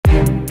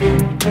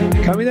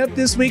Coming up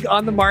this week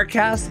on the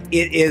Markcast,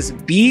 it is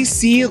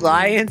BC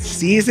Lions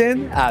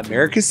season.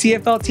 America's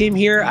CFL team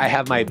here. I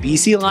have my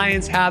BC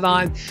Lions hat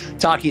on,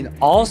 talking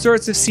all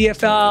sorts of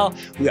CFL.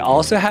 We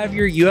also have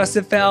your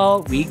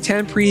USFL Week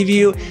 10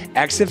 preview,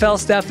 XFL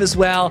stuff as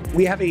well.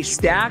 We have a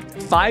stacked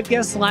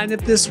 5-guest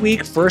lineup this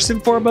week. First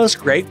and foremost,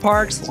 Greg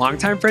Parks,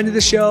 longtime friend of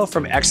the show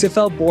from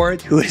XFL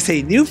Board, who is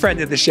a new friend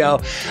of the show.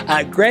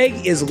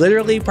 Greg is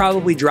literally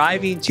probably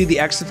driving to the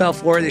XFL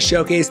Florida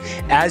showcase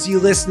as you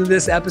listen to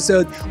this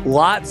episode.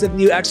 Lots of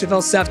new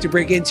XFL stuff to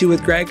break into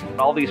with Greg.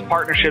 All these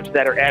partnerships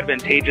that are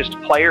advantageous to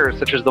players,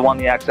 such as the one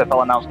the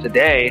XFL announced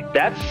today,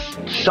 that's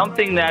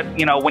something that,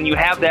 when you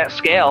have that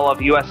scale of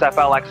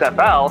USFL,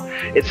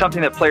 XFL, it's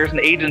something that players and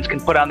agents can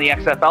put on the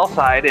XFL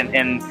side,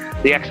 and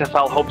the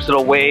XFL hopes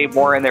it'll weigh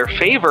more in their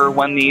favor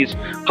when these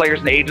players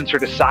and agents are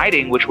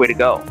deciding which way to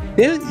go.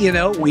 Then,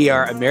 we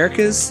are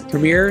America's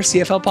premier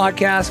CFL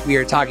podcast. We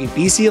are talking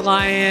BC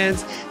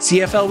Lions,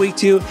 CFL Week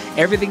 2,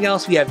 everything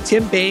else. We have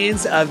Tim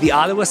Baines of the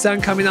Ottawa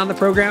Sun coming on the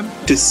program.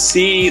 To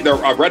see the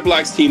Red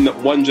Blacks team that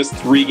won just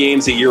 3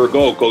 games a year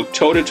ago go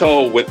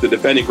toe-to-toe with the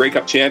defending Grey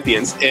Cup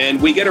champions,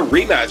 and we get a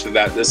rematch of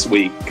that this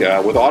week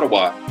with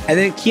Ottawa. And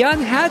then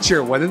Keon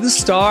Hatcher, one of the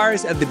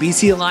stars of the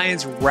BC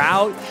Lions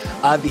route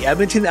of the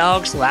Edmonton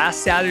Elks last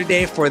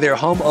Saturday for their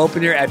home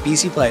opener at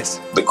BC Place.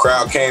 The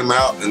crowd came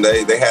out and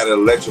they had it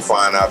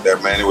electrifying out there,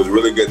 man. It was a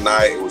really good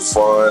night. It was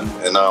fun,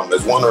 and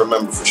it's one to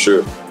remember for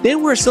sure.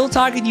 Then we're still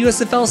talking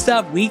USFL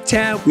stuff. Week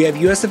 10, we have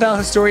USFL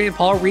historian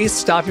Paul Reeths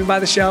stopping by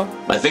the show.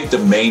 I think the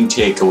main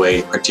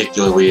takeaway,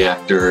 particularly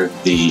after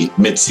the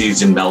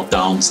midseason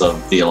meltdowns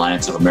of the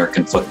Alliance of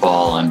American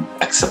Football and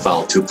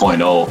XFL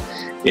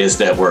 2.0, is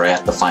that we're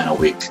at the final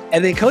week.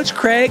 And then Coach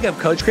Craig of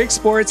Coach Craig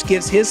Sports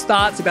gives his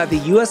thoughts about the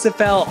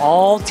USFL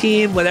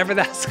all-team, whatever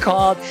that's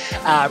called,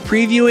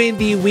 previewing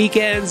the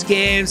weekend's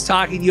games,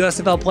 talking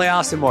USFL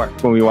playoffs and more.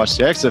 When we watched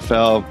the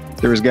XFL,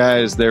 there was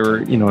guys,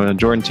 Jordan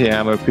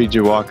Teamo,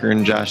 PJ Walker,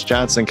 and Josh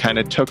Johnson kind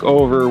of took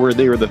over where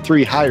they were the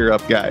 3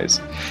 higher-up guys.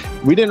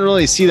 We didn't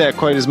really see that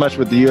quite as much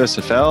with the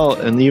USFL,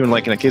 and even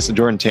like in the case of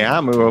Jordan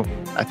Teamo,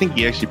 I think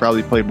he actually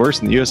probably played worse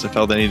in the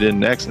USFL than he did in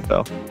the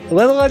XFL. A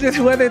little under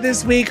the weather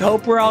this week.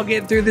 Hope we're all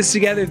getting through this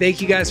together.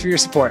 Thank you guys for your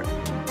support.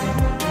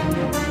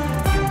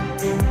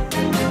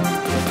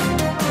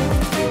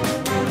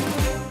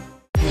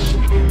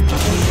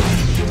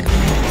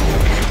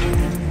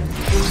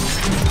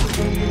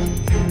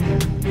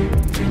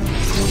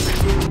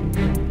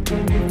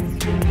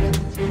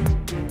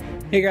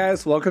 Hey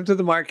guys, welcome to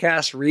the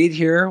Markcast. Reed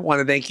here. Want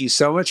to thank you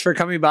so much for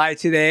coming by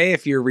today.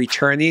 If you're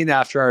returning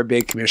after our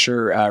big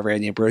Commissioner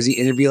Randy Ambrosi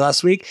interview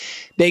last week,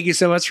 thank you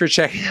so much for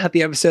checking out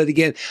the episode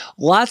again.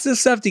 Lots of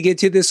stuff to get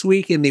to this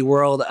week in the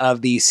world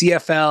of the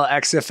CFL,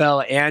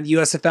 XFL, and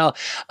USFL.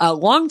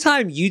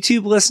 Longtime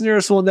YouTube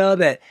listeners will know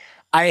that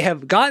I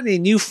have gotten a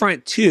new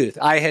front tooth.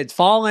 I had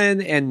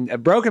fallen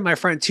and broken my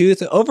front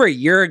tooth over a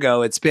year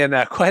ago. It's been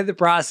quite the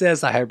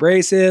process. I have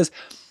braces.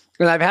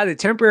 And I've had a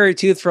temporary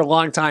tooth for a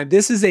long time.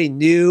 This is a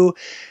new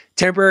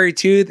temporary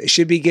tooth.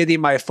 Should be getting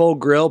my full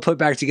grill put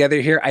back together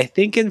here, I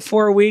think in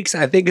 4 weeks.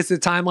 I think it's the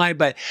timeline,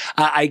 but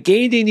I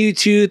gained a new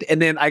tooth and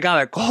then I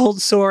got a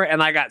cold sore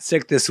and I got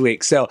sick this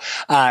week. So,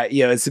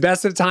 it's the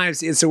best of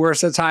times. It's the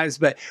worst of times,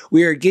 but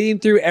we are getting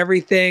through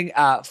everything.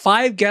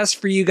 5 guests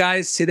for you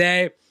guys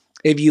today.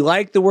 If you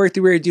like the work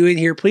that we're doing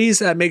here,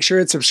 please make sure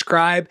and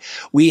subscribe.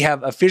 We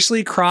have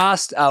officially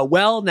crossed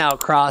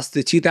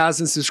the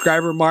 2,000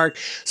 subscriber mark.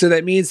 So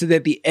that means that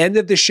at the end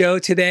of the show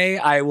today,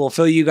 I will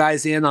fill you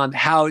guys in on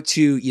how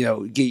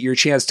to, get your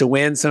chance to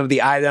win some of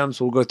the items.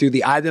 We'll go through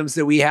the items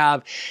that we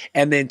have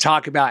and then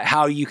talk about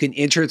how you can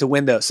enter to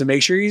win those. So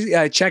make sure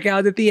you check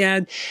out at the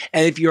end.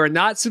 And if you are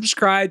not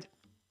subscribed,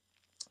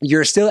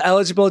 you're still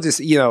eligible. Just,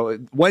 you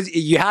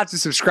have to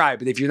subscribe.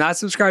 But if you're not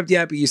subscribed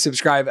yet, but you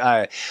subscribe,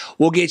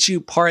 we'll get you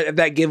part of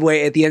that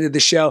giveaway at the end of the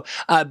show.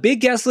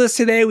 Big guest list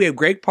today. We have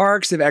Greg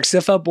Parks of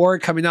XFL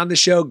Board coming on the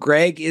show.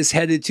 Greg is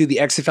headed to the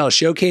XFL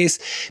Showcase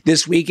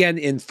this weekend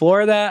in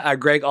Florida.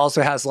 Greg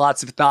also has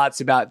lots of thoughts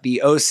about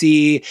the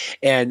OC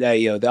and,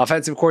 the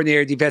offensive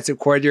coordinator, defensive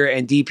coordinator,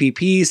 and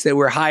DPPs that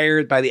were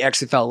hired by the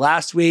XFL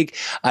last week.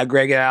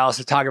 Greg and I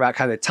also talk about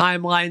kind of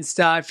timeline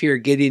stuff here,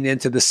 getting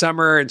into the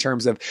summer in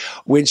terms of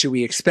when should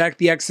we expect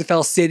the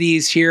XFL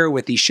cities here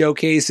with the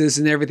showcases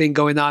and everything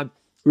going on.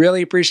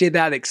 Really appreciate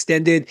that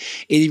extended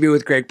interview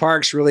with Greg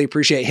Parks. Really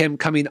appreciate him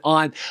coming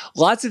on.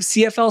 Lots of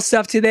CFL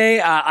stuff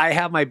today. I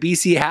have my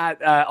BC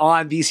hat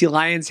on, BC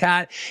Lions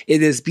hat.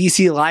 It is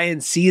BC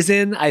Lions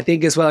season, I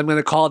think is what I'm going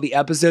to call the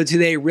episode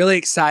today. Really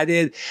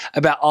excited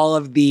about all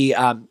of the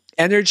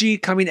energy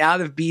coming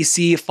out of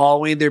BC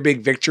following their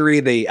big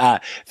victory, the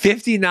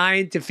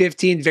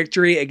 59-15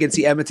 victory against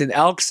the Edmonton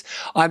Elks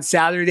on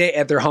Saturday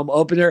at their home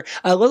opener.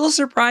 A little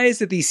surprised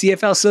that the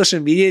CFL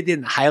social media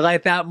didn't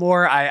highlight that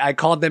more. I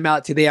called them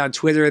out today on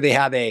Twitter. They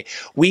have a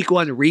week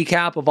 1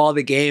 recap of all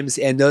the games,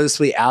 and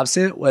noticeably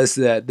absent was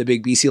the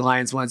big BC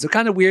Lions one. So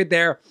kind of weird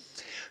there.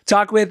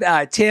 Talk with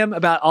Tim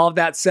about all of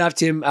that stuff.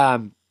 Tim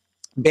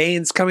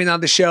Baines coming on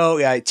the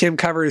show. Tim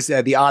covers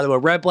the Ottawa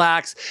Red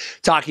Blacks,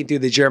 talking through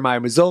the Jeremiah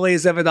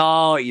Mazzolis of it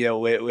all.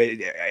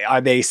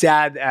 Are they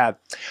sad?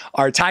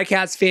 Are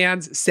Ticats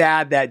fans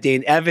sad that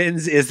Dane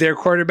Evans is their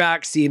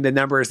quarterback, seeing the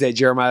numbers that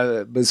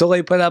Jeremiah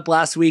Mazzoli put up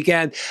last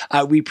weekend?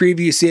 We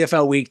preview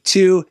CFL Week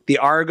 2. The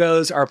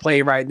Argos are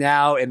playing right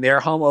now in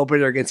their home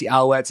opener against the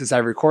Alouettes as I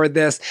record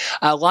this.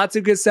 Lots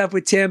of good stuff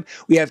with Tim.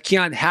 We have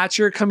Keon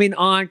Hatcher coming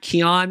on.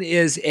 Keon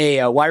is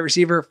a wide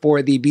receiver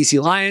for the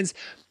BC Lions.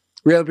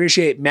 Really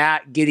appreciate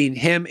Matt getting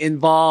him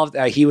involved.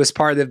 Keon was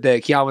part of the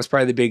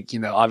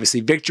big,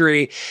 obviously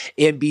victory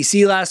in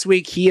BC last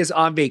week. He is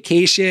on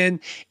vacation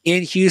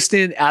in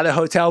Houston at a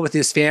hotel with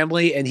his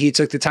family, and he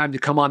took the time to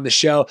come on the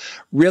show.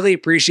 Really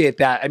appreciate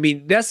that. I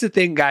mean, that's the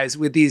thing, guys,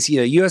 with these,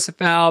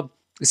 USFL,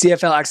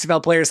 CFL,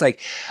 XFL players,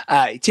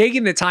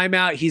 taking the time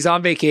out. He's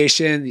on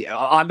vacation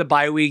on the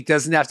bye week,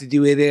 doesn't have to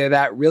do any of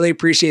that. Really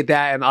appreciate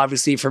that. And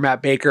obviously for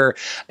Matt Baker,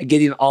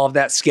 getting all of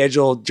that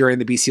scheduled during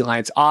the BC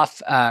Lions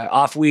off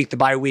week, the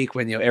bye week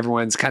when,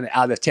 everyone's kind of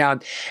out of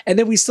town. And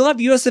then we still have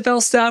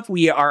USFL stuff.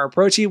 We are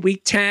approaching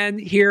week 10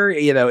 here.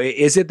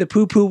 Is it the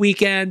poo-poo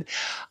weekend?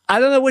 I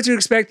don't know what to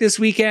expect this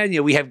weekend.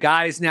 We have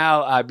guys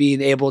now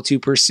being able to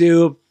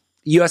pursue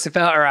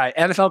USFL or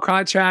NFL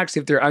contracts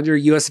if they're under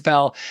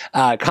USFL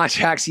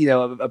contracts,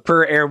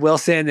 per Aaron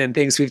Wilson and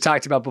things we've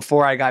talked about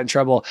before. I got in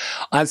trouble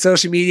on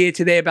social media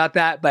today about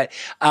that. But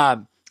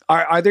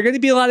are there going to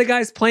be a lot of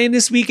guys playing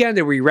this weekend?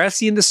 Are we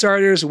resting the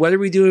starters? What are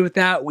we doing with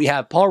that? We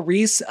have Paul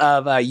Reeths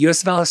of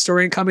USFL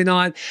Historian coming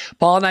on.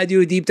 Paul and I do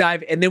a deep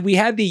dive. And then we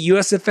had the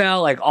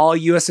USFL, all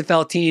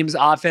USFL teams,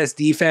 offense,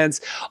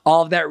 defense,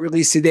 all of that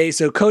released today.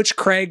 So Coach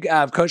Craig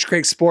of Coach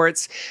Craig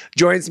Sports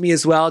joins me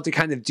as well to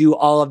kind of do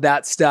all of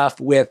that stuff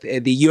with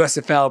the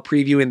USFL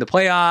previewing the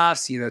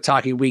playoffs,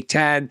 talking week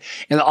 10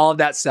 and all of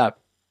that stuff.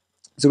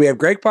 So we have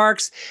Greg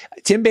Parks,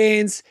 Tim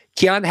Baines,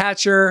 Keon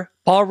Hatcher,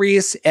 Paul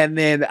Reeths, and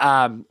then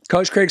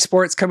Coach Craig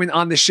Sports coming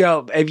on the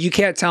show. If you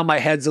can't tell, my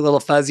head's a little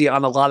fuzzy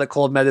on a lot of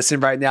cold medicine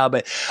right now,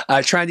 but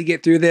trying to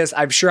get through this.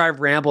 I'm sure I've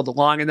rambled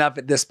long enough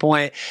at this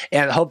point,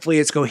 and hopefully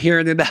it's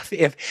coherent enough.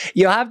 If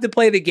you'll have to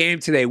play the game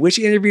today, which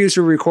interviews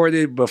were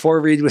recorded before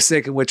Reed was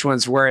sick and which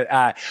ones weren't.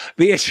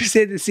 Be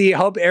interested to see.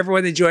 Hope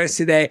everyone enjoys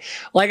today.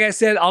 Like I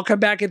said, I'll come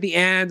back at the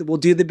end. We'll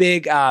do the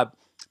big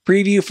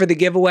preview for the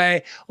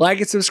giveaway. Like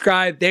and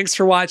subscribe. Thanks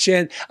for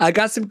watching. I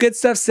got some good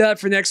stuff set up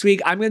for next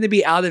week. I'm going to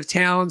be out of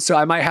town, so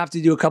I might have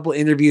to do a couple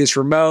interviews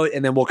remote,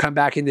 and then we'll come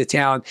back into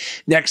town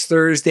next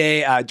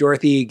Thursday.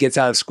 Dorothy gets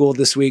out of school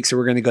this week, so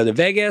we're going to go to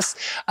Vegas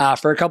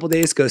for a couple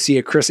days, go see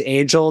a Chris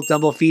Angel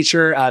double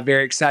feature.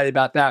 Very excited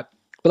about that.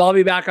 But I'll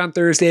be back on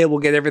Thursday. We'll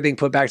get everything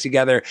put back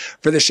together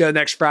for the show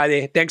next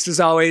Friday. Thanks as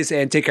always,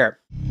 and take care.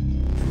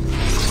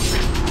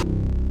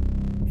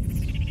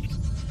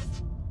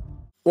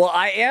 Well,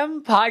 I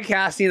am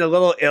podcasting a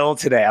little ill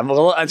today. I'm a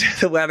little under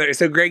the weather.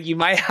 So, Greg, you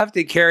might have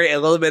to carry a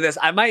little bit of this.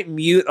 I might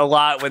mute a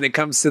lot when it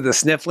comes to the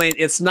sniffling.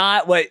 It's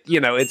not what,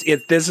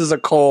 this is a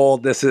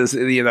cold. This is,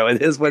 it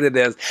is what it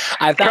is.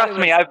 Trust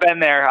me, I've been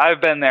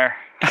there.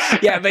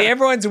 Yeah, but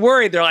everyone's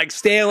worried. They're like,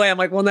 stay away. I'm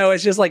like, well, no,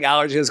 it's just like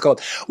allergies. It's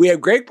cold. We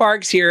have Greg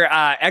Parks here.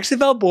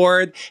 XFL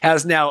Board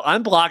has now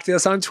unblocked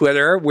us on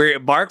Twitter, where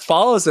Mark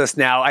follows us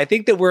now. I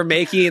think that we're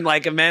making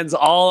amends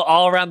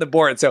all around the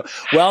board. So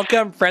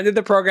welcome, friend of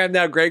the program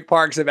now, Greg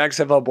Parks of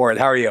XFL Board.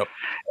 How are you?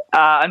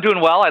 I'm doing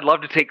well. I'd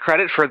love to take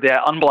credit for the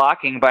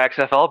unblocking by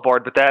XFL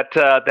Board, but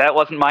that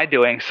wasn't my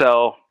doing.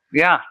 So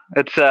yeah,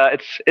 it's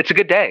a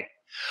good day.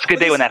 It's a good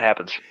day when that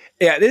happens.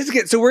 Yeah, this is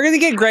good. So we're going to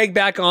get Greg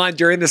back on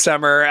during the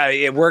summer.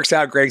 It works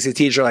out. Greg's a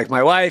teacher like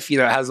my wife,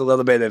 has a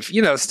little bit of,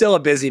 still a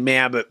busy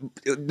man, but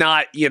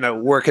not,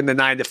 working the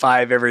 9 to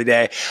 5 every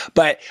day.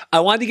 But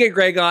I wanted to get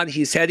Greg on.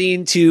 He's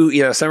heading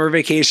to, summer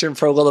vacation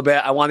for a little bit.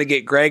 I want to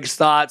get Greg's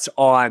thoughts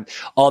on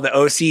all the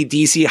OC,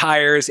 DC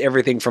hires,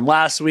 everything from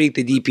last week,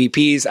 the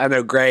DPPs. I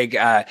know Greg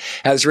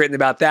has written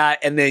about that.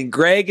 And then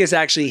Greg is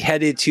actually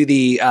headed to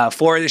the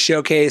Florida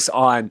Showcase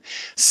on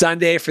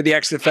Sunday for the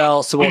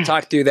XFL. So we'll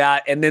talk through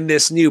that. And then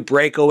this new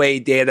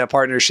BreakAway Data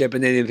partnership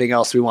and anything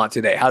else we want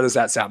today. How does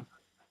that sound?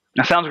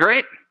 That sounds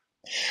great.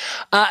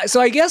 So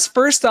I guess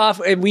first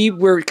off, and we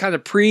were kind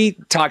of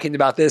pre-talking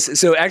about this.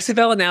 So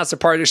XFL announced a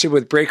partnership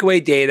with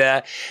BreakAway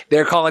Data.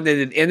 They're calling it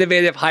an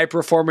innovative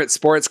high-performance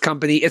sports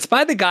company. It's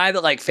by the guy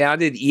that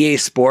founded EA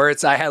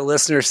Sports. I had a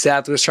listener,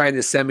 Seth, was trying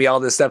to send me all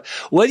this stuff.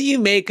 What do you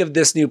make of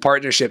this new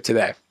partnership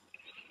today?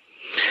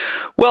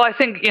 Well, I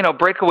think,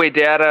 BreakAway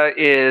Data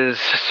is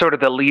sort of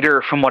the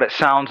leader from what it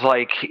sounds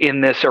like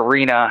in this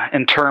arena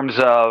in terms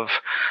of,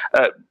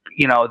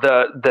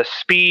 the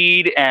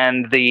speed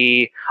and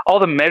all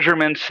the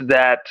measurements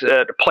that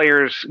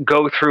players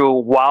go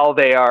through while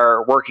they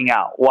are working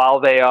out, while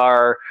they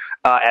are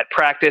at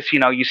practice.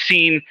 You've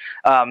seen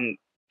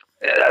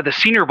the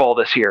Senior Bowl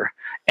this year.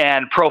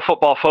 And Pro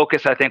Football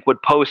Focus, I think, would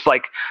post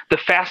the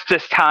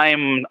fastest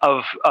time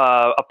of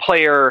a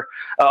player,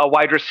 a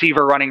wide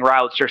receiver running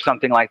routes or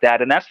something like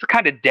that. And that's the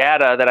kind of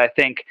data that I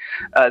think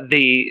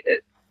the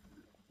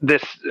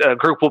this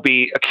group will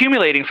be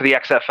accumulating for the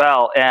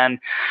XFL. And,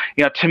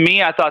 to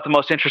me, I thought the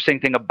most interesting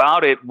thing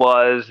about it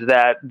was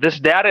that this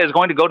data is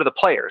going to go to the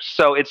players.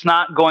 So it's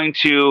not going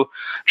to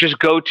just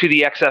go to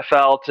the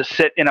XFL to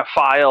sit in a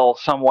file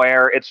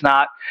somewhere. It's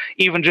not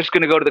even just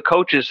going to go to the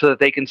coaches so that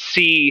they can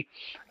see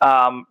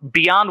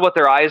beyond what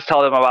their eyes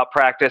tell them about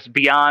practice,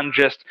 beyond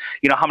just,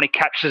 how many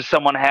catches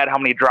someone had, how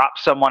many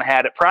drops someone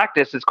had at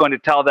practice. It's going to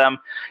tell them,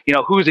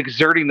 who's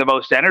exerting the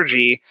most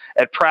energy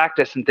at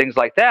practice and things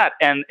like that.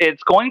 And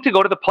it's going to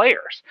go to the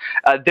players.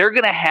 They're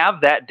going to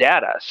have that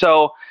data.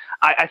 So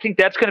I think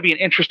that's going to be an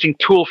interesting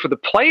tool for the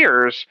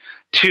players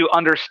to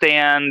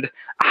understand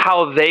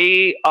how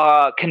they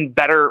can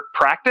better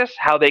practice,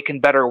 how they can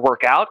better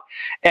work out,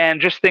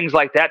 and just things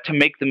like that to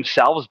make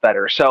themselves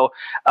better. So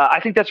I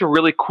think that's a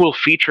really cool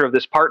feature of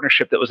this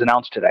partnership that was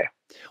announced today.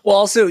 Well,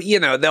 also,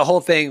 the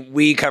whole thing,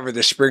 we covered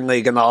the spring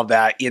league and all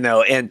that,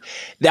 and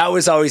that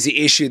was always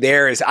the issue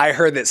there is I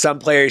heard that some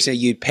players,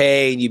 you'd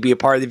pay and you'd be a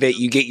part of it,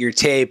 you get your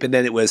tape, and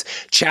then it was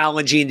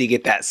challenging to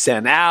get that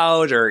sent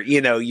out, or,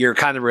 you're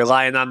kind of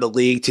relying on the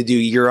league to do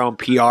your own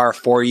PR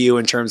for you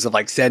in terms of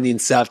like sending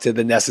stuff to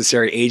the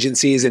necessary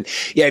agencies. And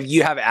yeah, if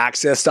you have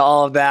access to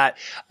all of that,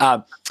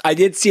 I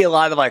did see a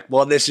lot of like,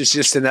 well, this is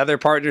just another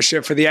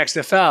partnership for the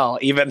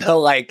XFL, even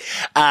though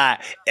I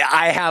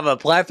have a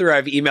plethora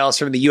of emails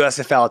from the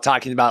USFL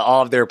talking about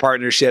all of their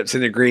partnerships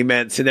and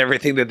agreements and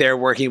everything that they're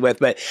working with.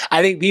 But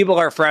I think people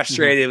are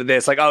frustrated with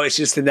this, like, oh, it's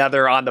just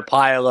another on the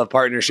pile of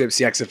partnerships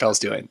the XFL's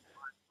doing.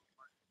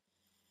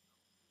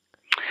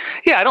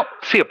 Yeah, I don't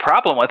see a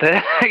problem with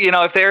it.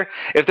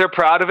 If they're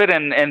proud of it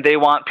and they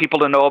want people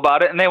to know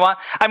about it,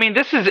 and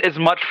this is as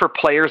much for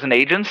players and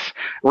agents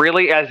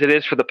really as it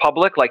is for the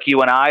public, like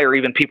you and I, or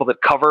even people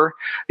that cover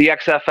the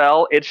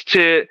XFL. It's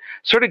to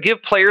sort of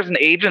give players and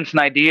agents an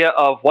idea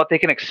of what they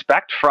can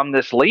expect from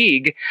this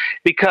league,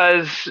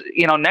 because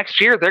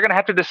next year they're going to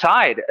have to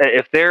decide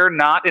if they're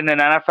not in an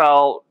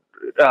NFL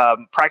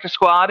practice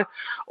squad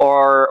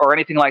or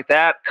anything like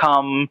that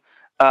come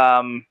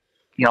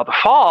the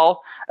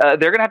fall.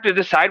 They're going to have to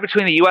decide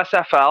between the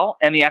USFL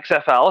and the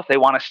XFL if they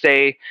want to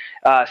stay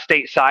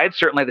stateside.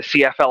 Certainly the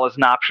CFL is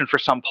an option for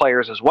some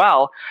players as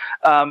well.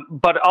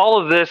 But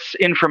all of this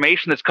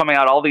information that's coming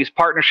out, all these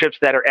partnerships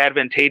that are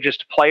advantageous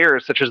to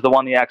players, such as the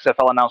one the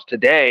XFL announced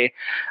today,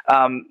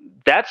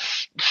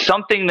 that's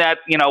something that,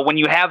 when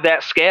you have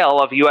that scale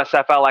of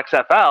USFL,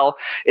 XFL,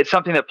 it's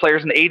something that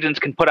players and agents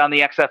can put on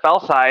the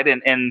XFL side,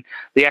 and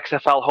the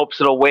XFL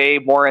hopes it'll weigh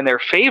more in their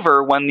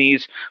favor when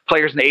these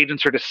players and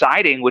agents are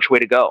deciding which way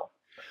to go.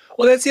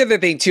 Well, that's the other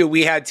thing, too.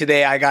 We had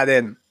today, I got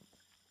in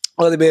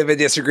a little bit of a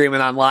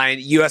disagreement online.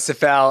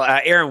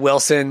 USFL, Aaron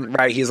Wilson,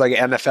 right, he's like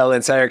an NFL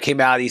insider, came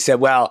out. He said,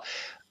 well,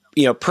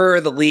 per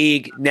the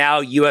league,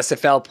 now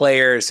USFL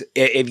players,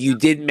 if you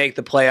didn't make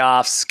the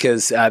playoffs,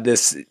 because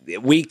this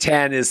week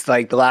 10 is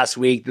like the last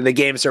week, the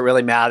games don't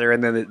really matter,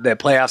 and then the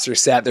playoffs are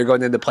set, they're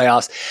going into the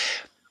playoffs,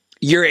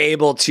 you're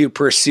able to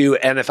pursue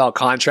NFL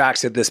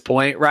contracts at this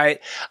point,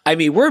 right?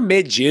 We're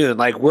mid-June,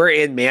 we're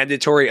in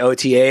mandatory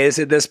OTAs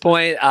at this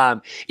point.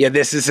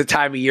 This is the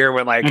time of year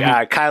when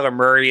Kyler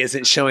Murray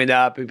isn't showing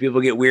up and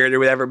people get weird or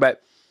whatever,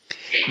 but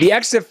the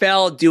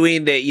XFL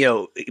doing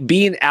the,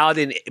 being out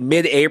in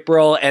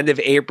mid-April, end of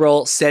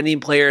April, sending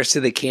players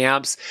to the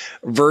camps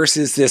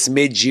versus this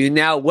mid-June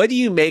now. What do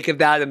you make of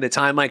that in the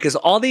timeline? Because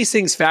all these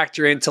things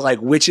factor into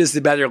which is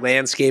the better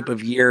landscape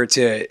of year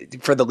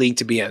for the league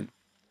to be in.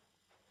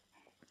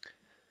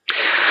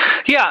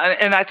 Yeah,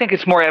 and I think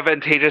it's more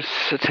advantageous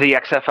to the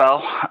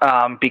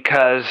XFL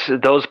because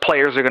those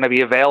players are going to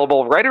be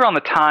available right around the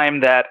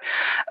time that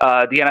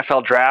the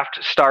NFL draft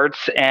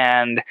starts.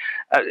 And,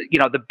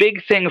 the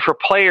big thing for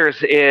players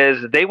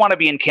is they want to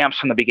be in camps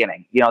from the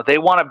beginning. They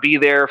want to be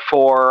there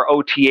for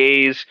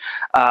OTAs,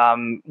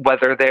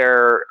 whether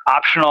they're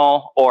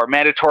optional or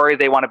mandatory.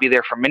 They want to be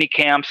there for mini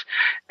camps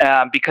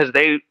because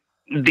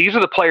these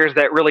are the players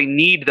that really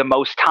need the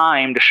most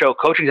time to show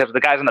coaching staffs. The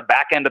guys on the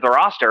back end of the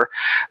roster,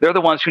 they're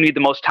the ones who need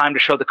the most time to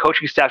show the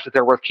coaching staffs that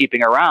they're worth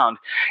keeping around.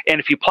 And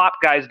if you plop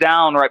guys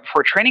down right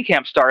before training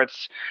camp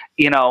starts,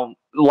 it's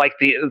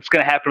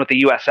going to happen with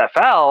the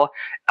USFL,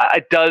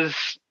 it does,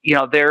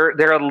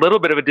 they're a little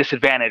bit of a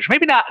disadvantage.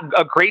 Maybe not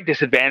a great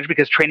disadvantage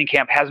because training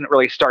camp hasn't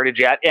really started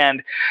yet.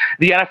 And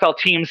the NFL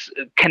teams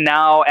can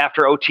now,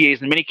 after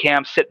OTAs and mini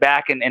camps, sit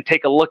back and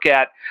take a look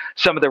at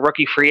some of the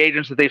rookie free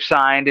agents that they've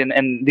signed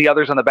and the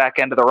others on the back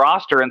end of the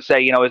roster and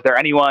say, is there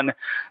anyone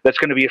that's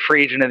going to be a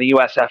free agent in the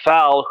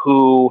USFL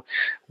who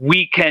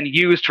we can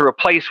use to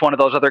replace one of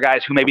those other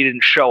guys who maybe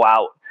didn't show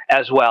out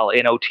as well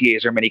in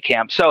OTAs or mini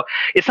camps. So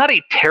it's not a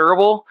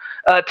terrible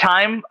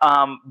time,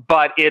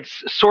 but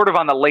it's sort of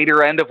on the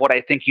later end of what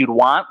I think you'd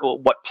want,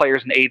 what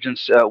players and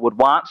agents would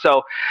want.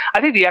 So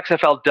I think the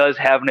XFL does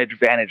have an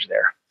advantage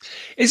there.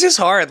 It's just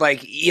hard.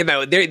 Like,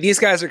 these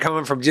guys are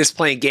coming from just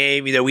playing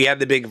game. We had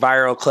the big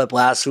viral clip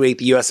last week.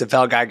 The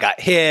USFL guy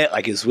got hit,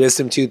 like his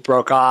wisdom tooth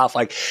broke off.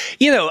 Like,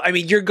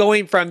 you're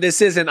going from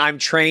this isn't I'm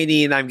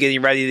training, I'm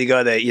getting ready to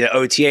go to,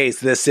 OTAs.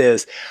 This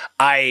is,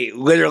 I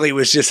literally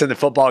was just in the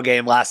football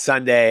game last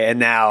Sunday. And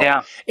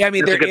now,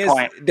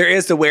 there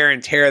is the wear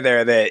and tear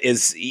there that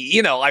is,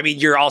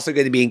 you're also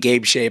going to be in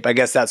game shape. I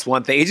guess that's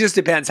one thing. It just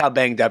depends how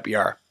banged up you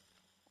are.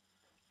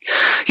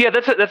 Yeah,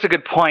 that's a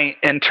good point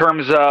in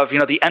terms of,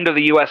 the end of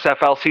the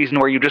USFL season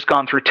where you've just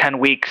gone through 10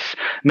 weeks,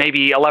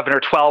 maybe 11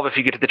 or 12 if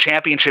you get to the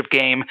championship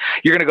game,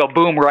 you're going to go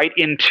boom right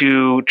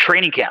into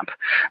training camp,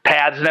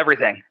 pads and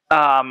everything.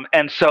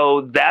 And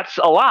so that's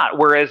a lot.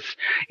 Whereas,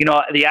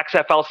 the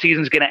XFL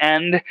season's going to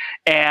end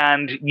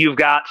and you've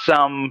got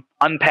some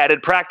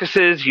unpadded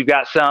practices, you've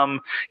got some,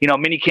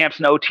 mini camps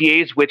and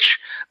OTAs, which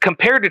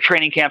compared to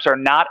training camps are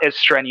not as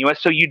strenuous.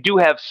 So you do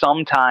have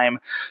some time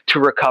to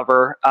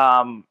recover,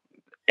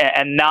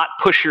 and not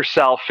push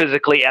yourself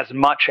physically as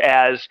much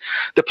as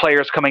the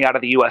players coming out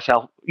of the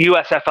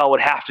USFL would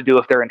have to do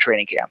if they're in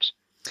training camps.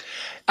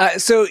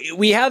 So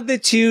we have the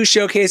 2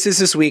 showcases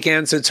this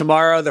weekend. So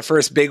tomorrow, the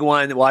first big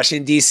one,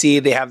 Washington, D.C.,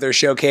 they have their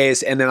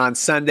showcase. And then on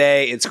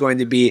Sunday, it's going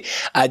to be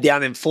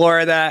down in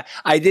Florida.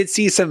 I did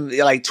see some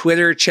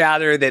Twitter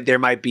chatter that there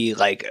might be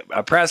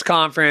a press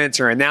conference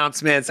or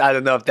announcements. I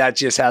don't know if that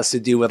just has to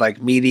do with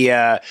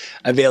media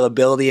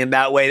availability in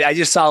that way. I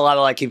just saw a lot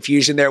of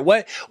confusion there.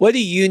 What do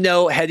you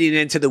know heading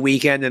into the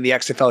weekend in the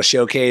XFL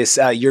showcase?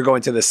 You're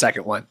going to the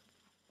second one.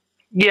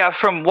 Yeah,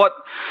 from what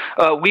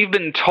we've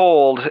been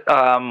told,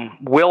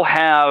 we'll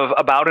have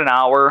about an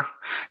hour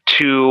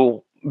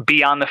to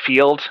be on the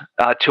field,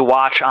 to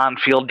watch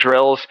on-field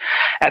drills.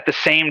 At the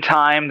same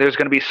time, there's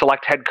going to be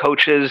select head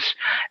coaches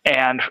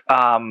and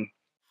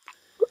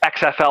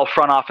XFL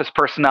front office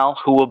personnel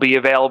who will be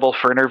available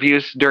for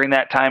interviews during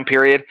that time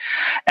period.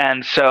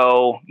 And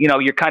so,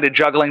 you're kind of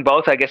juggling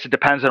both. I guess it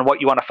depends on what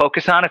you want to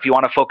focus on. If you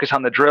want to focus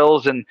on the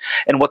drills and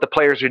what the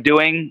players are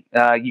doing,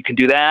 you can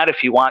do that.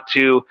 If you want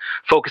to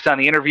focus on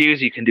the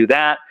interviews, you can do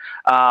that.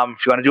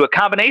 If you want to do a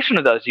combination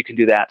of those, you can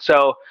do that.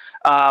 So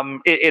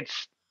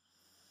it's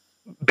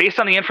based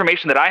on the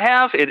information that I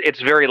have,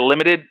 it's very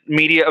limited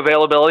media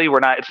availability.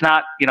 It's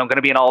not, going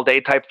to be an all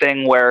day type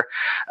thing where,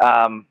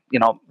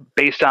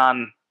 based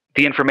on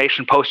the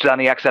information posted on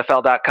the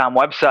XFL.com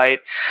website,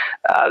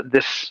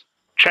 this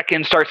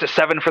check-in starts at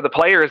 7 for the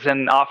players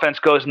and offense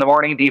goes in the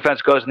morning,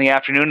 defense goes in the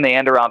afternoon, and they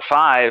end around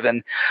 5.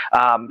 And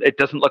it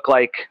doesn't look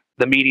like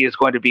the media is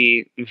going to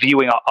be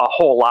viewing a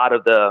whole lot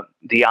of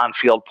the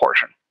on-field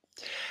portion.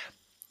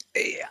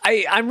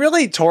 I'm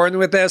really torn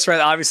with this, right?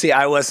 Obviously,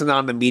 I wasn't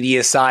on the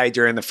media side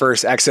during the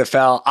first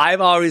XFL.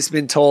 I've always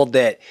been told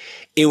that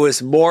it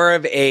was more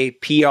of a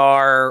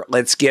PR,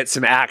 let's get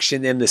some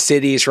action in the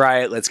cities,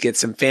 right? Let's get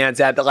some fans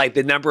out. But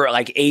the number,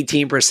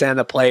 18%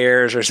 of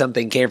players or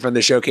something came from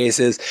the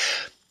showcases.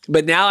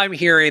 But now I'm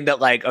hearing that,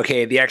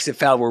 okay, the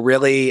XFL were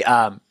really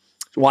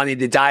wanting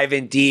to dive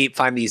in deep,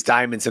 find these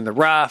diamonds in the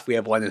rough. We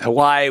have one in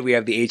Hawaii. We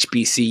have the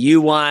HBCU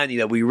one.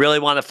 We really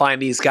want to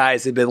find these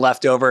guys that have been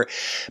left over,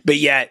 but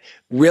yet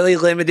really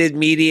limited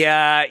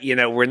media.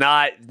 We're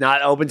not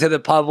open to the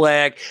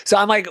public. So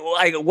I'm like,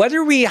 what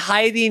are we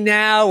hiding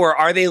now? Or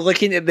are they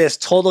looking at this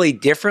totally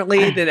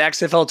differently than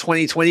XFL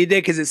 2020 did?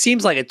 Because it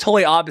seems like a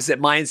totally opposite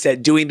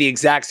mindset doing the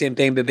exact same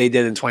thing that they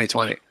did in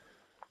 2020.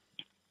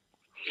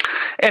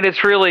 And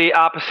it's really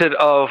opposite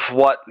of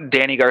what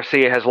Danny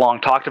Garcia has long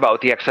talked about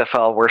with the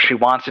XFL, where she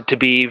wants it to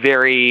be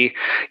very,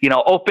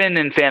 open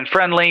and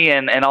fan-friendly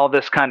and all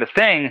this kind of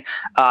thing.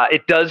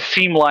 It does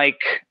seem like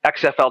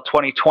XFL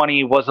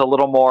 2020 was a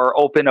little more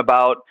open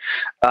about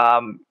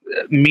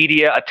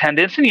media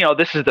attendance. And,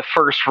 this is the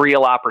first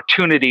real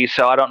opportunity,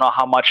 so I don't know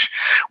how much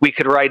we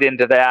could write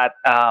into that.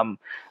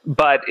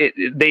 But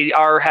they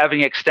are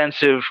having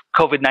extensive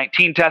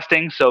COVID-19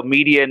 testing, so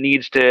media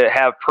needs to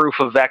have proof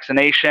of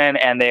vaccination,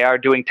 and they are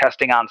doing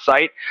testing on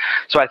site.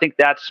 So I think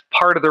that's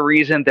part of the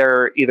reason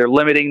they're either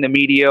limiting the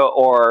media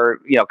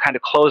or kind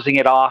of closing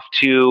it off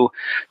to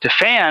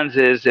fans.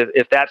 Is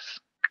if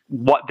that's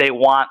what they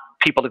want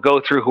people to go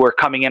through who are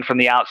coming in from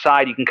the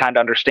outside, you can kind of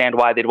understand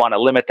why they'd want to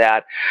limit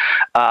that.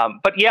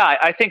 But yeah,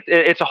 I think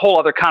it's a whole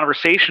other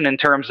conversation in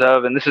terms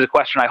of, and this is a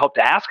question I hope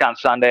to ask on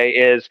Sunday,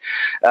 is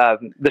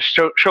the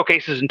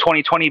showcases in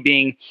 2020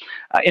 being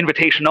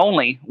invitation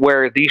only,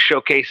 where these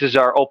showcases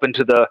are open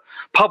to the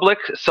public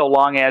so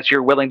long as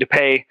you're willing to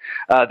pay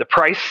the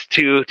price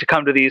to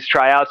come to these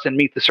tryouts and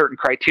meet the certain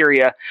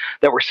criteria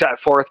that were set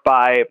forth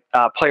by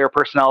player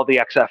personnel of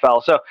the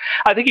XFL. So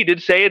I think you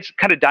did say it's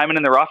kind of diamond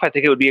in the rough. I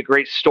think it would be a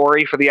great story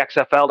for the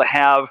XFL to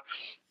have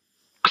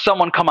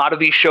someone come out of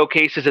these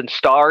showcases and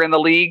star in the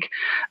league.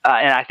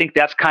 And I think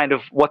that's kind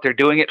of what they're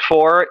doing it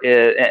for.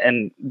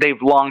 And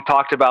they've long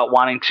talked about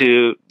wanting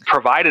to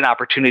provide an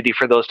opportunity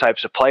for those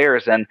types of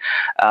players. And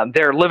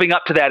they're living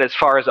up to that as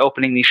far as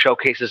opening these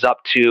showcases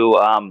up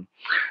to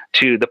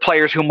the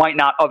players who might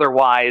not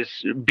otherwise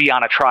be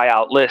on a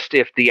tryout list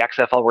if the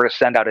XFL were to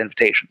send out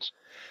invitations.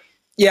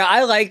 Yeah,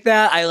 I like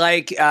that. I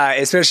like,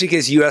 especially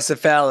because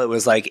USFL, it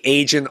was like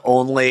agent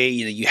only.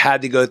 You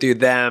had to go through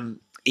them.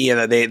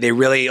 They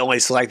really only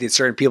selected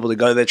certain people to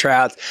go to the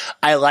tryouts.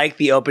 I like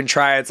the open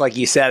tryouts, like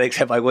you said,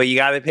 except like, well, you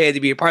got to pay to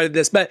be a part of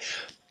this. But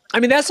I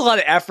mean, that's a lot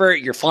of effort.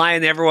 You're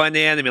flying everyone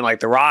in. I mean, like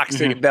the Rocks,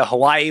 the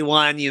Hawaii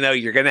one,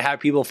 you're going to have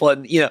people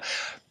floating,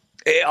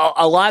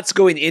 a lot's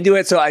going into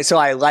it. So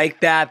I like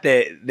that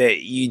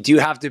you do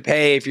have to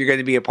pay if you're going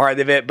to be a part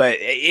of it, but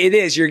it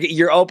is,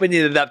 you're opening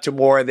it up to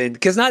more than,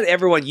 because not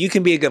everyone, you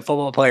can be a good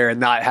football player and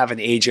not have an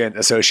agent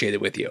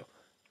associated with you.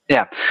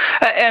 Yeah.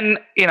 And,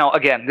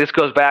 again, this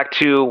goes back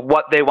to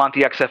what they want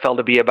the XFL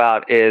to be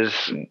about,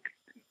 is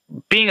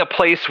being a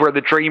place where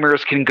the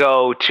dreamers can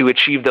go to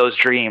achieve those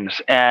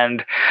dreams.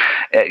 And,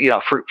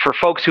 for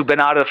folks who've been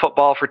out of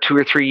football for 2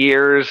 or 3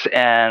 years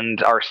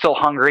and are still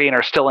hungry and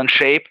are still in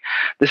shape,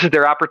 this is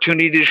their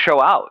opportunity to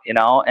show out, and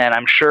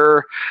I'm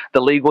sure the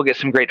league will get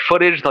some great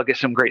footage. They'll get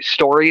some great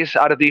stories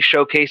out of these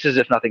showcases,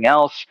 if nothing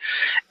else.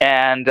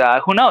 And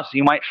who knows,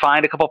 you might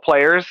find a couple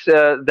players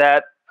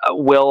that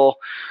will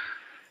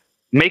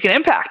make an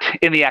impact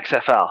in the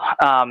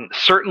XFL.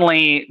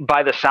 Certainly,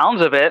 by the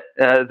sounds of it,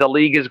 the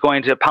league is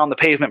going to pound the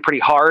pavement pretty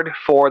hard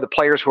for the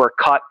players who are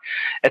cut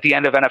at the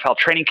end of NFL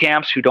training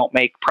camps, who don't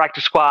make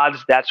practice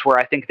squads. That's where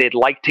I think they'd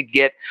like to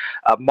get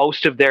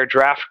most of their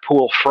draft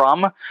pool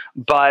from.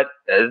 But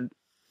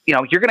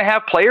you're going to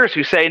have players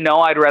who say, no,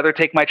 I'd rather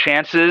take my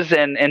chances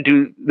and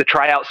do the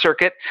tryout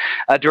circuit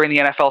during the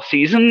NFL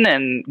season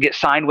and get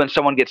signed when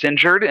someone gets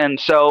injured. And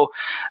so,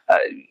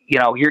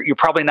 you're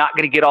probably not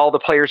going to get all the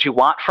players you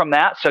want from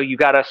that. So you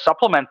got to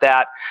supplement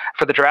that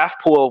for the draft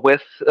pool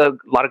with a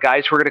lot of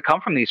guys who are going to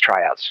come from these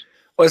tryouts.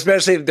 Well,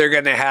 especially if they're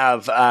going to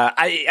have,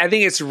 I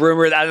think it's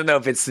rumored, I don't know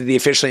if it's the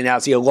officially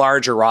announced,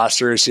 larger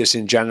rosters just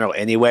in general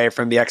anyway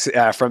from from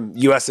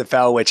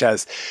USFL, which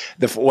has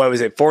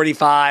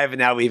 45, and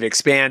now we've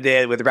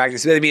expanded with the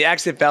practice. But I mean,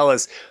 XFL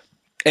is,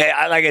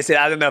 like I said,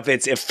 I don't know if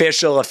it's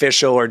official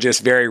or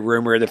just very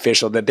rumored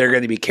official that they're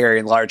going to be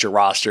carrying larger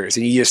rosters,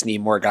 and you just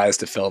need more guys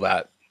to fill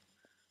that.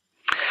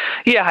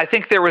 Yeah, I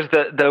think there was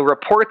the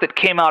report that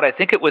came out, I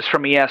think it was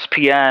from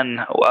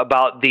ESPN,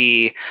 about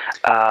the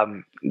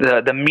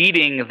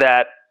meeting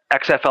that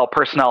XFL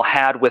personnel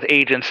had with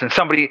agents, and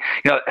somebody,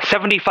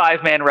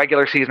 75-man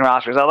regular season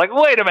rosters. I was like,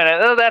 wait a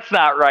minute, that's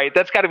not right.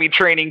 That's got to be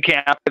training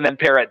camp and then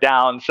pare it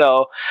down.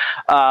 So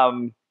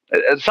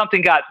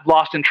something got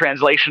lost in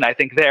translation, I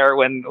think, there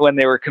when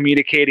they were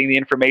communicating the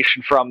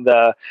information from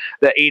the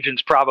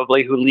agents,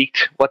 probably, who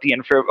leaked what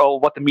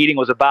the meeting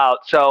was about.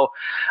 So,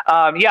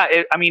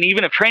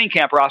 even if training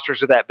camp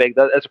rosters are that big,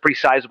 that's a pretty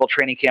sizable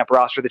training camp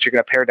roster that you're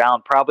going to pare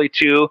down probably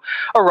to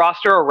a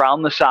roster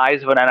around the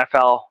size of an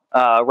NFL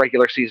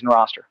regular season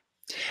roster.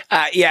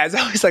 It's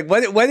always like,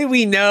 what do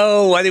we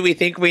know? What do we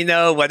think we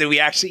know? What do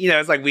we actually,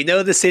 it's like, we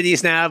know the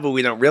cities now, but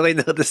we don't really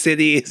know the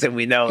cities, and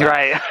we know,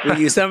 right. We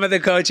knew some of the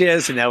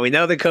coaches, and now we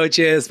know the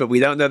coaches, but we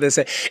don't know this.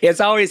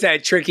 It's always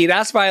that tricky.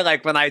 That's why,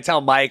 like, when I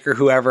tell Mike or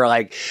whoever,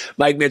 like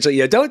Mike Mitchell,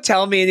 don't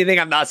tell me anything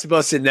I'm not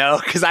supposed to know,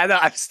 because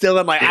I'm still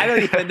in, like, I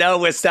don't even know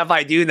what stuff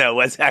I do know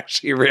what's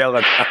actually real.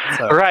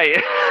 So.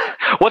 Right.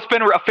 What's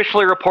been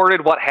officially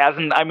reported, what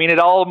hasn't. I mean, it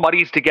all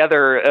muddies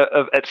together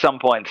at some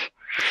points.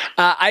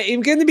 I am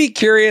going to be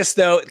curious,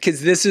 though,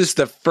 because this is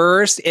the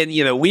first, and,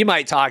 we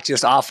might talk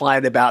just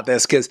offline about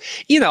this, because,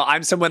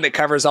 I'm someone that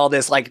covers all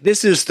this. Like,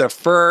 this is the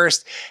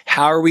first,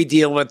 how are we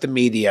dealing with the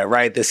media,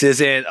 right? This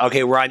isn't,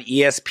 okay, we're on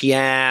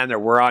ESPN or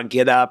we're on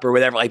Get Up or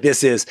whatever. Like,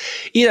 this is,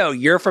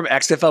 you're from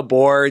XFL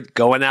Board,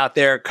 going out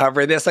there,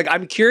 covering this. Like,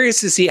 I'm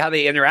curious to see how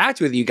they interact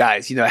with you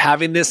guys,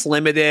 having this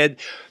limited,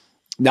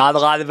 not a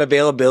lot of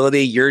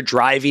availability. You're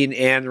driving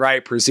in,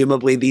 right?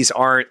 Presumably these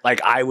aren't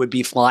like, I would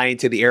be flying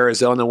to the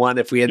Arizona one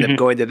if we end up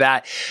going to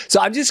that. So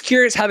I'm just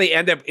curious how they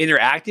end up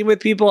interacting with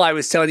people. I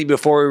was telling you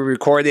before we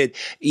recorded,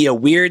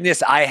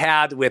 weirdness I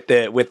had with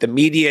the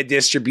media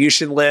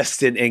distribution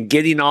list and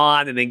getting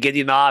on and then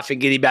getting off and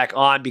getting back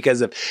on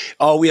because of,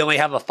 we only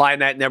have a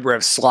finite number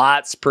of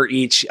slots per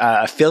each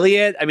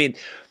affiliate. I mean,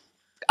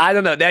 I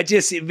don't know.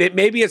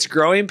 Maybe it's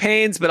growing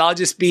pains, but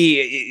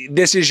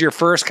this is your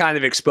first kind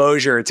of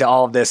exposure to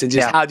all of this. And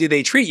just how do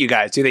they treat you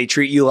guys? Do they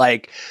treat you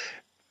like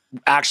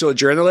actual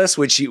journalists,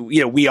 which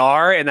we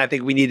are, and I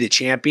think we need to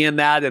champion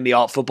that in the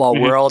alt football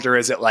world? Or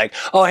is it like,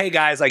 oh, hey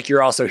guys, like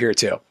you're also here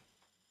too?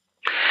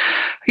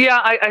 Yeah,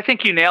 I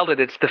think you nailed it.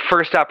 It's the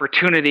first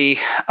opportunity,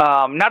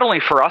 not only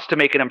for us to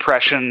make an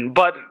impression,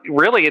 but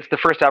really it's the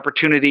first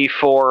opportunity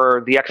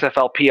for the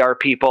XFL PR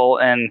people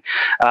and,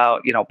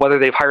 whether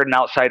they've hired an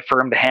outside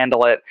firm to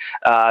handle it,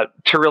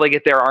 to really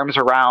get their arms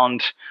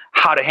around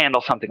how to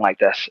handle something like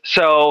this.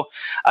 So,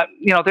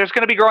 there's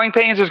going to be growing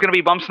pains. There's going to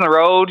be bumps in the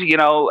road.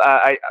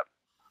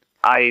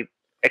 I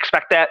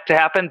expect that to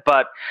happen,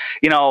 but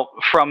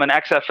from an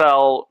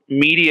XFL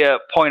media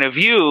point of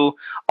view,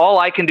 all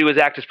I can do is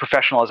act as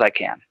professional as I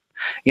can,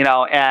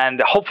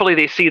 and hopefully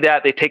they see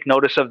that, they take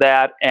notice of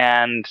that,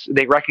 and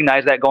they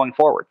recognize that going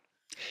forward.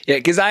 Yeah,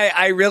 because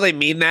I really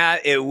mean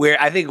that.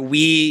 I think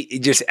we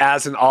just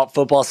as an alt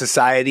football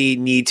society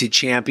need to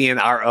champion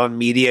our own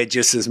media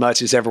just as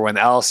much as everyone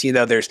else.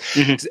 There's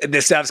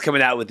this stuff's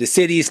coming out with the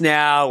cities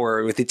now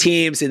or with the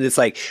teams, and it's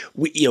like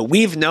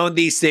we've known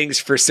these things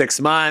for 6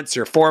 months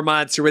or 4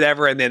 months or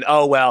whatever, and then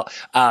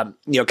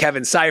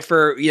Kevin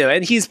Seifert,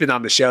 and he's been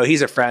on the show,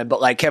 he's a friend,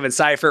 but like Kevin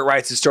Seifert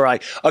writes a story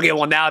like, okay,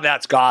 well now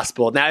that's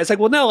gospel. Now it's like,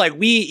 well no, like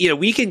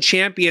we can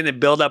champion and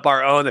build up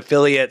our own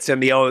affiliates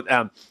and the own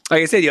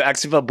like I said,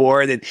 XFL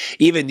Board and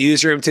even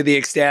Newsroom to the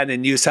extent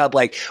and News Hub.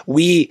 Like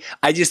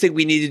I just think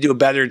we need to do a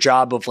better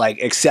job of like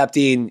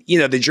accepting,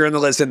 the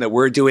journalism that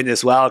we're doing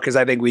as well, because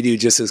I think we do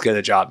just as good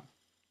a job.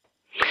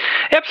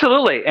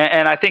 Absolutely.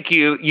 And I think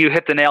you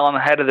hit the nail on the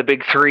head of the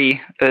big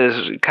three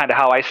is kind of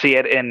how I see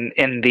it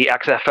in the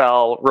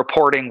XFL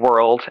reporting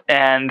world.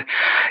 And,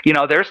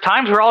 there's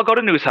times where I'll go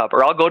to News Hub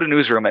or I'll go to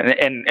Newsroom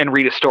and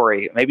read a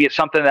story. Maybe it's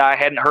something that I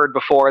hadn't heard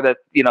before that,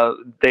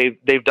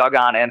 they've dug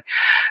on. And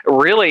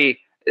really,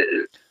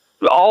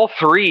 all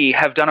three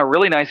have done a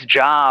really nice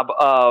job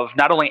of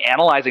not only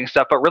analyzing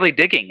stuff, but really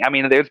digging. I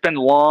mean, there's been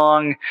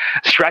long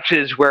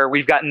stretches where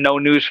we've gotten no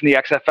news from the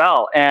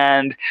XFL,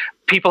 and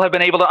people have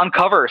been able to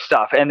uncover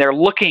stuff, and they're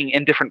looking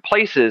in different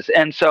places.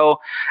 And so,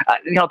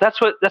 that's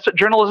what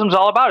journalism's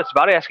all about. It's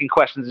about asking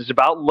questions. It's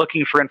about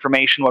looking for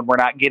information when we're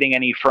not getting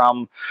any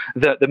from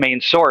the main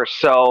source.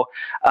 So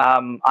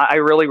I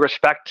really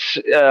respect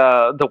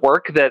the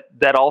work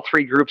that all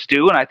three groups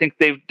do, and I think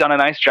they've done a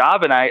nice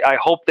job, and I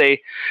hope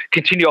they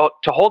continue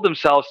to hold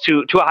themselves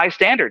to a high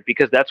standard,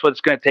 because that's what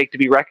it's going to take to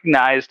be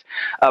recognized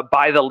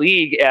by the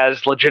league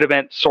as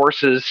legitimate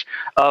sources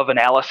of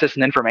analysis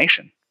and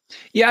information.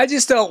 Yeah, I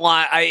just don't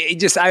want.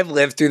 I've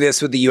lived through this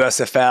with the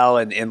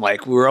USFL, and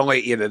like we're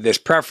only this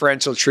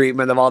preferential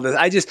treatment of all this.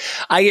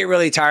 I get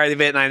really tired of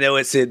it, and I know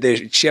it's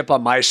the chip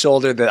on my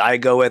shoulder that I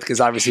go with,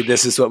 because obviously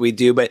this is what we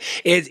do. But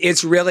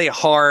it's really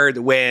hard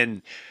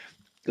when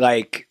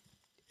like.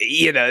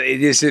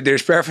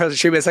 There's preferential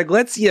treatment. It's like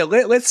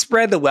let's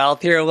spread the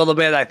wealth here a little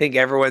bit. I think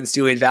everyone's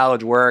doing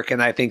valid work,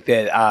 and I think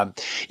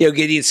that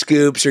getting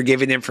scoops or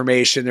giving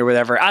information or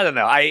whatever. I don't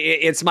know.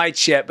 It's my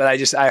chip, but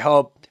I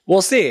hope.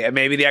 We'll see. And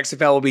maybe the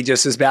XFL will be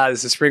just as bad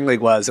as the Spring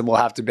League was, and we'll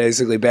have to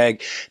basically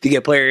beg to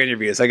get player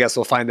interviews. I guess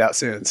we'll find out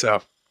soon.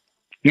 So,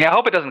 yeah, I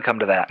hope it doesn't come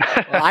to that.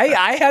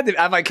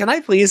 I'm like, can I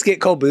please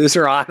get Cole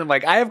Boozer on? I'm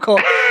like, I have Cole.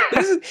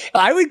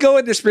 I would go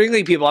with the Spring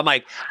League people. I'm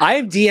like, I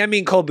am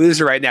DMing Cole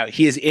Boozer right now.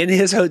 He is in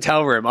his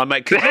hotel room. I'm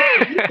like, can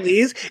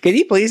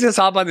you please just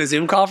hop on the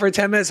Zoom call for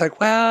 10 minutes?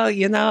 Like, well,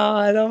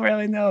 I don't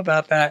really know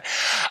about that.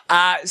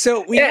 That's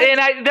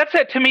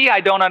it. To me, I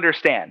don't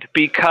understand,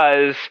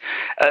 because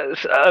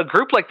a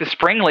group like the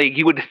Spring League,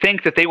 you would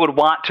think that they would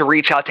want to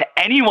reach out to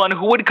anyone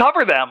who would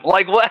cover them.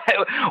 Like,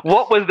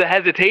 what was the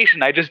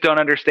hesitation? I just don't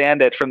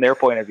understand it from their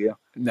point of view.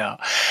 No.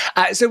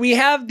 So we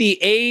have the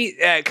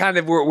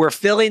we're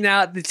filling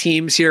out the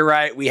teams here,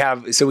 right?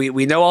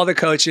 We know all the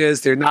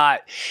coaches. They're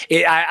not,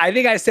 I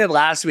think I said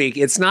last week,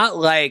 it's not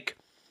like,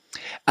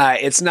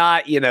 it's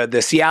not,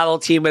 the Seattle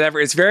team, whatever.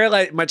 It's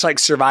very much like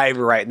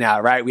Survivor right now,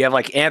 right? We have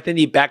like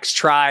Anthony Beck's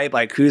tribe,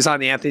 like who's on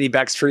the Anthony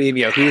Beck's team,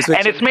 who's with.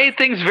 And it's made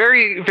things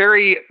very,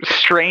 very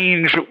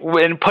strange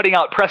when putting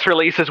out press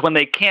releases when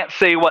they can't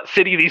say what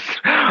city these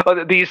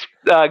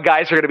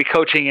guys are going to be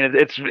coaching, and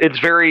it's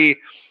very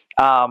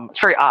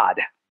odd.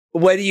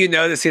 What are you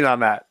noticing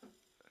on that?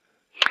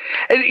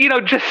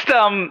 Just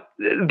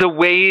the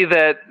way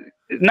that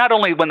not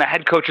only when the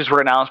head coaches were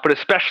announced, but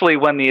especially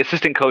when the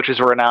assistant coaches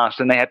were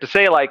announced, and they had to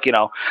say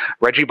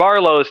Reggie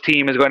Barlow's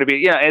team is going to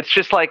be, it's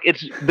just like,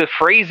 it's the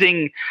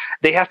phrasing.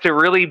 They have to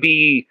really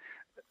be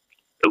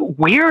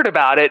weird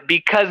about it,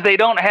 because they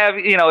don't have,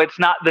 it's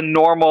not the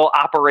normal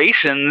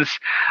operations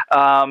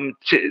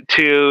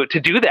to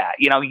do that.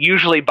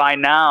 Usually by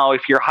now,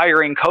 if you're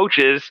hiring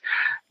coaches,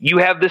 you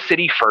have the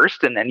city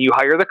first and then you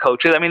hire the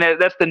coaches. I mean,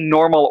 that's the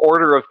normal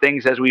order of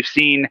things as we've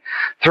seen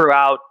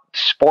throughout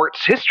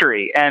sports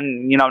history.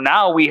 And,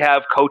 now we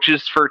have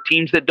coaches for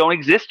teams that don't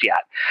exist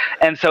yet.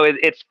 And so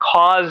it's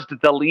caused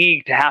the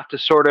league to have to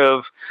sort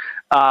of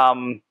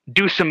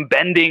do some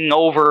bending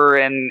over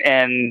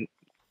and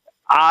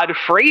odd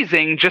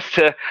phrasing just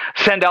to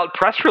send out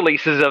press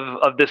releases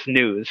of this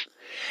news.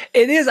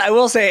 It is, I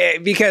will say,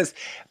 because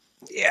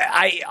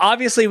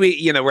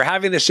we're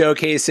having the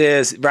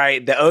showcases,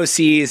 right? The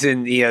OCs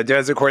and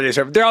desert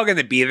coordinators, they're all going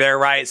to be there,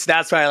 right? So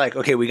that's why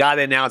we got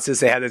to announce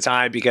this ahead of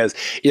time, because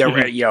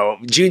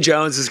June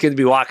Jones is going to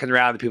be walking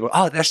around and people,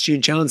 oh, that's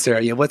June Jones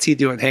there. What's he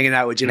doing, hanging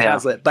out with Jim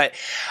Haslett? But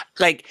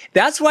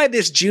that's why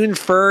this June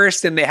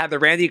 1st, and they had the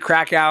Randy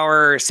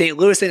Krakauer St.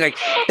 Louis thing.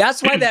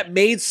 That's why that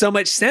made so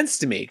much sense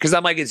to me, because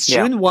I'm like, it's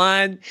June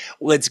 1.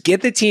 Let's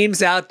get the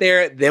teams out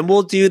there. Then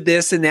we'll do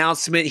this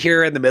announcement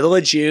here in the middle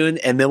of June,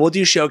 and then we'll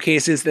do showcases.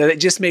 That it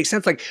just makes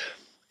sense.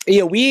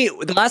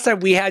 The last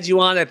time we had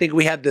you on, I think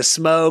we had the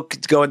smoke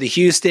going to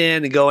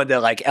Houston and going to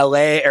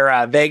LA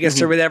or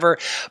Vegas or whatever.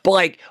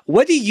 But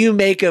what do you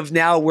make of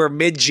now we're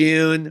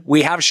mid-June,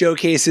 we have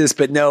showcases,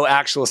 but no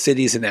actual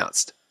cities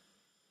announced?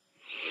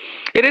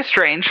 It is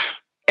strange.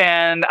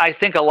 And I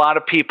think a lot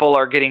of people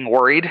are getting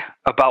worried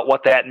about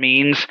what that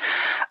means.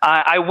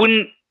 I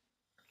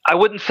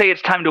wouldn't say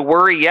it's time to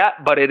worry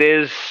yet, but it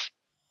is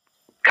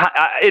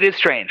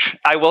strange.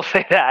 I will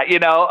say that,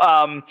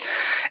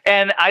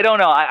 and I don't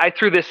know. I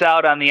threw this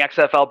out on the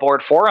XFL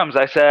board forums.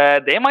 I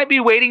said they might be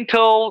waiting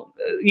till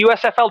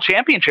USFL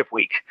championship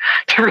week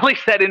to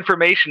release that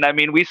information. I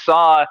mean, we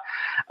saw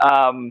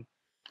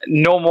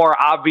no more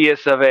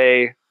obvious of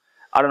a,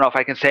 I don't know if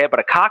I can say it, but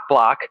a cock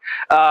block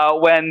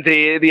when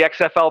the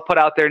XFL put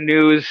out their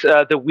news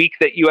the week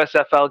that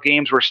USFL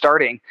games were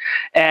starting.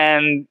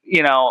 And,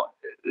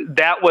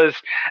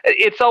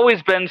 it's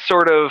always been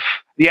sort of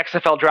the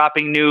XFL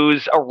dropping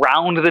news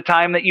around the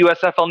time that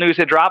USFL news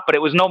had dropped, but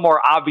it was no more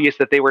obvious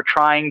that they were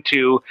trying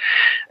to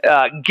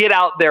get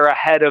out there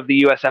ahead of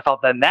the USFL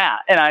than that.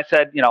 And I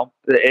said,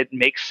 it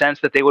makes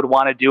sense that they would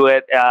want to do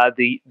it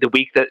the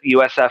week that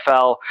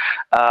USFL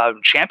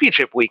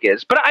championship week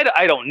is. But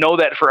I don't know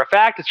that for a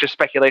fact. It's just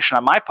speculation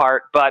on my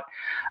part. But,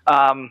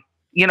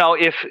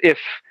 if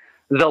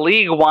the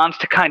league wants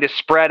to kind of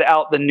spread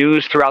out the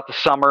news throughout the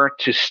summer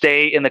to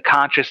stay in the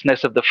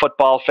consciousness of the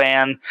football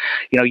fan.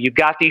 You've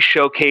got these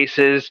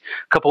showcases.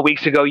 A couple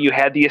weeks ago, you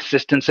had the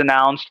assistants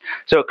announced.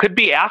 So it could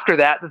be after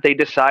that they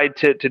decide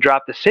to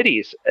drop the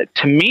cities.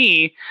 To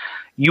me,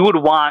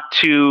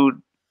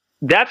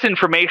 that's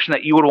information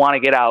that you would want to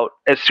get out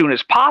as soon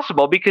as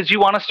possible, because you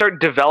want to start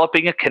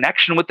developing a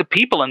connection with the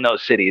people in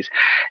those cities.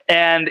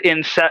 And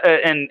in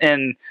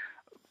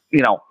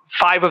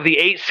 5 of the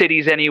 8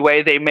 cities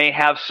anyway, they may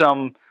have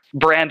some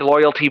brand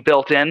loyalty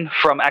built in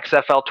from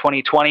XFL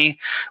 2020,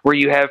 where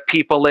you have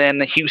people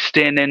in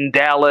Houston and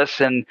Dallas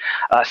and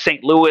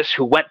St. Louis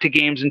who went to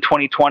games in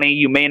 2020.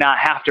 You may not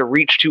have to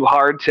reach too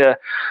hard to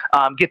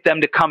get them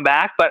to come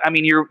back, but I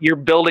mean, you're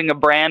building a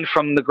brand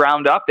from the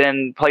ground up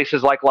in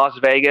places like Las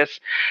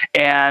Vegas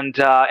and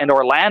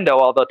Orlando,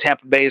 although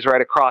Tampa Bay is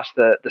right across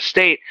the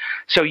state.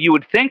 So you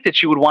would think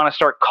that you would want to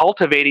start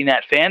cultivating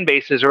that fan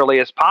base as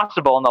early as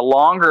possible. And the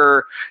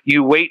longer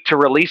you wait to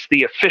release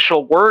the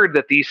official word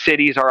that these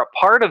cities are a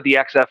part of the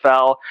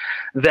XFL,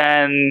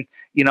 then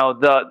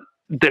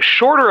the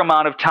shorter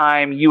amount of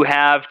time you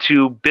have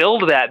to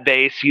build that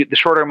base, the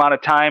shorter amount of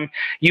time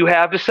you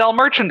have to sell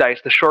merchandise,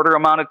 the shorter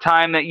amount of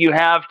time that you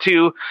have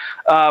to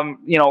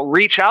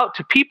reach out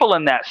to people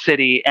in that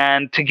city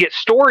and to get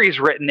stories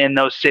written in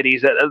those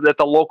cities at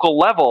the local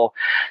level.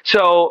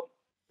 So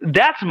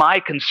that's my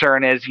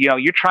concern is,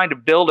 you're trying to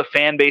build a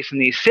fan base in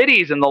these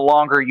cities, and the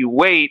longer you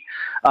wait,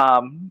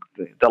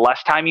 the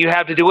less time you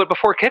have to do it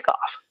before kickoff.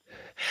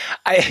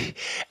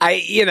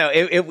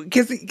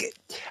 Because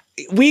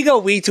we go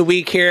week to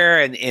week here,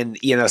 and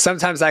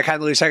sometimes I kind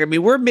of lose track. I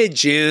mean, we're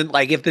mid-June.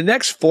 Like, if the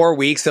next 4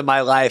 weeks of my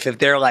life, if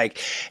they're like,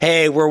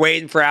 hey, we're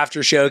waiting for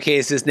after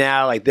showcases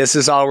now, like, this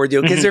is all we're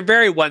doing, because they're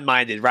very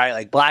one-minded, right?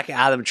 Like, Black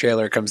Adam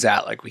trailer comes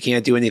out, like, we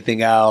can't do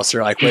anything else,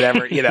 or like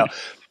whatever,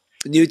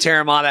 New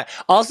Terramana.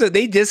 Also,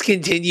 they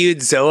discontinued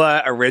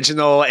Zoa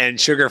Original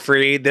and Sugar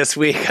Free this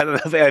week. I don't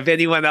know if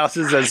anyone else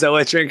is a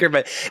Zoa drinker,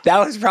 but that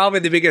was probably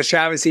the biggest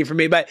travesty for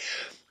me. But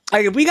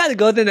if we got to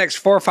go the next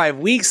 4 or 5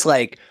 weeks,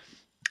 I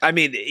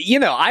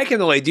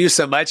can only do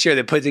so much here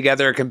to put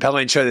together a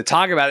compelling show to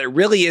talk about. It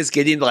really is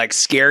getting to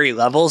scary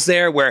levels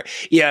there where,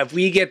 if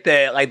we get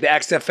the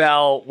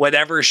XFL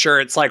whatever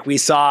shirts like we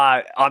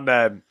saw on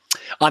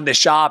the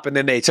shop, and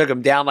then they took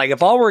them down. Like,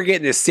 if all we're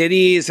getting is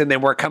cities, and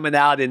then we're coming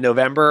out in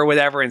November or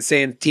whatever and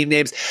saying team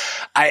names,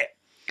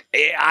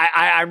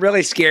 I'm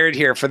really scared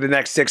here for the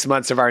next 6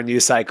 months of our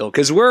news cycle,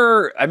 because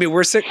we're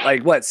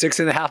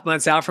 6.5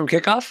 months out from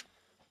kickoff.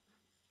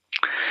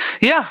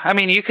 Yeah, I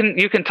mean, you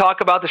can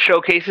talk about the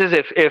showcases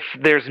if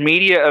there's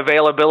media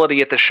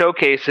availability at the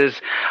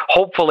showcases.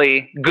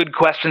 Hopefully, good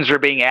questions are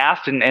being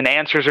asked and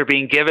answers are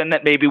being given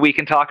that maybe we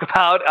can talk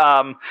about.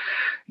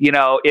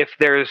 If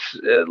there's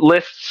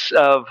lists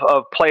of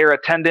player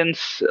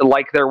attendance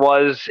like there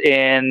was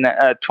in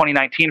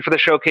 2019 for the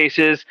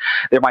showcases,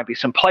 there might be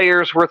some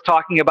players worth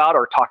talking about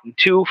or talking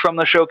to from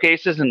the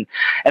showcases, and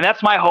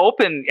that's my hope.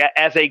 And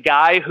as a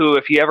guy who,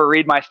 if you ever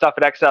read my stuff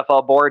at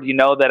XFL Board, you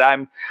know that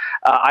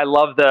I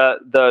love the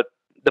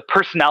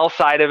personnel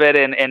side of it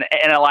and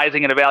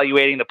analyzing and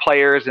evaluating the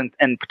players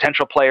and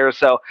potential players.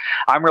 So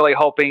I'm really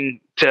hoping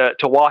to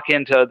walk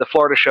into the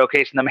Florida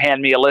showcase and them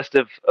hand me a list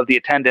of the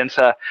attendance.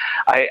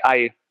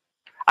 I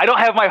don't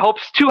have my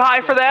hopes too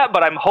high for that,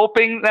 but I'm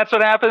hoping that's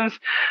what happens.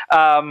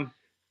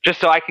 Just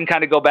so I can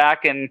kind of go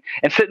back and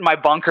sit in my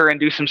bunker and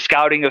do some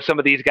scouting of some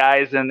of these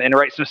guys and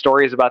write some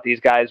stories about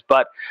these guys.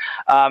 But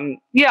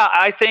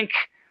I think,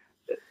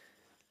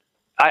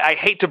 I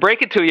hate to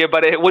break it to you,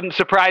 but it wouldn't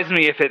surprise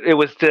me if it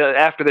was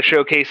after the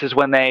showcases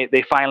when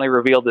they finally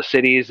revealed the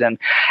cities. And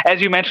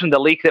as you mentioned, the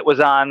leak that was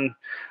on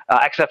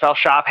XFL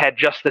Shop had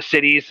just the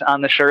cities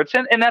on the shirts,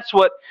 and that's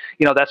what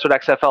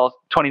XFL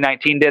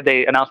 2019 did.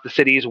 They announced the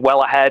cities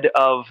well ahead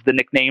of the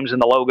nicknames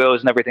and the logos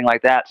and everything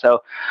like that.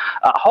 So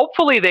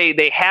hopefully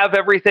they have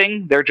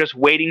everything. They're just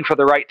waiting for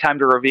the right time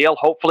to reveal.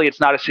 Hopefully it's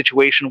not a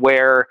situation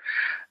where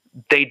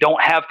they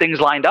don't have things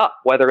lined up,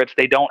 whether it's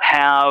they don't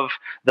have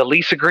the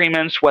lease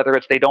agreements, whether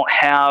it's they don't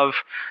have,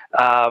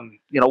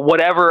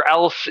 whatever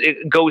else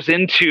it goes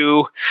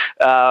into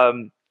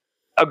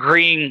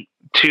agreeing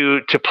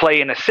to play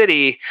in a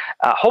city.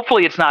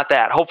 Hopefully it's not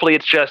that. Hopefully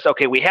it's just,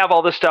 okay, we have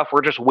all this stuff.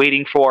 We're just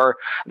waiting for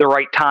the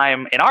right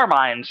time in our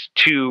minds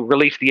to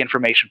release the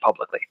information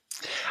publicly.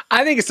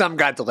 I think something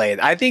got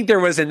delayed. I think there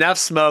was enough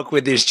smoke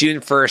with this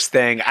June 1st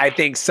thing. I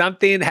think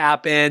something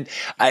happened.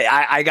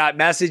 I got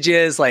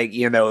messages like,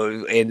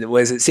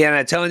 was it San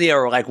Antonio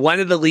or like one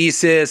of the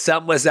leases,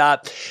 something was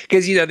up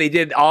because, they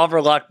did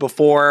Oliver Luck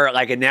before,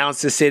 like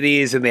announced the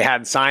cities and they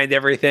hadn't signed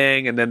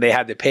everything and then they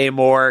had to pay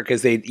more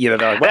because they're like,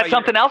 well, that's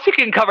something else you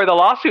can cover. The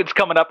lawsuits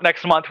coming up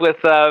next month with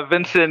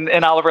Vincent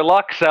and Oliver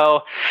Luck.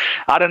 So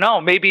I don't know,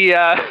 maybe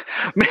the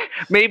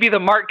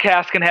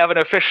Markcast can have an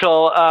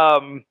official,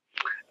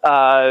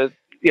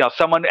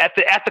 someone at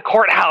the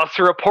courthouse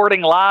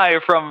reporting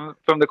live from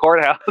the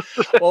courthouse.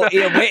 Well,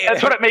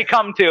 that's what it may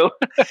come to.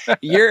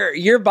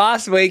 Your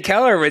boss, Wade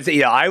Keller, was,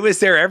 I was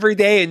there every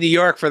day in New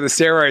York for the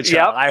steroid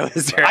trial. Yep. I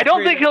was there. I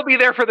don't think he'll be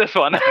there for this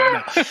one.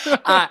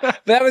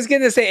 But I was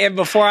going to say, and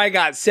before I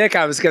got sick,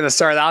 I was going to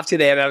start off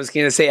today, and I was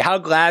going to say, how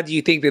glad do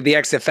you think that the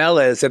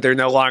XFL is that they're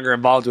no longer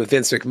involved with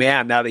Vince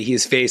McMahon now that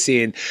he's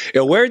facing,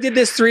 where did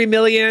this $3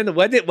 million,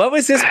 what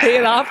was this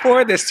paying off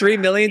for, this $3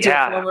 million to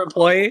a former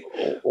employee?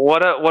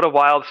 What a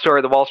wild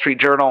story. The Wall Street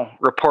Journal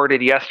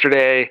reported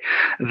yesterday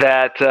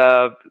that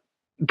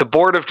the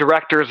board of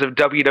directors of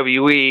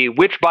WWE,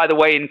 which by the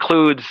way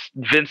includes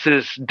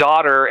Vince's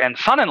daughter and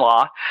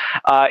son-in-law,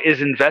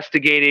 is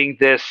investigating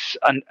this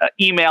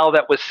email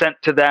that was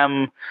sent to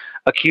them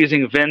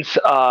accusing Vince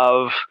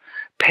of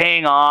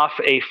paying off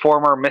a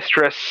former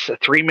mistress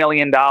 $3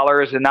 million.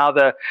 And now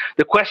the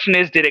question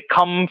is, did it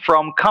come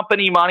from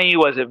company money?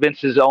 Was it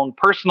Vince's own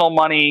personal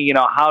money?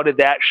 How did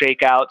that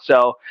shake out?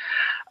 So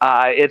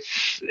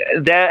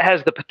that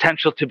has the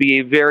potential to be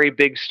a very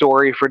big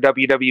story for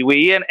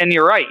WWE. And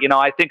you're right.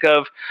 I think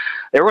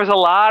there was a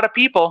lot of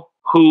people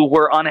who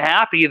were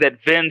unhappy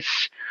that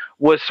Vince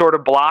was sort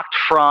of blocked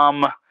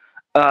from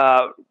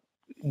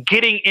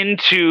getting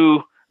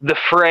into the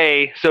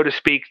fray, so to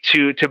speak,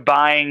 to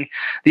buying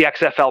the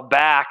XFL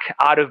back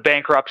out of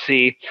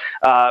bankruptcy,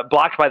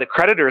 blocked by the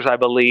creditors, I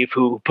believe,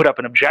 who put up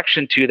an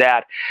objection to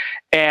that.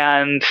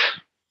 And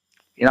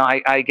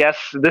I guess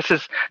this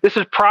is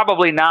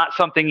probably not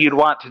something you'd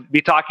want to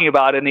be talking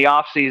about in the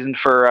off season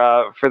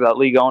for the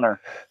league owner.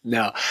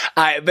 No,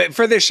 but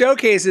for the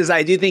showcases,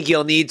 I do think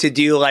you'll need to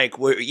do like,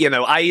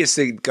 I used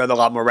to go to a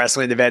lot more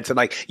wrestling events and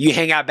like you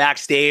hang out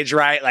backstage,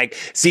 right? Like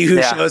see who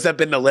shows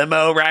up in the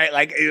limo, right?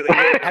 Like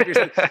have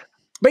yourself.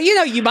 But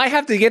you might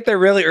have to get there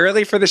really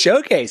early for the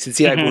showcase and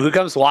see like who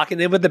comes walking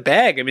in with the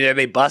bag. I mean, are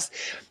they bust?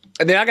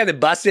 They're not going to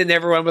bust in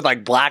everyone with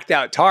like blacked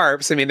out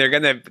tarps. I mean,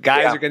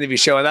 guys are going to be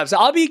showing up. So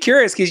I'll be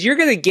curious because you're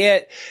going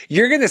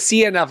to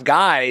see enough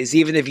guys,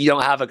 even if you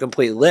don't have a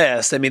complete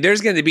list. I mean,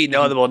 there's going to be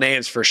notable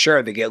names for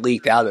sure that get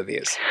leaked out of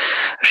these.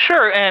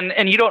 Sure.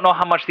 And you don't know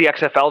how much the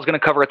XFL is going to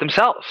cover it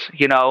themselves.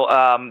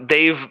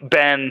 They've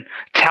been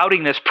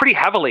touting this pretty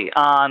heavily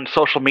on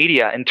social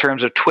media in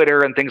terms of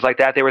Twitter and things like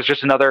that. There was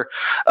just another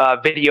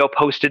video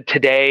posted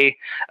today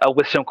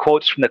with some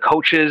quotes from the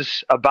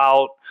coaches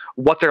about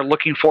what they're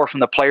looking for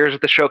from the players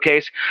at the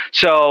showcase.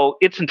 So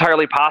it's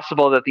entirely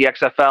possible that the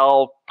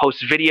XFL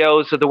posts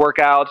videos of the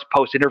workouts,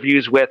 posts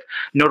interviews with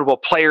notable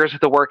players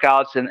at the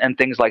workouts and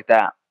things like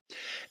that.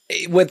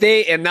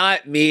 And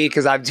not me,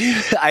 because I'm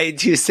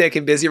too sick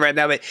and busy right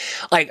now, but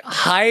like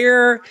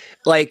hire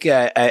like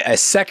a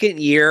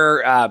second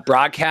year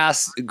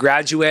broadcast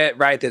graduate,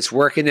 right? That's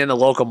working in a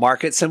local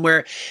market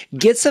somewhere.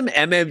 Get some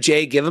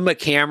MMJ, give them a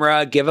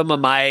camera, give them a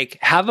mic,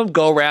 have them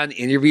go around,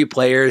 interview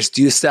players,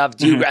 do stuff,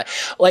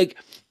 like.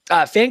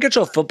 Fan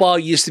Control Football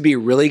used to be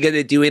really good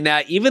at doing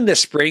that. Even the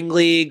Spring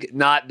League,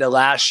 not the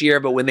last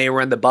year, but when they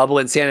were in the bubble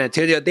in San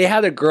Antonio, they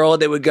had a girl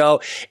that would go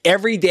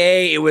every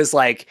day. It was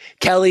like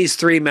Kelly's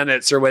 3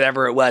 minutes or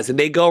whatever it was. And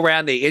they go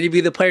around, they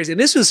interview the players. And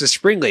this was the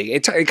Spring League.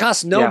 It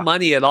costs no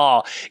money at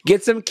all.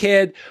 Get some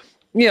kid.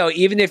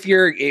 Even if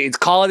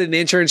call it an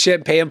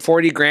internship, pay them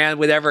 $40,000,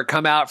 whatever,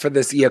 come out for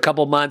this,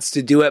 couple months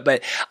to do it.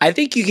 But I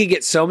think you can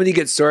get so many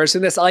good stories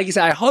in this. Like you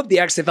said, I hope the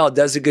XFL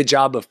does a good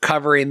job of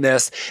covering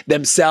this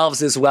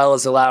themselves as well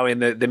as allowing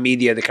the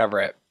media to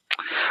cover it.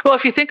 Well,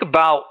 if you think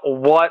about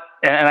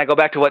and I go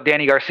back to what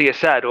Danny Garcia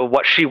said,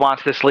 what she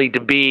wants this league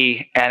to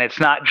be, and it's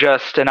not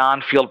just an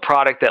on-field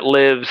product that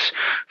lives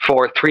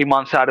for 3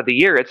 months out of the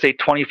year. It's a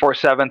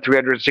 24/7,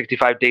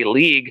 365-day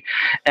league.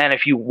 And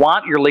if you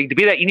want your league to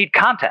be that, you need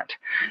content.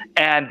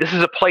 And this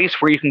is a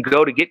place where you can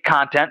go to get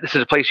content. This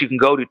is a place you can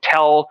go to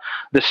tell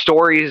the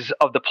stories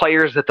of the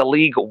players that the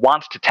league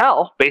wants to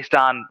tell based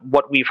on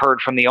what we've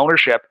heard from the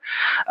ownership.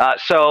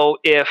 So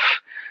if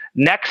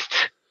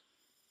next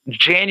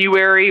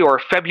January or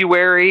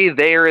February,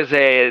 there is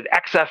a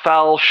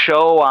XFL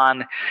show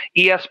on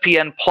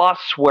ESPN Plus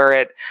where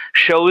it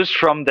shows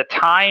from the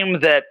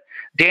time that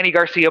Danny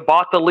Garcia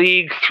bought the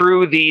league,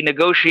 through the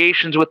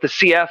negotiations with the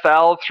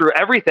CFL, through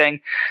everything,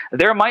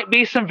 there might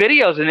be some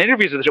videos and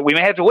interviews with it. We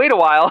may have to wait a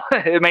while.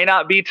 It may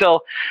not be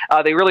till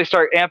they really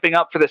start amping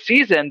up for the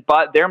season,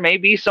 but there may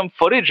be some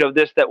footage of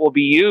this that will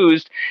be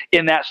used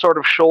in that sort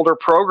of shoulder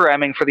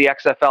programming for the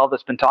XFL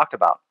that's been talked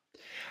about.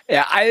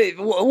 Yeah,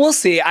 we'll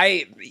see.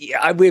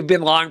 We've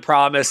been long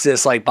promised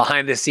this, like,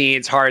 behind the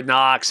scenes Hard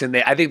Knocks, and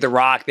I think The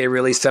Rock, they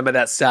released some of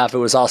that stuff. It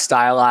was all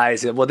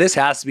stylized. And, well, this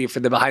has to be for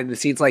the behind the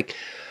scenes. Like,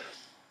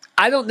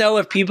 I don't know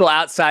if people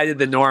outside of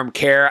the norm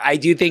care. I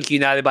do think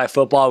United by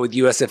Football with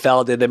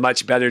USFL did a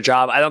much better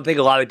job. I don't think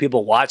a lot of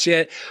people watch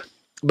it,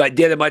 but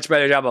did a much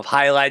better job of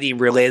highlighting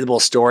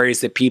relatable stories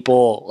that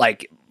people,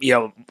 like, you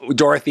know,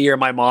 Dorothy or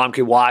my mom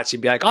could watch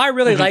and be like, oh, I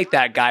really like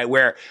that guy,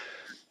 where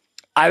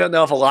I don't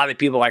know if a lot of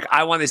people like,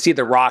 I want to see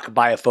The Rock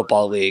buy a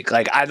football league.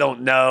 Like, I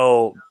don't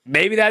know.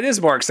 Maybe that is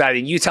more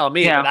exciting. You tell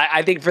me. Yeah. But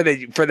I think for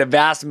the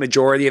vast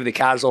majority of the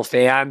casual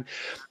fan,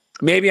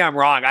 maybe I'm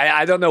wrong.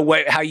 I don't know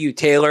how you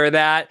tailor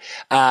that.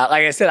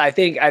 Like I said, I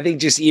think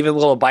just even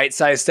little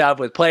bite-sized stuff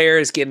with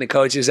players, getting the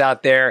coaches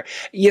out there.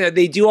 You know,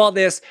 they do all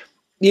this.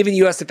 Even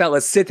USFL,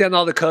 let's sit down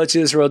all the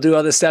coaches, we'll do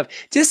all this stuff.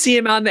 Just see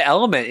them out in the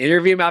element,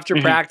 interview them after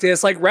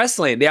practice. Like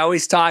wrestling, they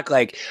always talk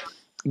like,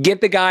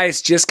 get the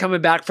guys just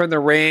coming back from the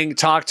ring,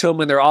 talk to them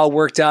when they're all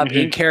worked up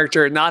in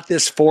character, not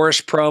this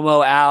forced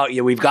promo out.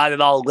 You know, we've got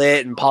it all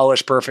lit and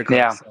polished perfectly.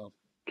 Yeah. So.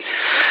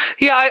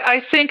 Yeah,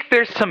 I think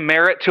there's some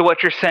merit to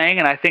what you're saying,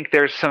 and I think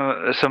there's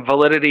some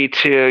validity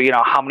to, you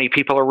know, how many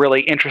people are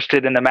really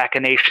interested in the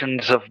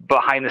machinations of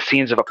behind the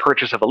scenes of a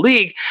purchase of a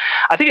league.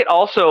 I think it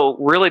also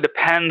really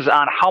depends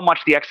on how much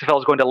the XFL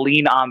is going to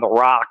lean on The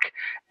Rock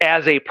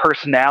as a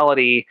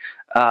personality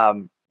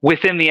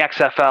within the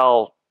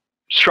XFL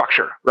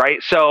structure,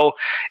 right? So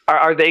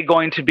are they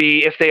going to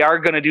be, if they are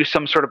going to do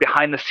some sort of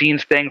behind the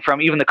scenes thing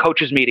from even the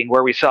coaches meeting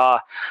where we saw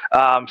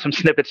some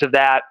snippets of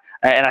that,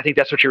 and I think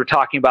that's what you were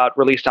talking about,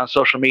 released on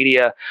social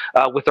media,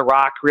 with The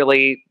Rock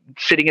really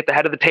sitting at the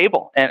head of the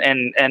table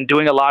and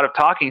doing a lot of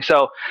talking.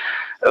 So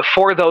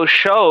for those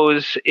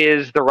shows,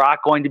 is The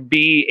Rock going to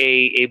be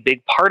a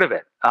big part of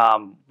it?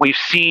 We've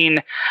seen,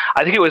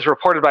 I think it was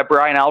reported by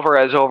Brian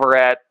Alvarez over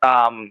at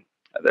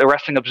the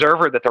Wrestling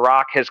Observer, that The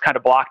Rock has kind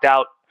of blocked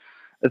out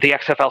the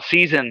XFL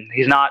season.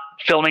 He's not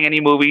filming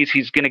any movies.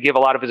 He's going to give a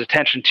lot of his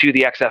attention to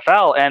the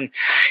XFL. And,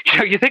 you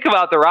know, you think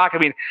about The Rock, I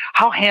mean,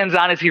 how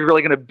hands-on is he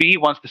really going to be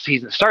once the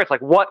season starts? Like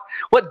what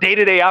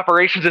day-to-day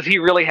operations does he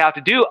really have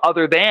to do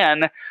other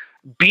than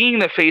being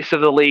the face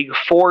of the league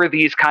for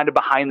these kind of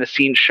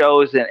behind-the-scenes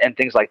shows and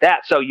things like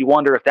that? So you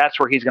wonder if that's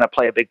where he's going to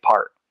play a big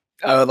part.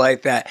 I would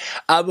like that.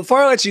 Before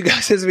I let you go,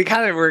 since we're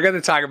going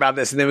to talk about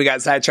this and then we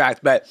got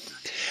sidetracked, but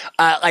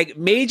like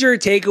major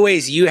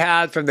takeaways you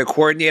had from the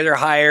coordinator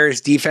hires,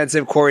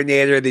 defensive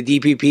coordinator, the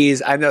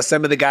DPPs. I know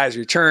some of the guys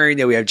returned.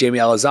 You know, we have Jamie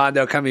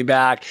Elizondo coming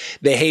back,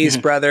 the Hayes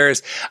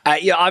brothers.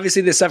 You know,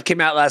 obviously this stuff came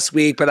out last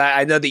week, but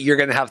I know that you're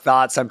going to have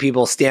thoughts on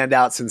people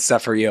standouts and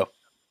stuff for you.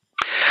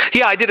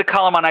 Yeah, I did a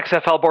column on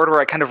XFL Board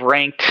where I kind of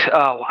ranked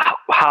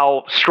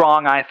how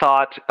strong I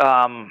thought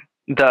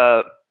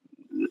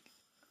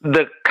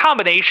the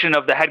combination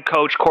of the head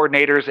coach,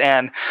 coordinators,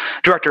 and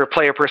director of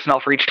player personnel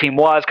for each team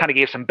was. Kind of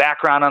gave some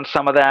background on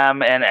some of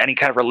them and any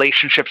kind of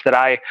relationships that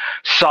I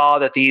saw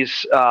that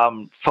these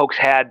folks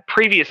had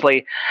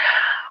previously.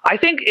 I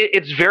think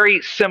it's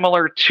very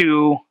similar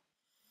to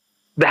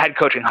the head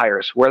coaching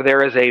hires, where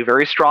there is a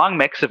very strong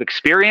mix of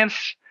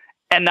experience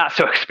and not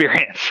so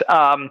experienced.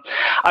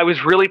 I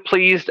was really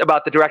pleased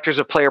about the directors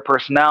of player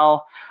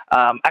personnel.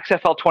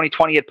 XFL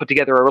 2020 had put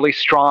together a really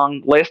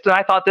strong list, and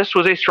I thought this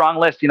was a strong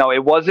list. You know,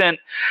 it wasn't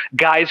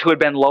guys who had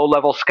been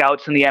low-level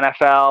scouts in the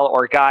NFL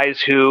or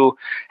guys who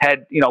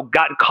had, you know,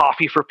 gotten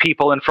coffee for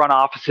people in front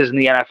offices in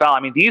the NFL. I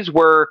mean, these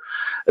were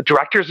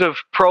directors of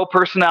pro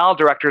personnel,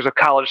 directors of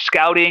college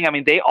scouting. I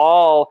mean, they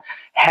all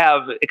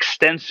have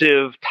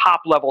extensive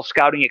top-level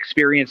scouting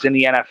experience in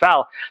the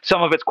NFL.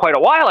 Some of it's quite a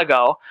while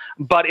ago,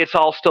 but it's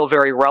all still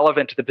very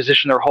relevant to the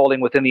position they're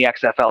holding within the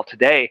XFL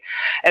today.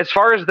 As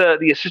far as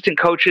the assistant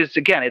coaches,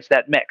 again, it's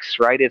that mix,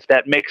 right? It's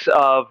that mix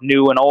of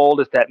new and old.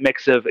 It's that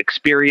mix of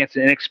experience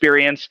and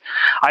inexperience.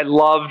 I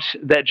loved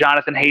that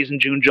Jonathan Hayes and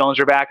June Jones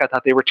are back. I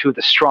thought they were two of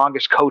the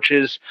strongest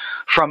coaches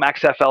from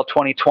XFL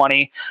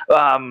 2020.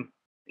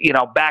 You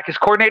know, back as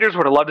coordinators,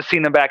 would have loved to see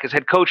them back as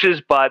head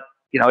coaches, but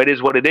you know, it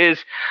is what it is.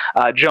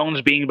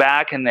 Jones being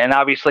back and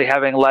obviously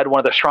having led one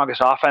of the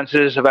strongest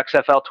offenses of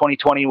XFL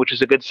 2020, which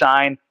is a good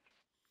sign.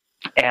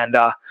 And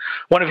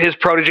one of his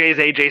proteges,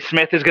 AJ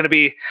Smith, is going to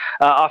be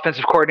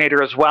offensive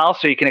coordinator as well.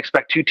 So you can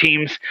expect two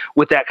teams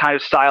with that kind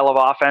of style of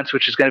offense,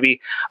 which is going to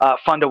be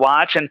fun to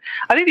watch. And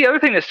I think the other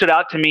thing that stood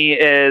out to me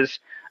is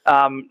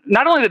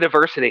not only the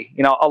diversity,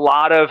 you know, a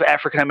lot of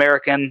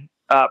African-American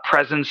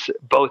presence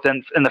both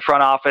in the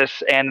front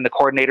office and in the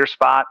coordinator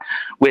spot,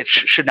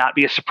 which should not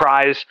be a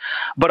surprise.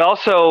 But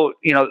also,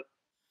 you know,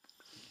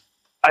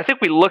 I think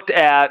we looked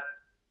at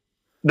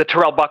the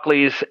Terrell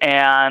Buckleys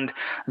and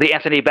the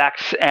Anthony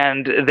Becks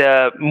and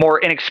the more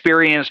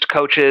inexperienced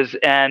coaches,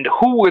 and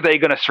who were they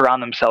going to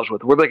surround themselves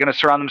with? Were they going to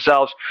surround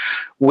themselves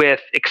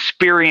with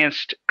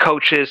experienced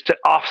coaches to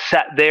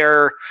offset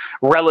their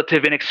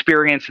relative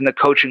inexperience in the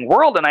coaching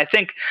world? And I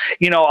think,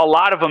 a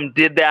lot of them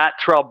did that.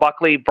 Terrell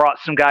Buckley brought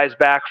some guys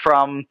back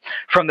from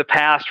the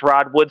past.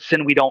 Rod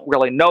Woodson, we don't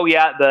really know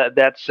yet.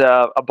 That's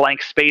a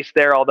blank space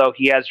there, although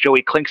he has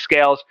Joey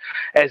Clinkscales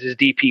as his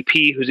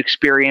DPP, who's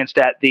experienced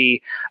at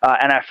the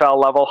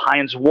NFL level.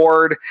 Hines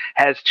Ward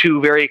has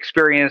two very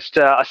experienced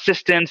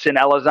assistants in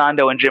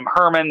Elizondo and Jim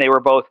Herman. They were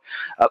both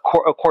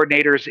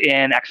coordinators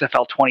in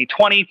XFL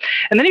 2020.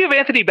 And then you have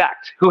Anthony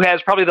Becht, who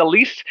has probably the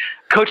least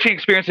coaching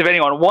experience of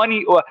anyone.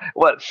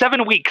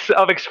 7 weeks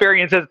of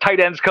experience as tight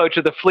ends coach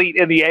of the Fleet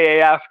in the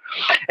AAF.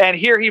 And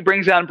here he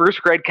brings on Bruce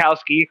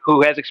Gradkowski,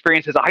 who has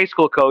experience as a high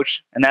school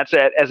coach, and that's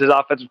it, as his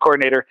offensive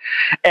coordinator.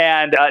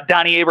 And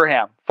Donnie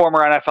Abraham, former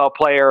NFL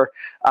player,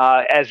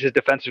 as his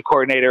defensive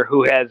coordinator,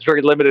 who has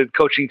very limited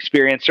coaching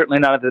experience, certainly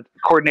not at the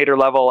coordinator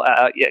level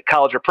at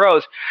college or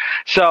pros.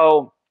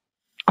 So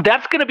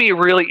that's going to be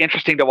really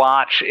interesting to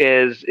watch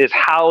is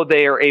how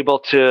they are able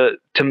to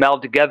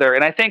meld together.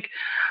 And I think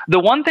the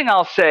one thing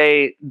I'll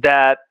say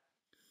that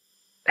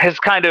has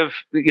kind of,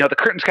 the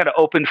curtain's kind of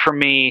opened for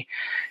me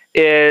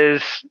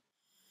is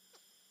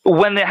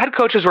when the head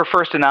coaches were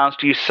first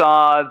announced, you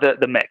saw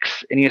the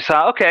mix, and you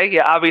saw, okay,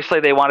 yeah, obviously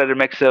they wanted a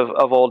mix of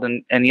old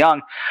and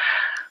young.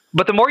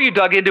 But the more you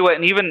dug into it,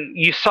 and even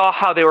you saw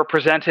how they were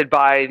presented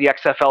by the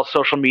XFL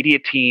social media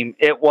team,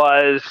 it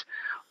was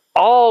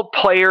all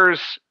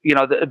players,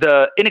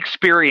 the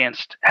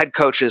inexperienced head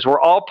coaches were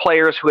all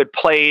players who had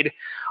played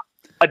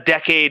a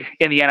decade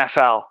in the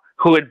NFL,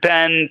 who had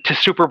been to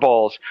Super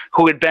Bowls,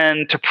 who had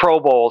been to Pro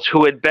Bowls,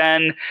 who had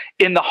been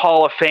in the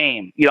Hall of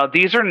Fame.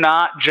 These are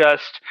not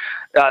just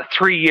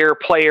 3-year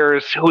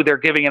players who they're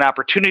giving an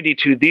opportunity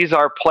to. These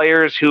are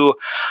players who,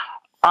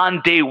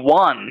 on day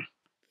one,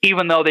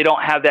 even though they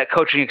don't have that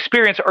coaching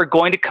experience, are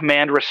going to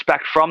command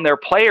respect from their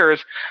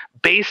players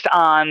based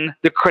on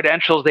the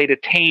credentials they'd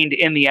attained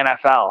in the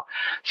NFL.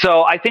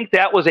 So I think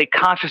that was a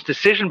conscious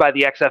decision by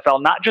the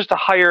XFL, not just to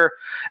hire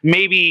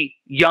maybe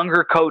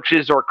younger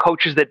coaches or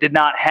coaches that did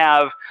not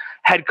have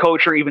head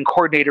coach or even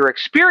coordinator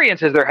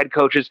experience as their head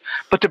coaches,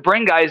 but to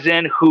bring guys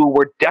in who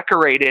were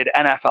decorated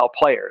NFL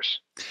players.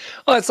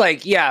 Well, it's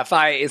like,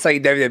 it's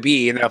like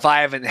WWE, if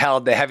I haven't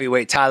held the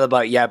heavyweight title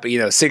belt yet, but,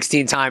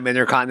 16-time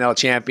Intercontinental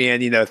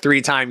champion,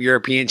 3-time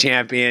European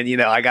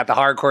champion, I got the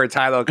hardcore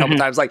title a couple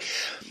times,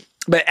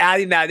 but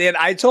adding that in,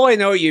 I totally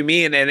know what you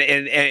mean.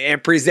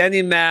 And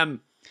presenting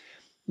them,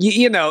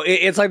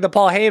 it's like the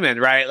Paul Heyman,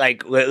 right?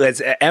 Like,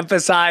 let's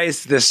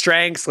emphasize the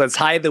strengths. Let's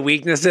hide the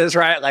weaknesses,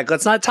 right? Like,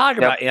 let's not talk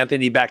about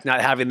Anthony Becht not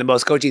having the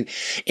most coaching.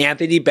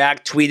 Anthony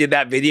Becht tweeted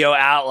that video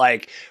out,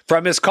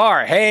 from his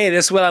car. Hey,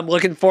 this is what I'm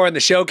looking for in the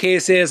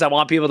showcases. I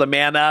want people to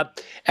man up.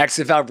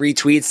 XFL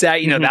retweets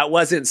that. That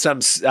wasn't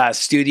some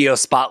studio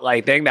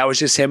spotlight thing. That was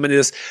just him in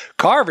his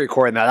car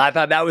recording that. I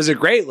thought that was a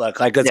great look.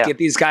 Let's get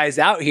these guys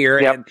out here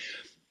and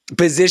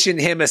position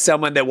him as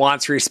someone that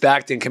wants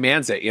respect and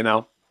commands it,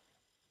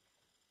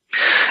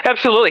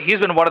 Absolutely. He's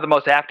been one of the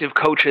most active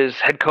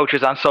head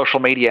coaches on social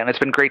media, and it's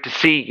been great to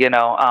see.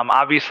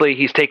 Obviously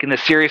he's taken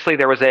this seriously.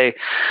 There was a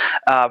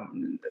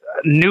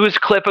news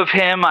clip of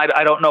him.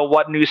 I don't know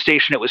what news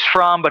station it was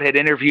from, but had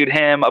interviewed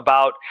him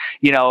about,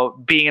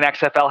 being an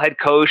XFL head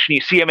coach, and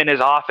you see him in his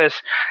office,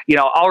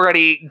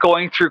 already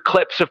going through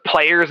clips of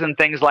players and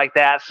things like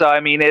that. So,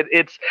 I mean,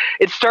 it's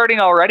starting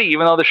already,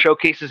 even though the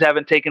showcases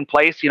haven't taken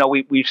place.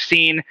 We've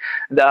seen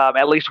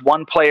at least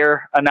one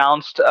player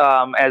announced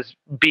as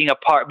being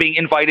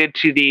invited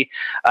to the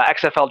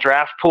XFL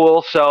draft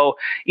pool. So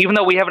even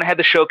though we haven't had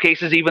the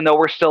showcases, even though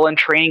we're still in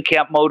training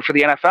camp mode for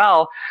the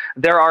NFL,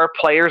 there are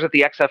players that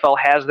the XFL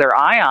has their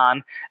eye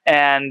on,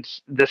 and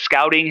the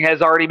scouting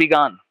has already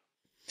begun.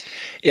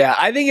 Yeah,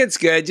 I think it's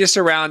good. Just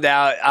to round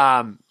out,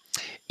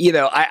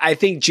 I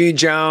think June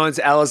Jones,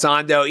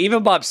 Elizondo,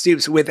 even Bob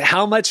Stoops, with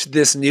how much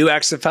this new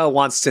XFL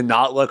wants to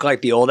not look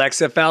like the old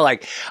XFL,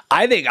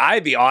 I think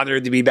I'd be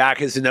honored to be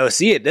back as an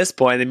OC at this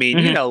point. I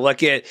mean,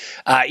 look at,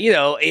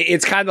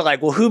 it's kind of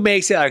like, well, who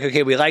makes it?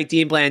 Okay, we like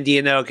Dean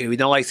Blandino. Okay, we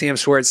don't like Sam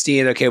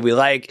Schwartzstein. Okay, we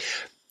like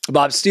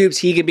Bob Stoops.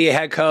 He can be a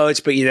head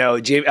coach, but,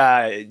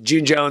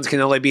 June Jones can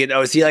only be an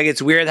OC.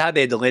 It's weird how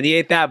they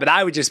delineate that, but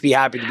I would just be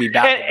happy to be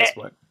back at this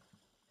point.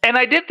 And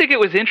I did think it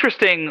was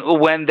interesting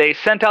when they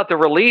sent out the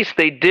release,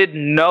 they did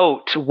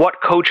note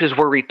what coaches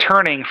were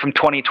returning from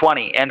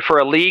 2020. And for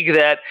a league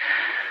that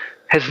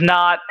has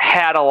not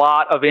had a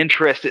lot of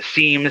interest, it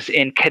seems,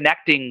 in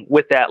connecting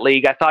with that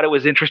league, I thought it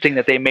was interesting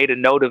that they made a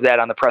note of that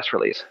on the press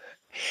release.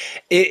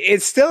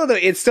 It's still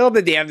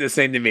the damnedest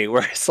thing to me,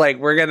 where it's like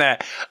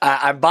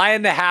I'm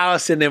buying the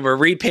house and then we're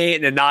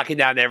repainting and knocking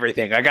down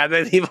everything. Like, I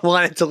don't even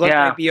want it to look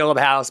like the old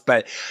house,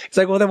 but it's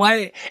like, well, then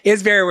why?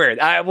 It's very weird.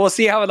 We'll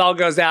see how it all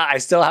goes out. I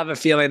still have a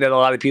feeling that a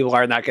lot of people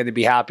are not going to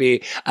be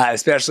happy,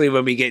 especially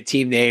when we get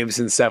team names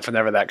and stuff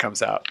whenever that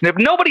comes out.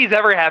 Nobody's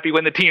ever happy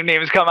when the team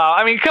names come out.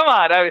 I mean, come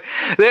on.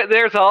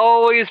 There's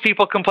always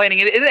people complaining.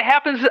 It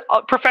happens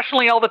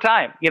professionally all the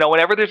time. You know,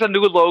 whenever there's a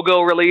new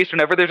logo released,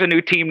 whenever there's a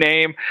new team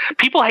name,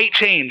 people hate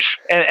change,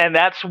 and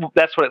that's what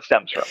it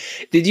stems from.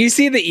 Did you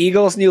see the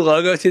Eagles' new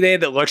logo today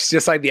that looks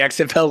just like the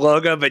XFL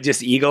logo, but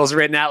just Eagles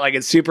written out? Like,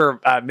 it's super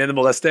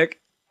minimalistic.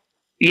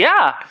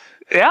 Yeah,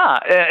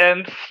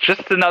 and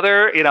just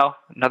another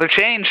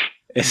change.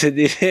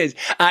 It is.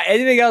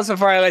 Anything else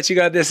before I let you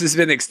go? This has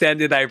been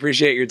extended. I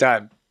appreciate your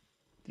time.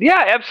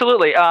 Yeah,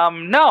 absolutely.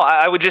 No,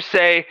 I would just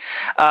say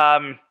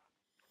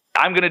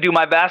I'm going to do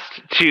my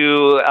best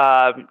to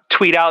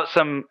tweet out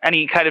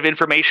any kind of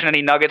information,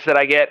 any nuggets that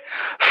I get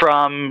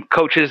from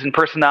coaches and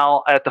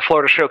personnel at the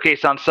Florida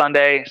Showcase on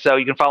Sunday. So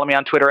you can follow me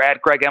on Twitter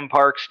at Greg M.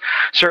 Parks.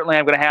 Certainly,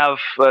 I'm going to have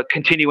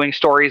continuing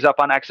stories up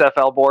on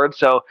XFL Board.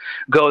 So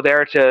go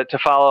there to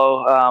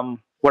follow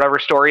whatever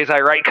stories I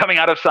write coming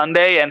out of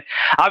Sunday. And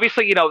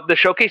obviously, the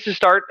showcases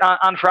start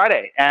on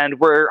Friday, and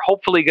we're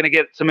hopefully going to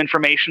get some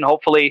information.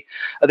 Hopefully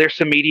there's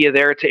some media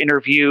there to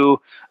interview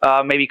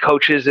maybe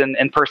coaches and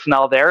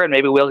personnel there, and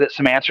maybe we'll get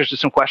some answers to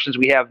some questions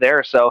we have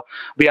there. So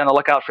be on the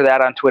lookout for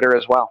that on Twitter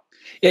as well.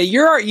 Yeah,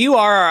 you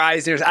are our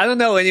eyes and ears. I don't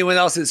know anyone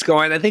else that's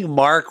going. I think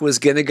Mark was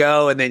going to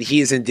go, and then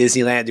he's in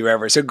Disneyland or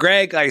wherever. So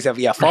Greg, like I said,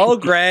 follow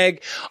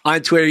Greg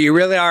on Twitter. You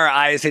really are our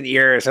eyes and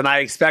ears, and I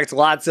expect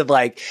lots of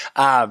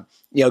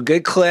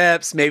good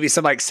clips, maybe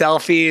some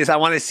selfies. I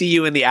want to see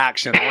you in the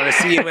action. I want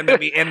to see you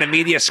in the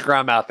media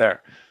scrum out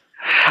there.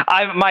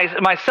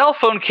 My cell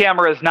phone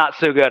camera is not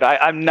so good.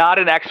 I'm not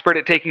an expert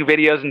at taking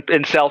videos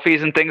and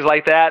selfies and things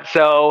like that.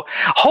 So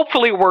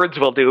hopefully words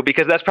will do,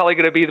 because that's probably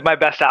going to be my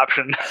best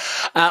option.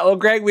 Well,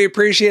 Greg, we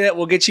appreciate it.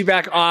 We'll get you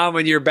back on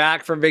when you're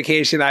back from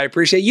vacation. I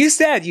appreciate you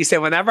said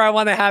whenever I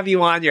want to have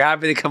you on, you're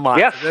happy to come on.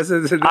 Yes,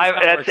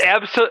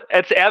 So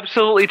it's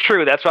absolutely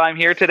true. That's why I'm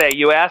here today.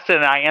 You asked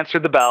and I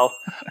answered the bell.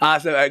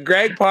 Awesome.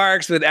 Greg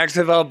Parks with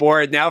XFL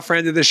Board, now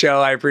friend of the show.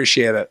 I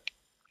appreciate it.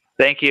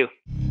 Thank you.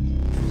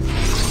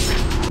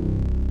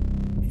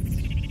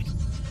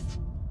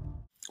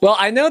 Well,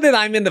 I know that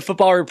I'm in the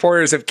Football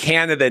Reporters of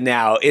Canada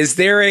now. Is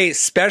there a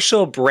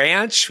special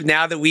branch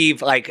now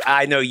that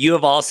I know you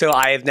have also,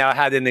 I have now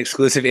had an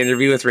exclusive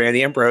interview with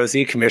Randy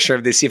Ambrosie, commissioner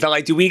of the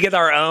CFL. Do we get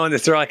our own?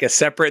 Is there a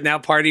separate now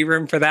party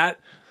room for that?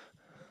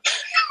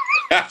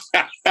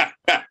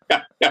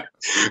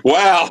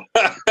 Wow.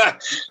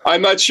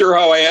 I'm not sure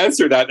how I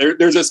answer that.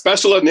 There's a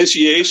special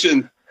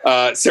initiation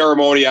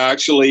ceremony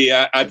actually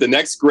at the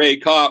next Grey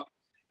Cup.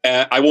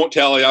 I won't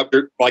tell you,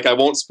 I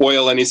won't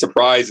spoil any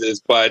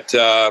surprises, but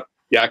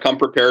come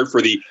prepared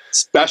for the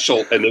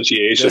special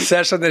initiation. The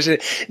special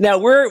initiation. Now,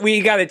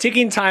 we got a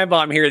ticking time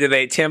bomb here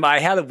today, Tim. I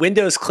had a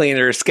windows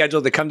cleaner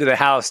scheduled to come to the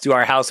house, do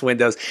our house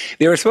windows.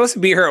 They were supposed to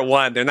be here at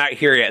 1:00. They're not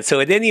here yet. So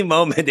at any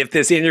moment, if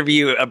this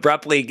interview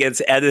abruptly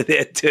gets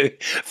edited to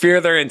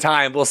further in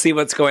time, we'll see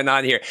what's going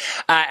on here.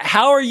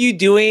 How are you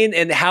doing,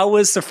 and how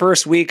was the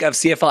first week of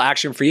CFL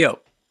action for you?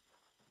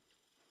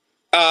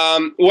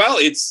 Well,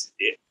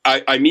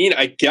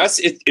 I guess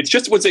it's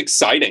just was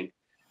exciting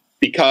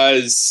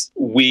because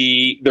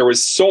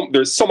there's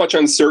so much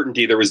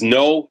uncertainty. There was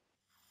no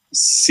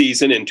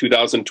season in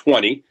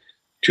 2020.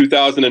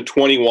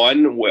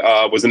 2021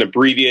 was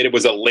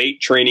a late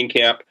training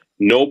camp,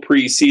 no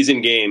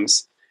preseason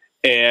games,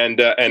 and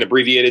an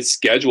abbreviated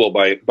schedule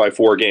by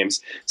 4 games.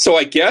 So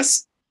I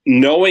guess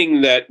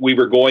knowing that we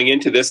were going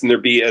into this and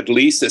there'd be at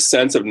least a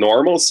sense of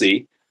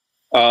normalcy,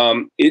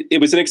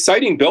 it was an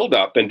exciting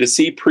buildup, and to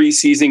see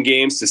preseason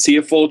games, to see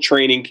a full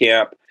training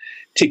camp,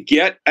 to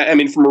get,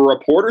 from a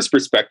reporter's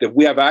perspective,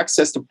 we have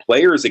access to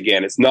players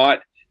again.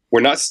 We're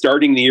not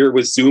starting the year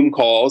with Zoom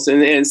calls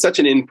and it's such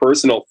an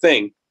impersonal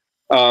thing.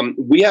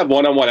 We have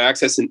one-on-one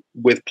access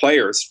with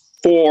players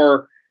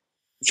for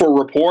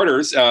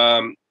reporters,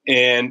 and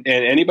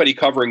anybody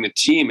covering the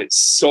team. It's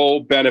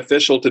so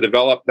beneficial to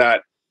develop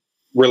that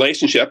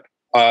relationship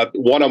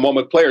one-on-one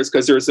with players,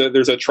 because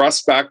there's a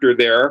trust factor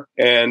there,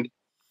 and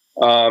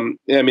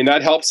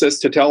that helps us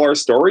to tell our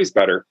stories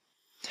better.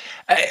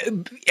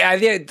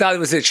 I thought it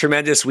was a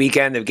tremendous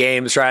weekend of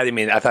games, right?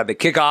 I thought the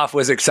kickoff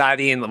was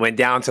exciting, went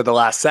down to the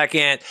last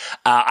second.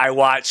 I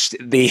watched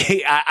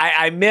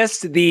I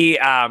missed the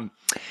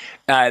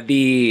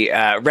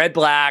Red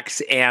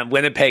Blacks and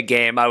Winnipeg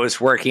game. I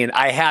was working.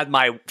 I had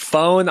my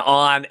phone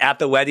on at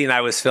the wedding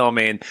I was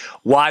filming,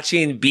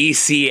 watching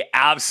BC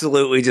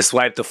absolutely just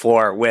wipe the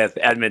floor with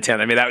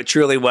Edmonton. That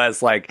truly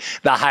was the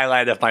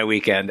highlight of my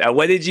weekend.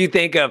 What did you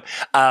think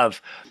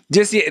of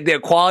just the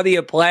quality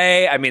of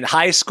play?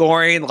 High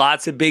scoring,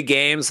 lots of big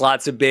games,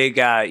 lots of big,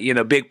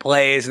 big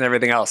plays and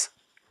everything else.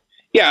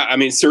 Yeah,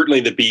 certainly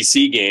the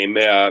BC game.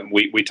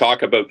 We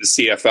talk about the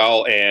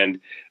CFL and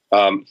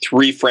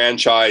 3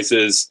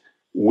 franchises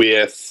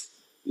with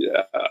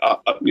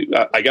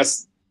I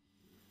guess,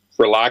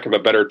 for lack of a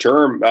better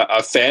term,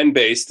 a fan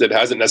base that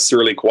hasn't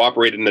necessarily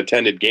cooperated and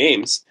attended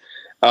games.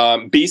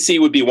 BC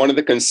would be one of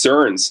the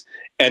concerns.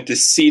 And to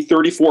see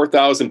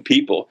 34,000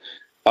 people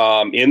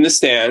in the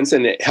stands,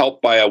 and it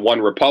helped by a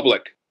One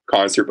Republic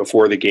concert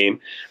before the game.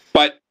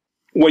 But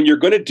when you're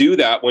going to do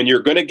that, when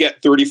you're going to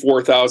get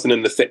 34,000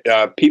 in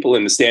the people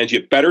in the stands,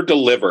 you better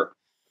deliver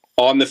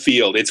on the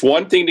field. It's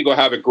one thing to go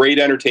have a great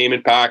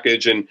entertainment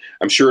package, and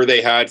I'm sure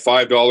they had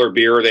 $5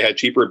 beer, they had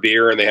cheaper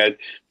beer, and they had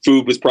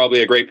food was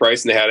probably a great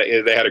price, and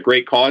they had a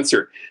great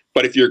concert.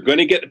 But if you're going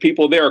to get the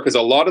people there, because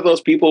a lot of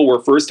those people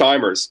were first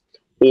timers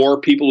or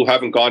people who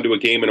haven't gone to a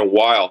game in a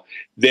while,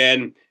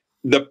 then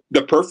the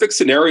perfect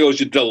scenario is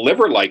you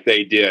deliver like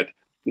they did.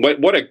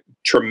 What a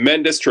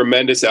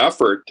tremendous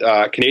effort,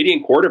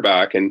 Canadian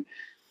quarterback, and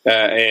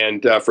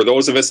for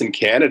those of us in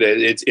Canada,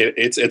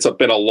 it's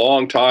been a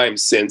long time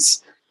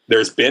since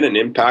there's been an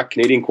impact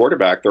Canadian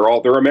quarterback. They're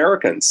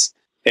Americans,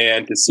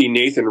 and to see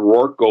Nathan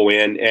Rourke go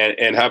in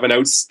and have an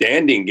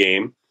outstanding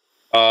game,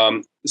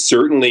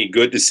 certainly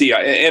good to see.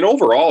 And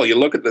overall, you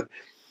look at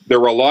there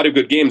were a lot of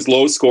good games,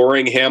 low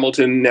scoring.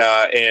 Hamilton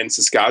and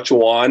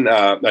Saskatchewan,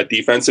 a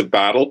defensive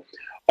battle.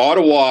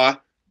 Ottawa,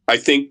 I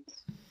think,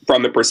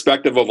 from the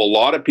perspective of a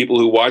lot of people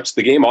who watched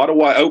the game,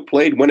 Ottawa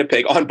outplayed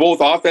Winnipeg on both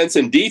offense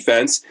and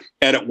defense.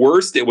 And at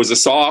worst, it was a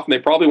soft, and they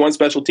probably won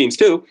special teams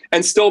too,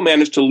 and still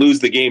managed to lose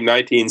the game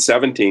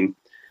 19-17.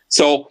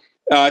 So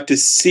to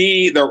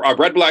see the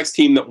Red Blacks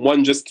team that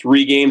won just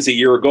 3 games a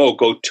year ago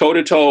go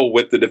toe-to-toe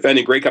with the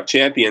defending Grey Cup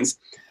champions,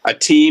 a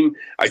team,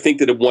 I think,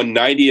 that had won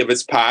 19 of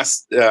its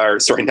past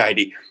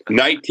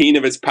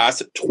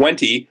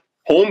 20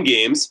 home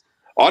games.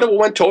 Ottawa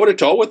went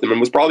toe-to-toe with them and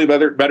was probably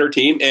a better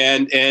team.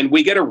 And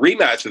we get a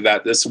rematch of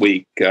that this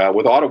week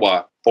with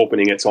Ottawa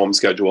opening its home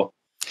schedule.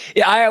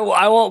 Yeah,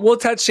 we'll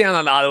touch down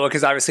on Ottawa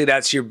because obviously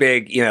that's your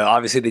big,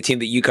 obviously the team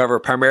that you cover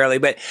primarily.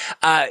 But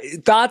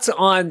thoughts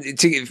on,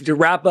 to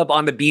wrap up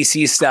on the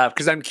BC stuff,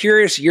 because I'm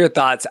curious your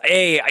thoughts.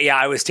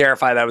 I was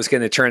terrified I was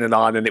going to turn it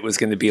on and it was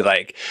going to be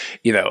like,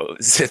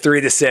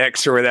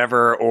 3-6 or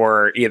whatever,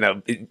 or,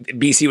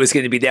 BC was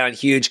going to be down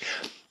huge.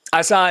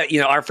 I saw,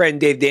 our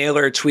friend Dave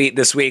Naylor tweet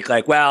this week,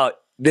 like, well,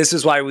 this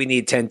is why we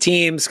need 10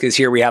 teams, because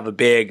here we have the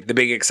big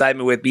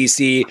excitement with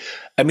BC.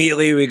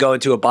 Immediately we go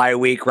into a bye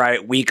week,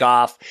 right? Week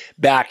off,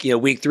 back,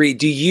 week 3.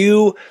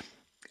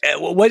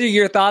 What are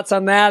your thoughts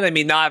on that? I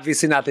mean,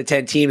 obviously not the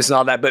 10 teams and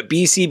all that, but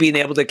BC being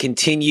able to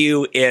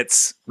continue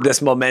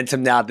this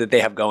momentum now that they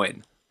have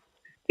going.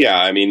 Yeah,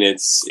 I mean,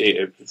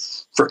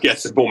 forget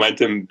the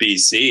momentum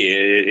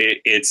BC.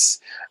 It's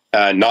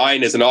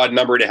 9 is an odd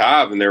number to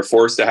have, and they're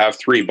forced to have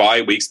 3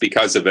 bye weeks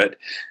because of it.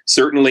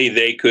 Certainly,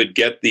 they could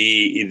get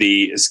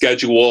the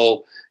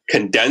schedule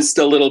condensed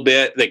a little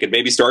bit. They could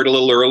maybe start a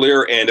little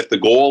earlier, and if the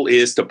goal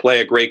is to play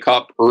a Grey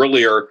Cup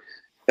earlier,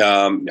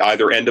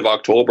 either end of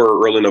October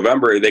or early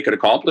November, they could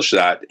accomplish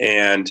that.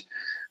 And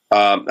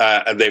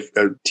they've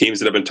teams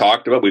that have been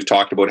talked about. We've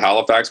talked about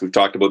Halifax. We've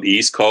talked about the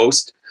East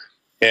Coast.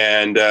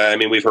 And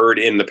we've heard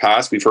in the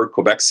past, we've heard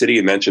Quebec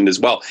City mentioned as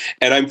well.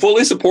 And I'm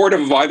fully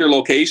supportive of either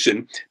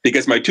location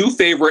because my 2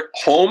 favorite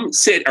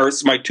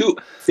my 2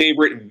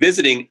 favorite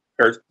visiting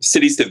or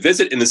cities to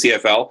visit in the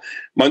CFL,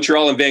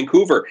 Montreal and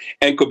Vancouver,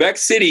 and Quebec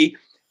City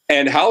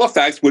and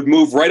Halifax would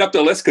move right up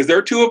the list because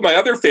they're 2 of my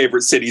other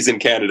favorite cities in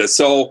Canada.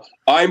 So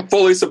I'm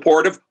fully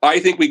supportive. I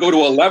think we go to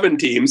 11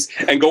 teams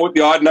and go with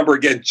the odd number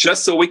again,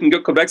 just so we can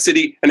get Quebec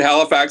City and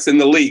Halifax in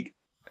the league.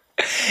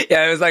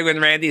 Yeah, it was like when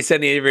Randy said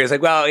in the interview, it's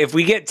like, well, if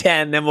we get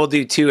 10, then we'll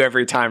do 2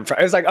 every time.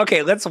 I was like,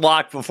 okay, let's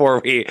walk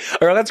or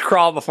let's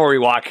crawl before we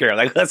walk here.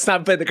 Like, let's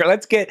not put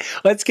let's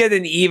get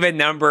an even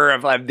number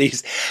of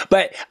these.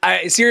 But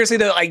seriously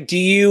though, like,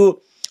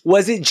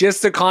 was it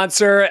just the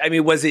concert? I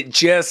mean, was it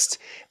just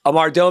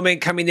Amar Doman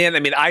coming in? I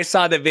mean, I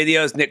saw the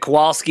videos. Nick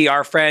Kowalski,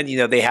 our friend,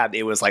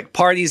 it was like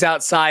parties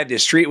outside. The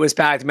street was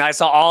packed. I mean, I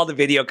saw all the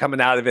video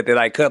coming out of it that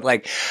I could.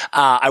 Like,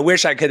 I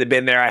wish I could have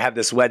been there. I have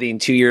this wedding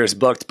 2 years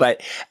booked.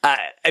 But,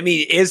 I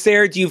mean,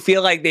 do you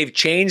feel like they've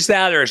changed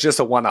that, or it's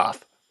just a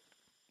one-off?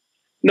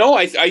 No,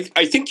 I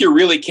think you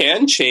really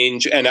can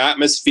change an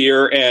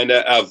atmosphere and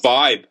a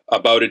vibe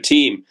about a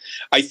team.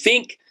 I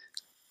think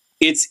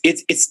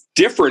it's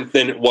different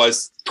than it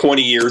was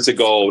 20 years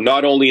ago,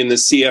 not only in the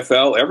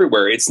CFL,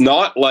 everywhere. It's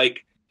not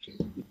like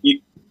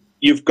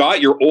you've got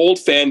your old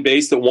fan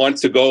base that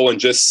wants to go and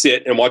just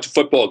sit and watch a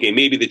football game.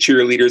 Maybe the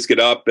cheerleaders get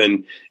up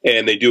and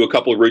they do a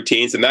couple of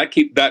routines, and that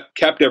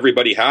kept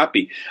everybody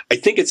happy. I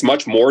think it's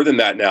much more than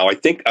that now. I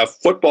think a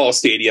football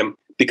stadium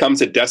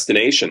becomes a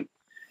destination,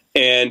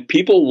 and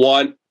people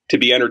want to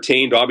be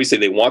entertained. Obviously,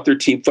 they want their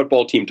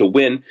football team to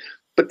win.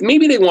 But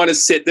maybe they want to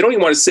sit. They don't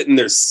even want to sit in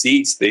their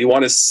seats. They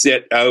want to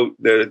sit out.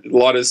 A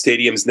lot of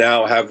stadiums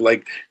now have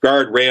like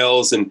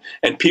guardrails, and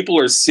people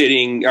are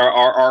sitting,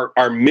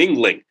 are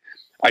mingling.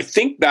 I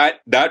think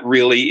that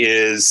really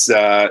is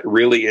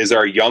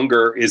our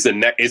younger is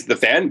the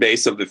fan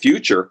base of the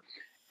future,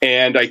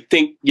 and I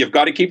think you've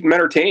got to keep them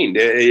entertained.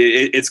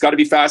 It's got to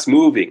be fast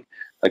moving.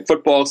 Like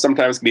football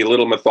sometimes can be a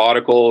little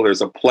methodical.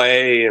 There's a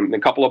play and a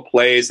couple of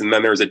plays, and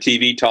then there's a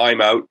TV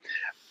timeout.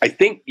 I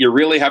think you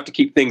really have to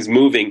keep things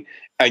moving,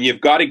 and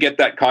you've got to get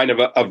that kind of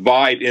a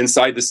vibe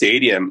inside the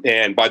stadium.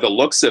 And by the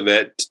looks of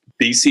it,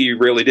 BC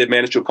really did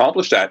manage to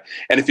accomplish that.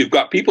 And if you've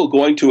got people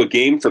going to a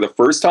game for the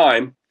first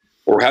time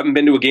or haven't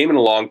been to a game in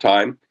a long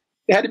time,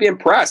 they had to be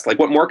impressed. Like,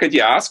 what more could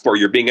you ask for?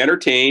 You're being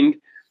entertained,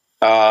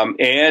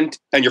 and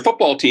your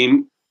football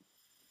team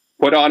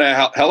put on a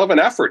hell of an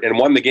effort and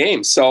won the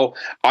game. So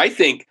I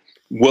think,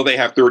 will they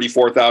have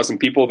 34,000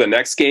 people the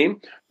next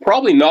game?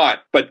 Probably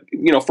not. But,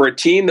 for a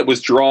team that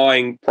was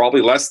drawing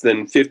probably less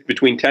than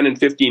between 10 and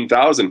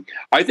 15,000,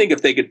 I think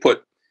if they could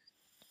put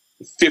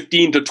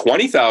 15 to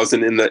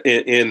 20,000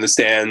 in the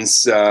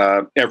stands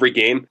every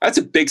game, that's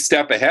a big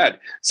step ahead.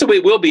 So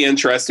it will be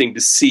interesting to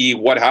see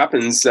what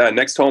happens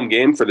next home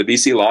game for the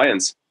BC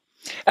Lions.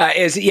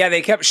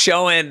 They kept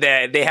showing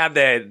that they have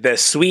the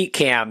sweet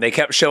cam. They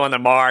kept showing the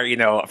Mar,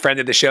 a friend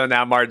of the show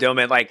now, Mar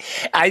Doman. Like,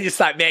 I just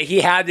thought, man, he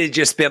had to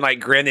just been like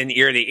grinning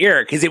ear to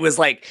ear, because it was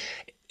like,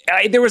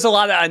 there was a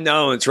lot of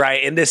unknowns,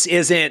 right? And this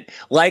isn't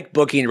like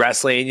booking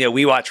wrestling.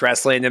 We watch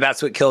wrestling, and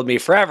that's what killed me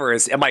forever.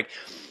 Is I'm like,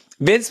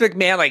 Vince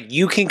McMahon, like,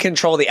 you can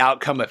control the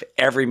outcome of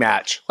every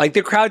match. Like,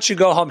 the crowd should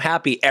go home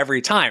happy every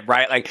time,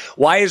 right? Like,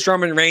 why is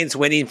Roman Reigns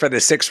winning for the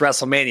 6th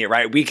WrestleMania,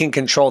 right? We can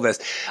control this.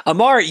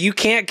 Amar, you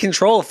can't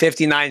control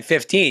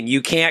 59-15.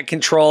 You can't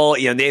control,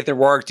 Nathan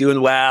Rourke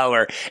doing well,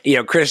 or,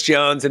 Chris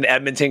Jones and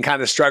Edmonton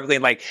kind of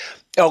struggling. Like,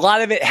 a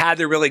lot of it had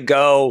to really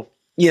go,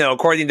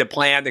 according to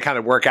plan to kind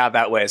of work out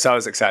that way. So I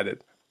was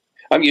excited.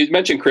 You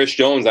mentioned Chris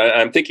Jones.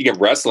 I'm thinking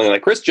of wrestling.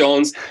 Like, Chris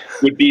Jones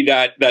would be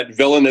that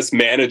villainous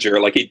manager.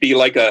 Like, he'd be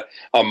like a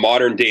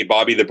modern day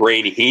Bobby the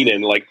Brain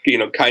Heenan, like,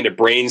 kind of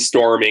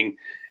brainstorming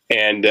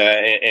and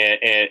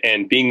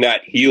being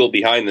that heel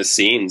behind the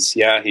scenes.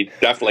 Yeah, he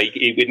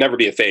would never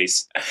be a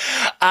face.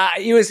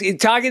 He was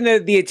talking to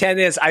the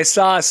attendance. I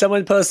saw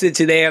someone posted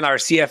today on our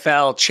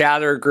CFL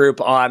chatter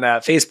group on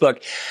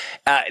Facebook.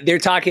 They're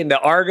talking the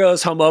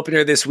Argos home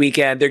opener this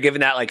weekend. They're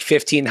giving out like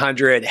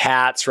 1,500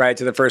 hats, right,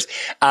 to the first.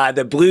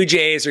 The Blue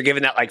Jays are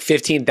giving out like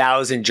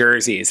 15,000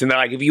 jerseys. And they're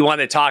like, if you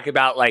want to talk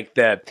about like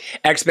the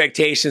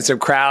expectations of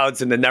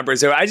crowds and the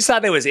numbers, I just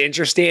thought that was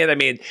interesting. I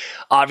mean,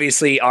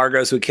 obviously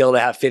Argos would kill to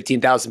have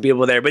 15,000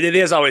 people there, but it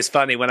is always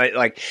funny when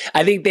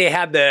I think they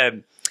had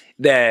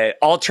the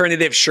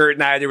alternative shirt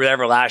night or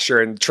whatever last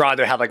year, and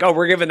Toronto had like, oh,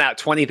 we're giving out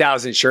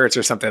 20,000 shirts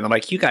or something. I'm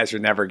like, you guys are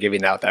never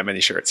giving out that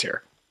many shirts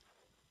here.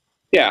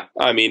 Yeah,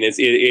 I mean,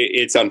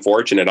 it's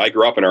unfortunate. I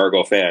grew up an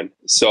Argo fan,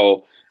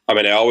 so I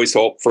mean, I always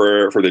hope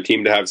for the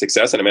team to have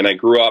success. And I mean, I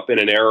grew up in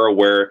an era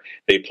where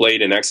they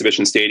played in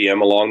Exhibition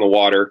Stadium along the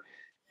water,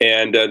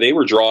 and they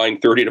were drawing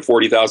 30 to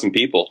 40,000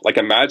 people. Like,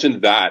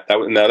 imagine that.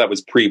 That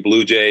was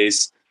pre-Blue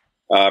Jays,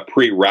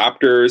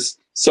 pre-Raptors.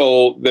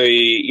 So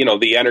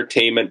the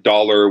entertainment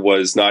dollar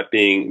was not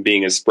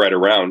being as spread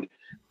around.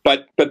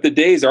 But the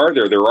days are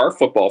there. There are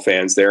football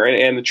fans there,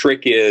 and the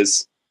trick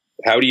is,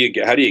 how do you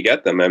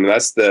get them? I mean,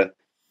 that's the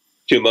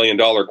 $2 million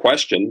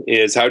question,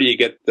 is how do you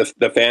get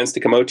the fans to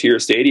come out to your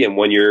stadium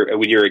when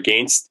you're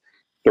against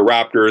the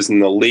Raptors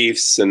and the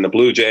Leafs and the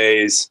Blue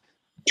Jays,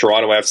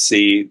 Toronto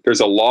FC?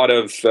 There's a lot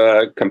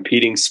of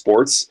competing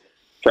sports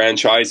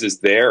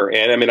franchises there.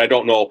 And I mean, I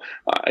don't know,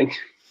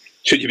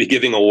 should you be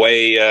giving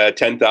away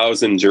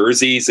 10,000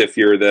 jerseys if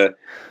you're the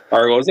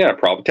Argos? Yeah,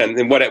 probably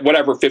 10,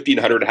 whatever,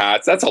 1,500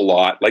 hats. That's a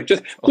lot. Like,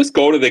 just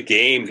go to the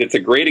games. It's a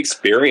great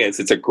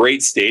experience. It's a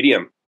great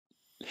stadium.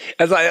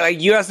 It's like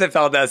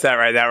USFL does that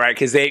right now, right?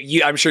 Because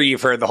I'm sure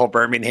you've heard the whole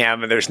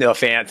Birmingham and there's no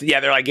fans. Yeah,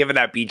 they're like giving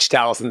out beach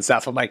towels and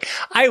stuff. I'm like,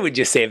 I would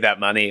just save that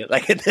money.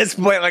 Like, at this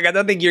point, like, I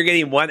don't think you're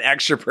getting one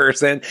extra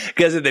person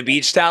because of the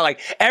beach towel.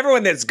 Like,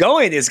 everyone that's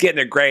going is getting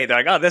a grade. They're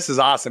like, oh, this is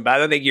awesome. But I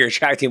don't think you're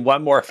attracting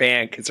one more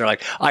fan because they're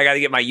like, oh, I got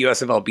to get my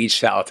USFL beach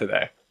towel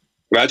today.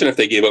 Imagine if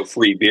they gave out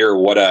free beer.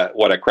 What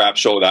a crap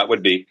show that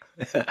would be.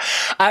 So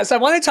I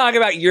want to talk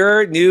about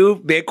your new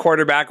big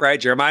quarterback, right?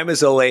 Jeremiah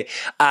Masoli.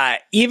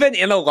 Even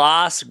in a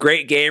loss,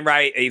 great game,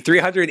 right?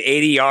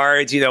 380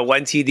 yards, 1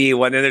 TD,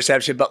 1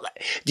 interception. But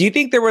do you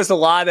think there was a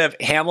lot of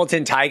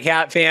Hamilton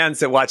Ticat fans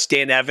that watched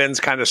Dan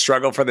Evans kind of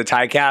struggle for the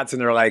Ticats,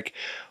 and they're like,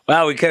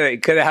 well, we could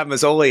have had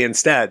Masoli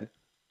instead?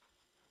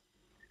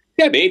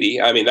 Yeah,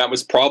 maybe. I mean, that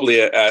was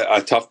probably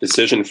a tough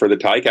decision for the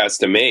Ticats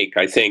to make.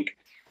 I think,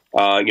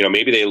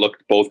 maybe they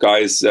looked both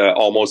guys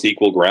almost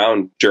equal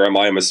ground.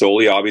 Jeremiah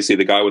Masoli, obviously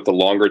the guy with the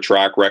longer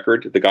track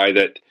record, the guy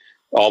that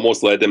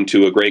almost led them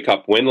to a Grey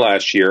Cup win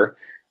last year.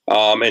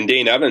 And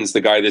Dane Evans,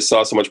 the guy they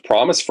saw so much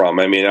promise from.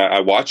 I mean,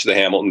 I watched the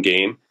Hamilton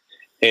game,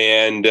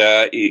 and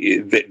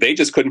they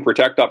just couldn't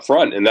protect up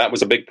front. And that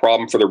was a big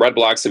problem for the Red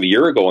Blacks of a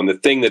year ago. And the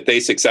thing that they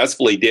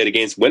successfully did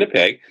against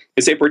Winnipeg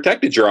is they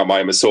protected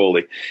Jeremiah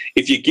Masoli.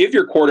 If you give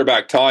your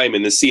quarterback time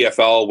in the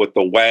CFL with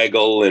the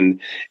waggle and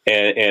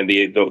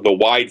the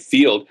wide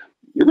field,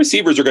 your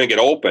receivers are going to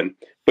get open.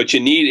 But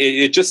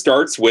it just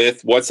starts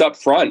with what's up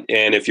front.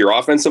 And if your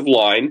offensive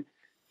line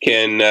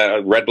can,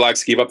 Red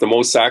Blacks gave up the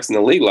most sacks in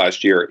the league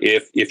last year.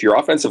 If your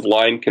offensive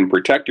line can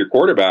protect your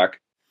quarterback,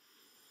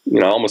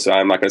 almost,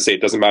 I'm not going to say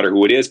it doesn't matter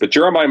who it is, but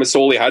Jeremiah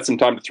Masoli had some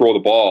time to throw the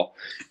ball,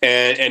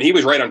 and he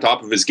was right on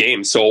top of his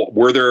game. So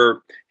were there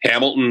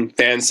Hamilton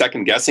fans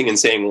second guessing and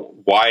saying,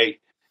 why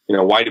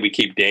do we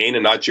keep Dane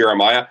and not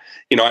Jeremiah?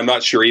 I'm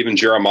not sure even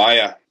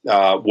Jeremiah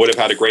would have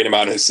had a great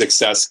amount of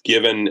success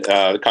given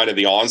kind of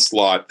the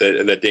onslaught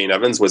that Dane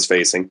Evans was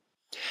facing.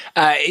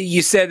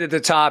 You said at the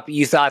top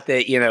you thought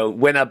that,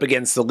 went up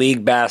against the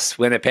league best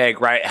Winnipeg,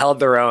 right? Held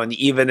their own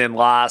even in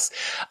loss.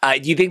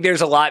 Do you think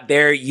there's a lot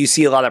there? You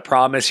see a lot of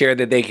promise here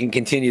that they can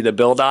continue to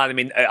build on? I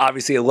mean,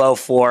 obviously a low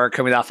 4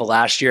 coming off of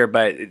last year,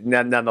 but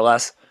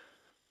nonetheless.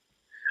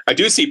 I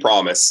do see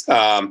promise.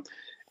 I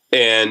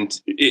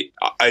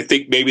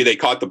think maybe they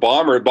caught the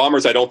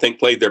Bombers, I don't think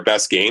played their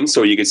best game.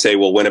 So you could say,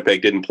 well,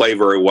 Winnipeg didn't play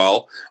very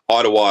well.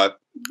 Ottawa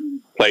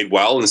played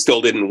well and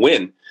still didn't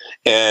win.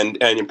 And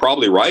you're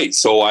probably right.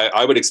 So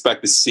I would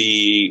expect to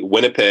see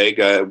Winnipeg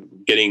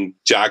getting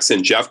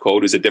Jackson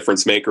Jeffcoat, who's a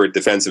difference maker at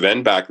defensive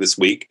end, back this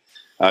week.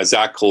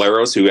 Zach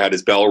Collaros, who had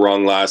his bell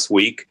rung last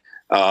week,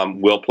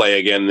 will play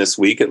again this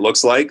week, it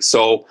looks like.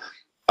 So,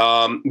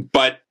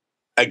 but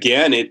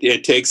again,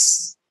 it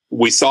takes...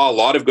 We saw a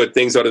lot of good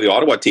things out of the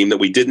Ottawa team that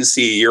we didn't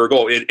see a year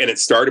ago. And it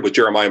started with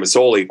Jeremiah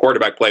Masoli.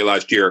 Quarterback play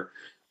last year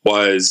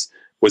was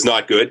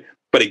not good.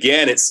 But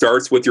again, it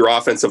starts with your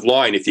offensive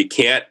line. If you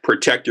can't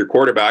protect your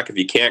quarterback, if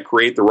you can't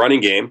create the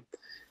running game,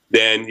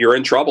 then you're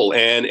in trouble.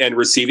 And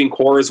receiving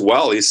core as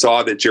well. You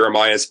saw that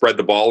Jeremiah spread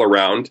the ball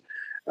around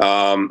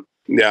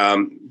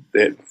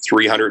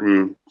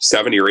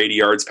 370 or 80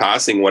 yards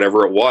passing,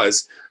 whatever it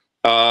was.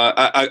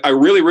 A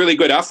really, really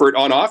good effort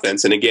on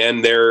offense. And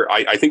again,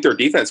 I think their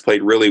defense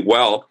played really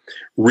well,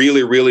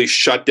 really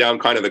shut down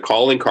kind of the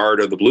calling card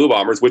of the Blue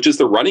Bombers, which is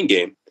the running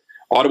game.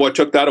 Ottawa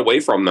took that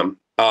away from them.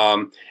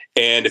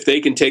 And if they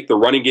can take the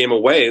running game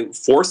away,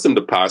 force them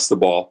to pass the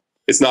ball.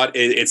 It's not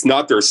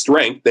their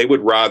strength. They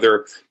would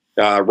rather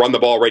run the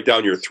ball right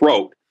down your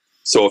throat.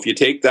 So if you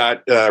take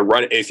that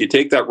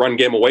run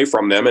game away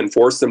from them and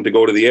force them to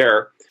go to the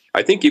air,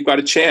 I think you've got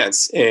a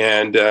chance.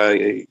 And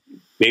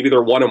maybe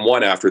they're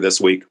 1-1 after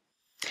this week.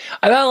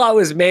 I thought a lot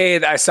was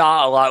made. I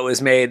saw a lot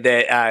was made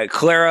that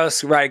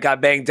Collaros, right,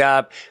 got banged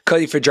up.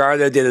 Cody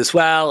Fajardo did as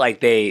well. Like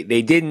they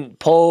didn't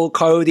pull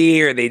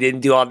Cody, or they didn't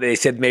do all. They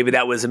said maybe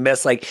that was a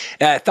miss. Like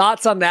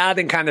thoughts on that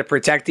and kind of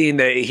protecting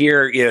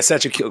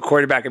such a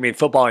quarterback. I mean,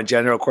 football in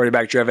general,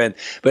 quarterback driven,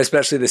 but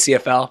especially the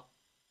CFL.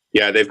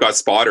 Yeah, they've got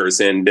spotters,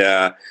 and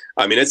I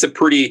mean it's a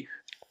pretty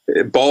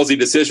ballsy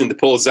decision to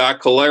pull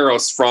Zach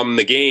Collaros from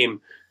the game.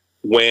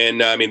 When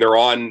they're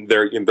on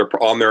their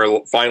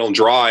final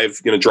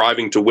drive,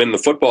 driving to win the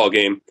football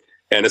game,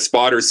 and a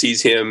spotter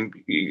sees him,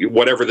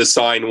 whatever the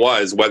sign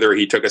was, whether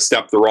he took a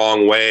step the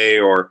wrong way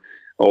or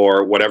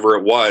whatever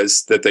it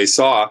was that they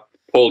saw,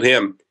 pulled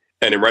him.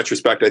 And in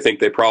retrospect, I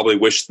think they probably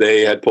wish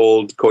they had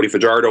pulled Cody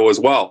Fajardo as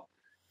well.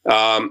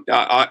 I'm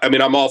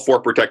all for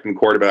protecting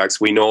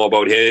quarterbacks. We know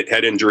about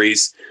head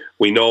injuries.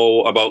 We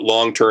know about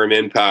long-term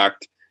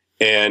impact,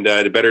 and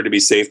better to be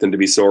safe than to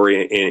be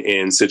sorry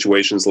in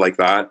situations like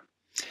that.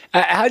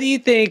 How do you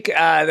think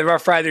the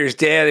Rough Riders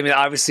did? I mean,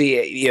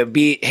 obviously,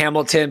 beat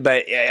Hamilton,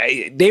 but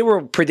they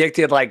were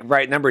predicted like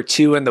number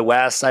 2 in the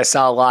West. I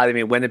saw a lot. I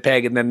mean,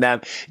 Winnipeg and then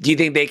them. Do you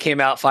think they came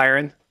out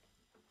firing?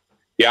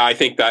 Yeah, I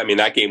think that. I mean,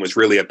 that game was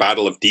really a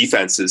battle of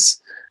defenses.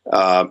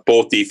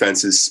 Both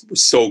defenses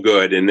so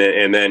good, and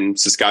then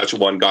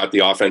Saskatchewan got the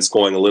offense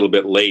going a little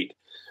bit late.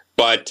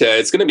 But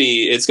I think it's going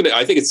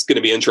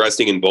to be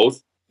interesting in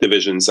both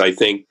divisions. I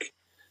think.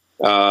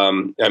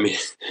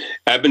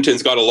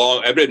 Edmonton's got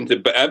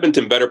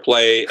Edmonton better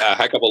play a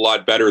heck of a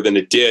lot better than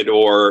it did,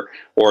 or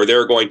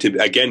they're going to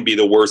again be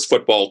the worst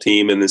football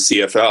team in the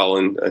CFL.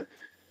 And I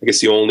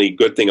guess the only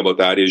good thing about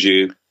that is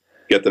you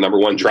get the number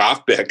 1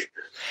 draft pick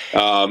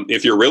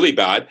if you're really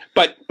bad.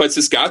 But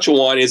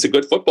Saskatchewan is a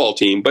good football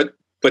team. But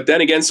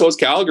then again, so is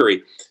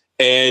Calgary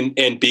and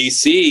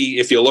BC.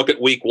 If you look at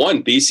week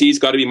 1, BC's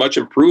got to be much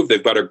improved.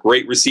 They've got a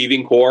great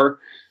receiving core.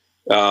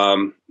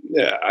 I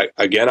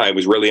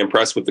was really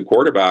impressed with the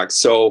quarterback.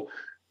 So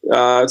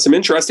some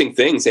interesting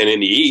things. And in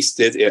the East,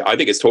 I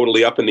think it's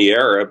totally up in the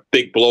air. A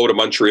big blow to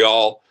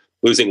Montreal,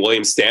 losing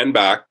William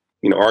Stanback,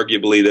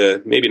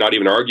 arguably maybe not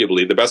even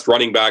arguably, the best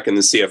running back in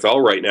the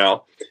CFL right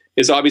now,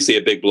 is obviously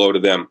a big blow to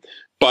them.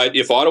 But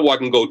if Ottawa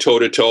can go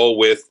toe-to-toe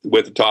with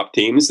the top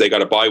teams, they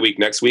got a bye week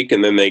next week,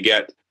 and then they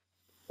get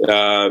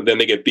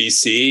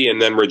BC and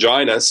then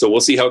Regina. So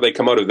we'll see how they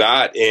come out of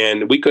that.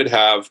 And we could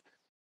have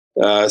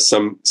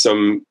some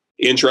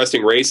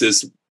interesting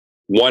races,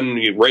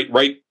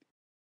 right,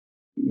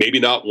 maybe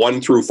not 1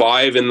 through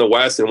 5 in the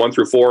West and 1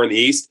 through 4 in the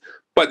East,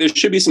 but there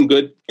should be some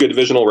good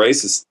divisional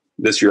races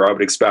this year, I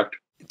would expect.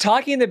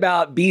 Talking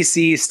about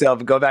BC still,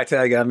 go back to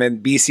that. I'm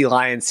in BC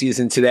Lions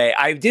season today.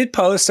 I did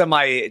post on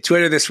my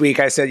Twitter this week.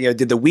 I said,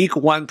 did the week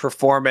 1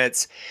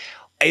 performance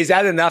is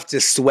that enough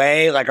to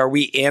sway? Like, are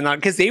we in on,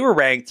 because they were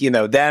ranked,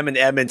 them and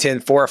Edmonton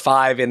 4 or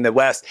 5 in the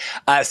West.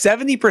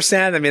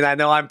 70%, I mean, I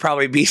know I'm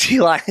probably BC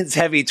Lions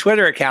heavy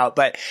Twitter account,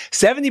 but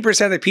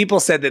 70% of people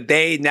said that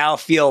they now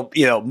feel,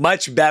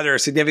 much better,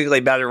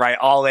 significantly better, right?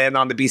 All in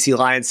on the BC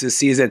Lions this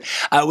season.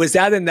 Was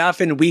that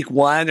enough in week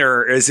 1,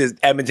 or is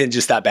Edmonton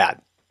just that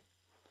bad?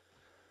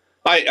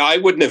 I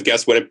wouldn't have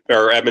guessed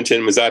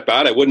Edmonton was that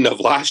bad. I wouldn't have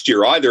last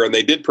year either. And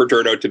they did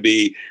turn out to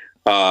be,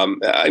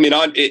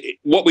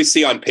 what we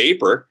see on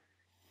paper,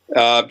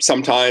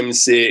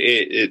 sometimes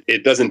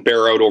it doesn't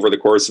bear out over the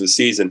course of a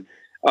season.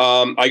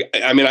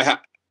 I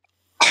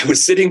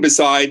was sitting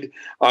beside,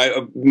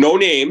 no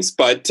names,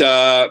 but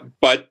an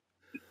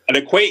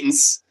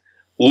acquaintance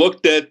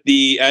looked at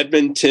the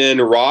Edmonton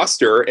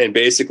roster and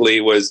basically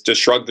was just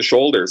shrugged the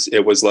shoulders.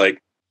 It was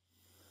like,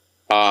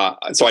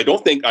 so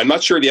I'm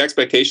not sure the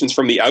expectations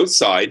from the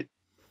outside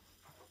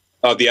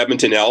of the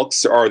Edmonton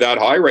Elks are that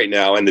high right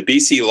now. And the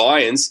BC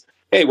Lions,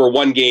 hey, we're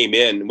 1 game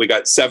in. We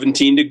got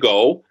 17 to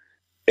go.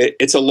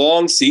 It's a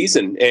long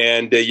season,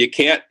 and you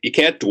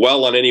can't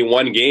dwell on any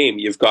one game.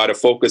 You've got to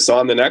focus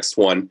on the next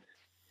one,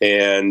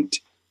 and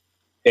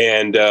you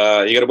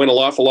got to win an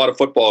awful lot of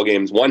football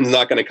games. One's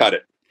not going to cut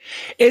it.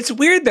 It's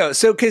weird though.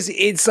 So, cause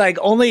it's like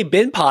only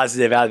been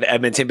positive out of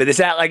Edmonton, but is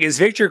that like, is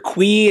Victor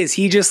Cui, is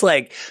he just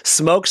like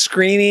smoke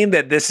screening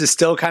that this is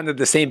still kind of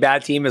the same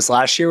bad team as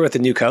last year with the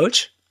new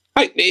coach?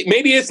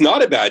 Maybe it's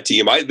not a bad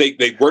team.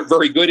 They weren't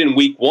very good in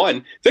week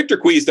 1. Victor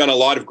Cui's done a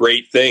lot of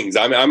great things.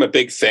 I'm a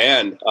big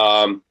fan.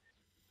 A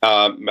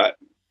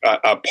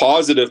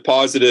positive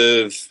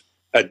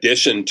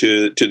addition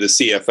to the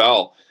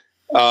CFL.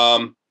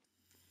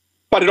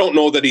 But I don't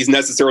know that he's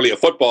necessarily a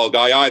football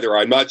guy either.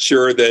 I'm not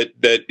sure that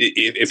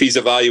if he's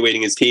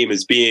evaluating his team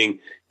as being,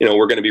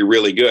 we're going to be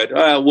really good.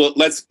 Well,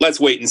 let's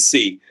wait and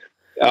see.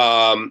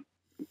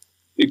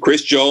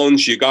 Chris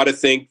Jones, you got to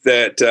think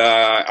that,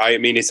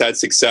 he's had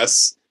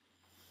success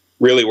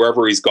really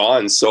wherever he's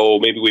gone. So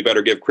maybe we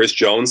better give Chris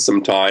Jones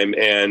some time,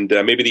 and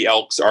maybe the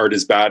Elks aren't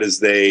as bad as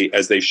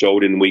they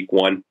showed in week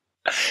 1.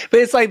 But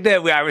it's like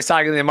I was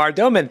talking the Amar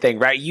Doman thing,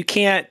 right?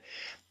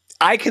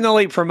 I can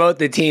only promote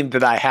the team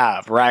that I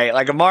have, right?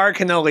 Like Amar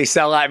can only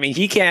sell out. I mean,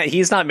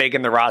 he's not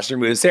making the roster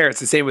moves there. It's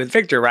the same with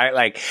Victor, right?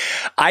 Like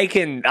I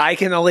can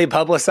only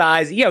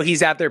publicize,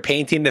 he's out there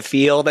painting the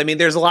field. I mean,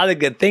 there's a lot of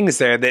good things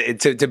there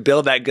to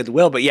build that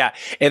goodwill. But yeah,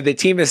 if the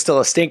team is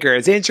still a stinker,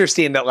 it's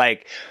interesting that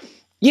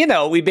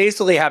we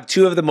basically have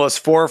 2 of the most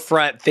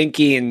forefront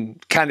thinking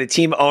kind of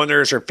team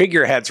owners or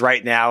figureheads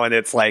right now. And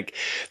it's like,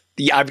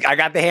 I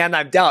got the hand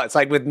I'm dealt. It's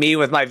like with me,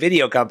 with my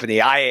video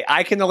company.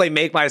 I can only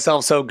make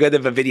myself so good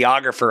of a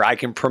videographer. I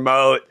can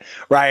promote,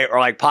 right?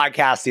 Or like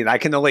podcasting. I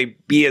can only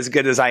be as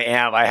good as I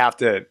am. I have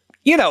to,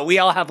 we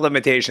all have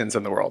limitations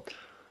in the world.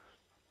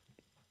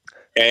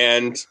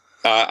 And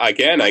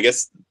again, I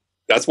guess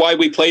that's why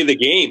we play the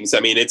games. I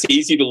mean, it's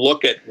easy to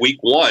look at week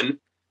 1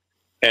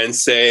 and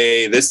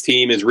say this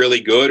team is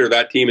really good or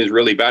that team is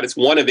really bad. It's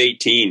 1 of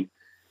 18.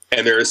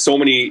 And there are so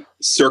many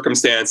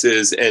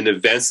circumstances and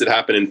events that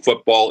happen in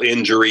football,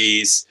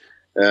 injuries,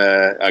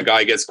 a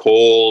guy gets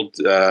cold,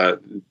 a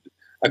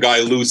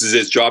guy loses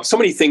his job. So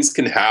many things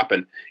can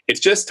happen.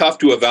 It's just tough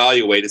to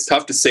evaluate. It's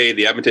tough to say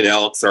the Edmonton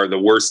Elks are the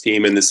worst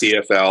team in the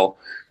CFL,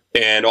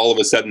 and all of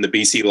a sudden the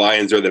BC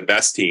Lions are the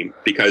best team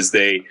because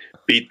they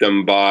beat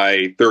them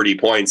by 30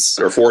 points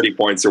or 40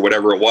 points or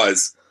whatever it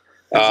was.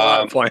 A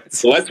lot of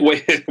points. Let's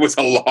wait. It was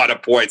a lot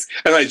of points.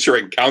 I'm not sure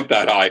I can count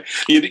that high.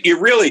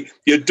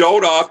 You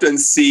don't often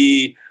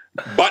see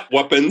butt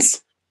whoopings.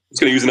 I was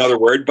going to use another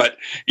word, but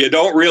you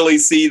don't really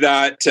see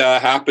that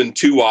happen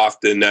too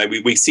often.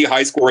 We see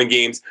high scoring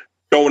games.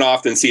 Don't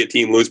often see a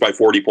team lose by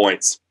 40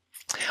 points.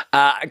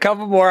 A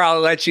couple more,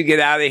 I'll let you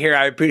get out of here.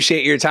 I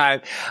appreciate your time.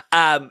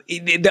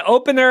 The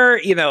opener,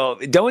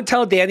 don't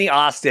tell Danny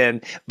Austin,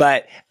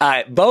 but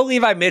Bo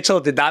Levi Mitchell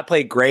did not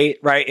play great,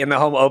 right? In the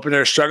home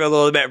opener, struggled a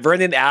little bit.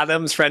 Vernon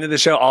Adams, friend of the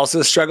show,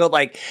 also struggled.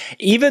 Like,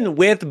 even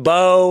with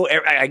Bo,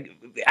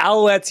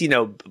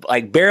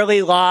 Alouettes,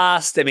 barely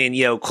lost. I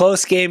mean,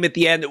 close game at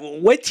the end.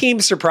 What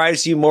team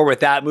surprised you more with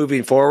that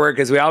moving forward?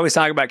 Because we always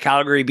talk about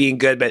Calgary being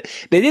good, but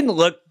they didn't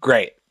look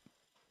great.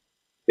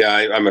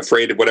 Yeah, I'm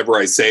afraid of whatever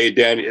I say.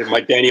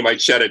 Danny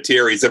might shed a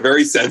tear. He's a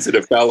very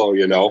sensitive fellow,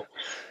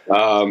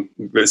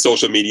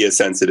 social media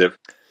sensitive.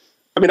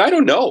 I mean, I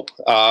don't know.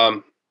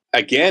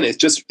 Again, it's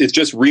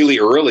just really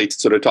early to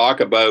sort of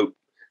talk about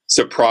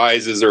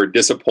surprises or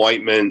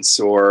disappointments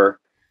or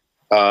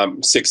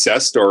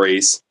success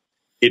stories.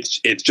 It's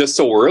just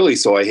so early.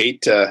 So I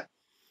hate to.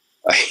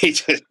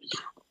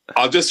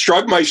 I'll just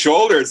shrug my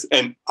shoulders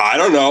and I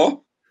don't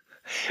know.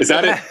 Is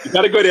that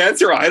a good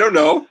answer? I don't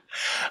know.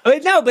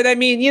 No, but I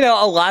mean,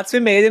 a lot's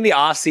been made in the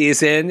off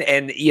season,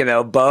 and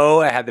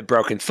Bo had the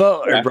broken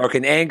foot or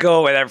broken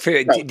ankle, whatever.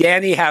 Right.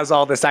 Danny has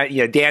all this time.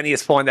 Danny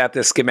is pulling out the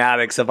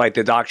schematics of like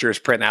the doctor's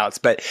printouts,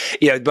 but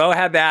Bo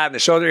had that and the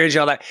shoulder injury,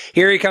 all that.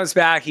 Here he comes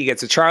back. He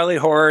gets a Charlie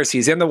horse.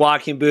 He's in the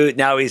walking boot.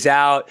 Now he's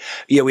out.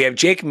 We have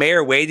Jake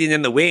Mayer waiting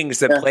in the wings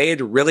that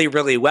played really,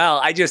 really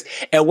well.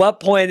 At what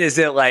point is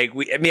it like?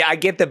 I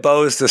get that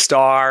Bo's the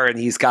star and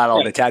he's got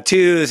all the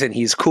tattoos and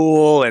he's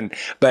cool,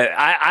 but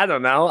I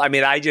don't know.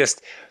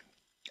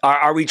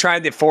 Are we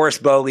trying to force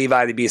Bo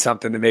Levi to be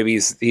something that maybe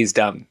he's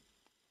done?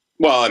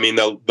 Well,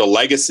 the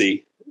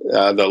legacy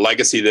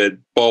that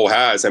Bo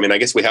has, I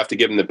guess we have to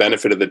give him the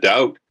benefit of the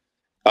doubt.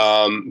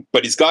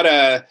 But he's got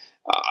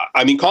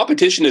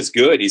competition is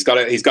good. He's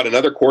got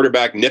another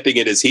quarterback nipping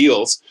at his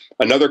heels,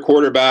 another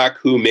quarterback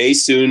who may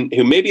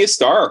be a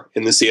star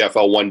in the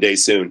CFL one day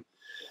soon.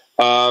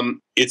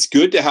 It's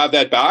good to have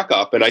that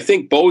backup, and I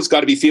think Bo's got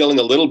to be feeling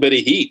a little bit of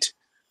heat.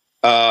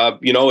 Job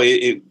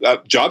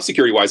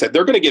security wise,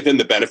 they're going to give him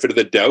the benefit of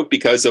the doubt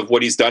because of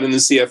what he's done in the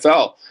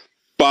CFL.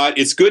 But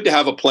it's good to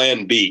have a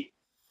plan B.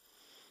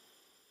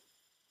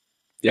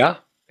 Yeah.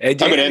 I'm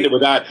going to end it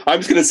with that. I'm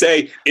just going to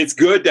say it's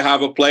good to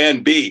have a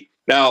plan B.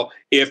 Now,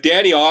 if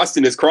Danny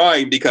Austin is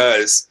crying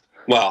because,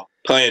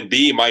 plan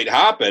B might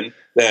happen,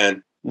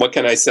 then what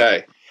can I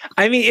say?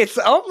 It's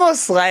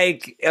almost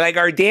like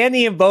our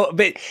Danny and Bo,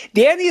 but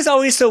Danny's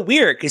always so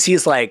weird because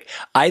he's like,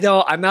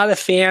 I'm not a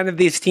fan of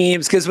these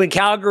teams. Because when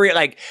Calgary,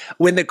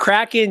 when the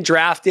Kraken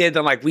drafted,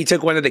 we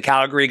took one of the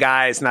Calgary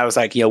guys and I was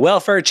like,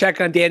 welfare check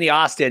on Danny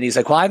Austin. He's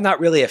like, well, I'm not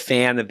really a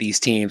fan of these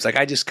teams.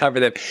 I just cover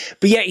them.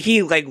 But yet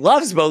he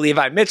loves Bo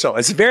Levi Mitchell.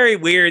 It's very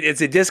weird.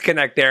 It's a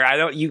disconnect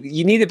there.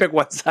 You need to pick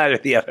one side or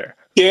the other.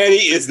 Danny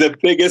is the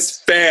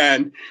biggest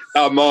fan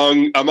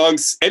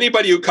amongst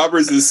anybody who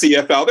covers the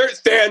CFL. There's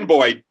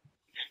fanboy.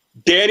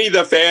 Danny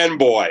the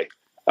fanboy.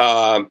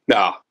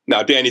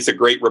 Now Danny's a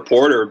great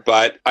reporter,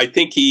 but I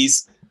think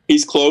he's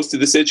close to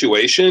the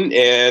situation,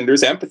 and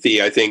there's empathy,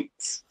 I think,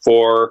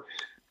 for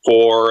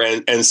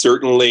and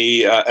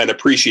certainly an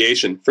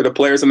appreciation for the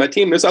players on that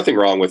team. There's nothing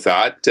wrong with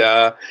that.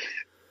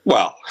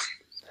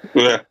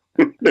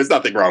 There's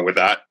nothing wrong with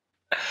that.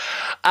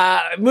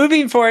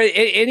 Moving forward,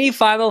 any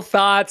final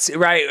thoughts?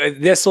 Right,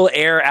 this will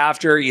air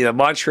after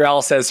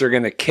Montreal says they're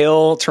going to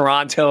kill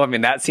Toronto.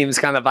 That seems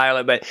kind of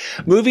violent. But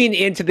moving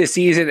into the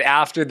season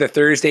after the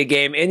Thursday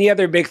game, any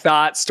other big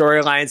thoughts,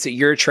 storylines that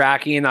you're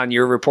tracking on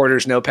your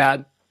reporter's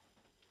notepad?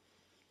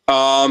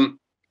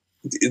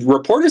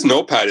 Reporter's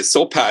notepad is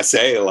so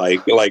passé.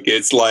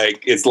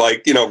 It's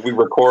like we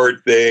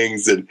record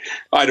things, and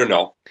I don't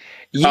know.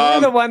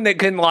 You're the one that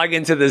couldn't log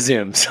into the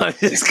Zoom, so I'm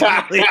just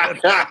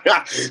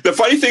The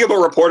funny thing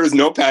about reporter's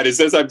notepad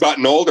is, as I've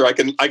gotten older, I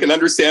can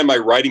understand my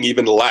writing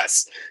even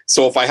less.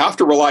 So if I have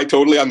to rely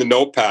totally on the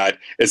notepad,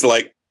 it's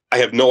like I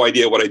have no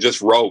idea what I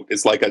just wrote.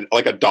 It's like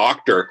a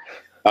doctor,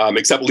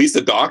 except at least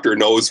a doctor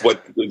knows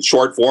what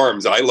short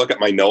forms. I look at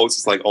my notes,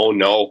 it's like, oh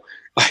no,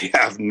 I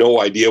have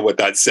no idea what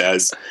that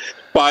says.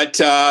 But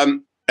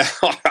I'm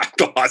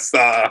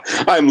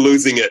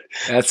losing it.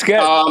 That's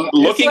good.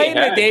 Looking late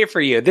in the day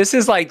for you. This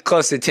is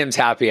close to Tim's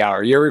happy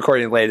hour. You're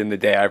recording late in the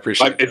day. I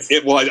appreciate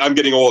it. I'm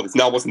getting old. It's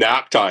now almost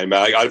nap time.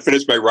 I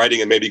finish my writing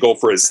and maybe go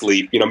for a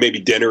sleep. Maybe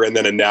dinner and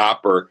then a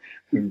nap, or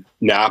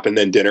nap and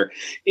then dinner.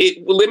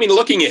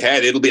 Looking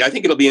ahead, I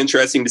think it'll be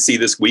interesting to see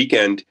this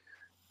weekend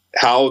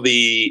how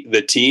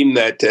the team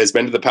that has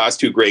been to the past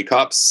two Grey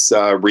Cups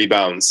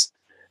rebounds,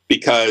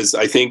 because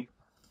I think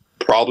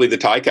probably the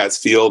Ticats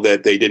feel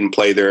that they didn't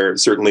play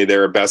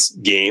their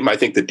best game. I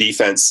think the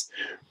defense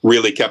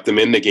really kept them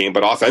in the game,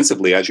 but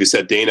offensively, as you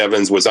said, Dane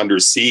Evans was under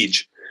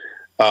siege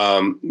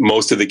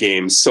most of the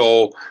games.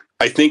 So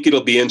I think it'll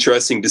be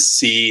interesting to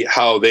see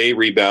how they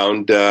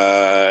rebound.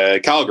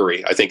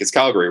 Calgary, I think it's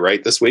Calgary,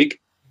 right, this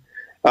week.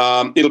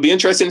 It'll be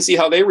interesting to see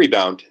how they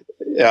rebound.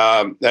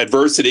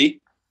 Adversity,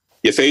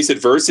 you face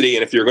adversity,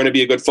 and if you're going to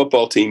be a good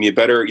football team, you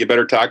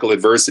better tackle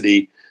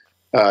adversity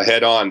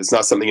head on. It's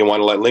not something you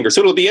want to let linger.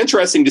 So it'll be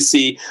interesting to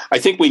see. I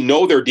think we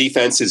know their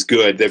defense is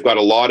good. They've got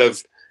a lot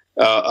of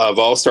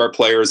all-star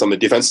players on the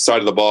defensive side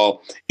of the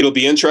ball. It'll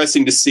be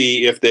interesting to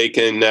see if they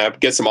can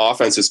get some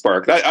offensive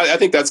spark. I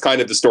think that's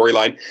kind of the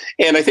storyline.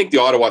 And I think the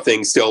Ottawa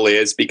thing still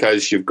is,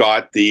 because you've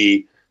got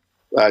the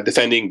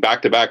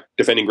back-to-back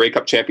defending Grey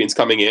Cup champions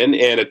coming in,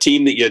 and a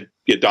team that you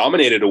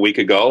dominated a week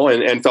ago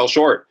and fell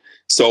short.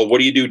 So what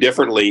do you do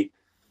differently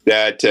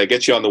that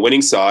gets you on the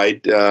winning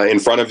side in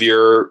front of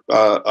your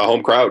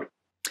home crowd?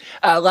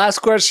 Last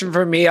question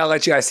for me. I'll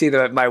let you guys see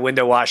that my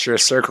window washer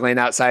is circling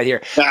outside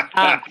here.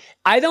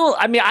 I'm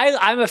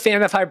a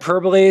fan of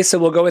hyperbole, so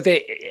we'll go with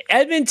it.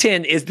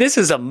 Edmonton this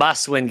is a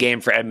must-win game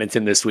for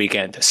Edmonton this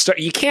weekend.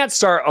 You can't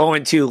start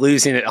 0-2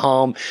 losing at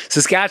home.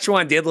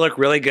 Saskatchewan did look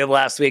really good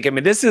last week.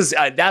 This is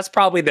that's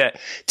probably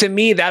to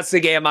me, that's the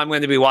game I'm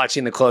going to be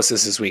watching the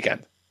closest this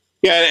weekend.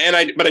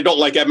 Yeah, but I don't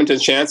like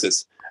Edmonton's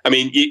chances.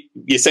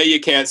 You say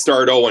you can't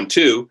start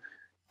 0-2,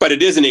 but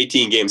it is an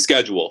 18-game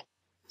schedule.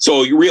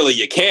 So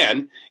you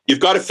can. You've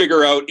got to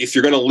figure out, if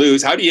you're going to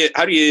lose, how do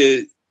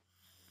you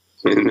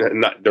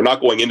They're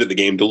not going into the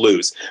game to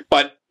lose.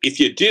 But if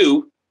you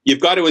do, you've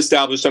got to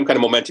establish some kind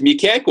of momentum. You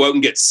can't go out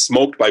and get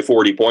smoked by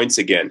 40 points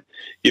again.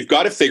 You've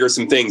got to figure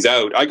some things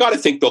out. I got to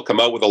think they'll come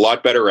out with a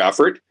lot better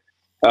effort.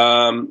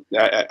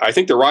 I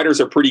think the Riders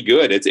are pretty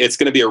good. It's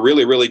going to be a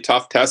really, really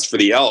tough test for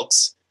the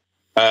Elks.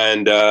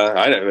 And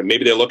I don't know,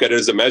 maybe they look at it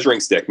as a measuring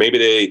stick.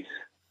 Maybe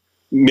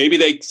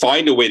they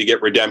find a way to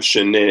get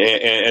redemption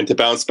and to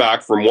bounce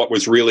back from what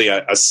was really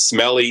a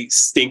smelly,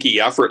 stinky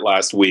effort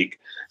last week.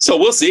 So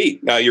we'll see.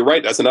 You're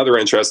right. That's another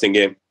interesting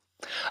game.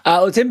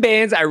 Tim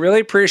Baines, I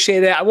really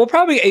appreciate it.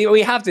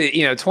 We have to,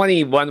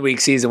 21-week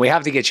season. We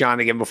have to get you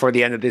on again before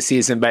the end of this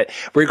season. But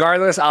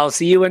regardless, I'll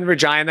see you in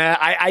Regina.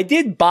 I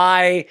did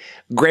buy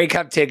Grey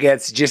Cup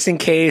tickets just in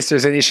case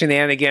there's any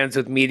shenanigans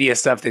with media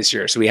stuff this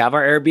year. So we have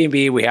our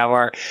Airbnb, we have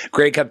our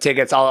Grey Cup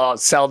tickets. I'll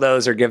sell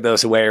those or give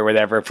those away or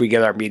whatever if we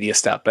get our media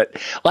stuff.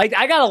 But I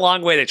got a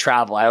long way to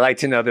travel. I like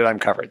to know that I'm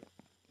covered.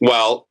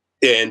 Well,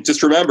 and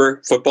just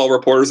remember, Football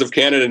Reporters of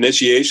Canada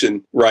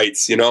initiation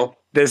rights,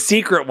 The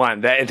secret one,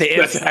 the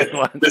inside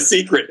one. The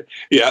secret.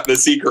 Yeah, the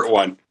secret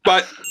one.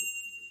 But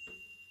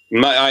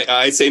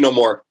I say no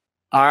more.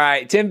 All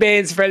right. Tim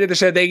Baines, friend of the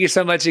show, thank you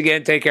so much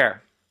again. Take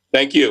care.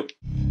 Thank you.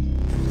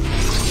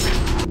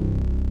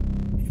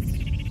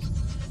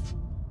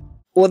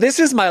 Well, this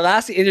is my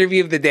last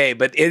interview of the day,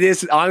 but it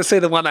is honestly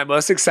the one I'm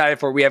most excited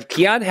for. We have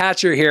Keon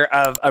Hatcher here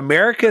of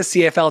America's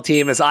CFL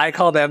team, as I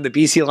call them, the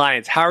BC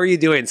Lions. How are you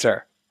doing,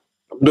 sir?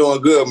 I'm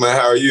doing good, man.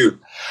 How are you?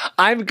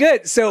 I'm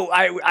good. So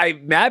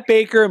Matt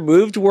Baker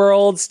moved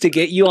worlds to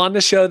get you on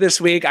the show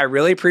this week. I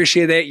really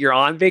appreciate it. You're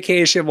on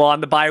vacation, on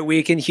the bye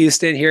week in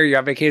Houston here. You're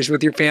on vacation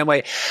with your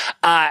family.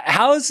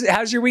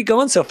 How's your week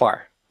going so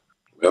far?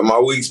 Well, my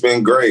week's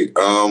been great.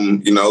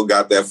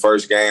 Got that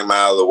first game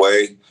out of the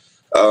way.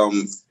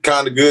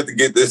 Kind of good to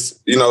get this,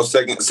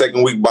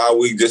 second week bye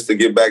week just to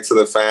get back to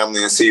the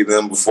family and see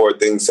them before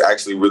things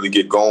actually really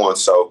get going.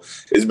 So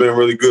it's been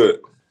really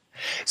good.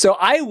 So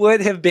I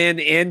would have been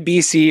in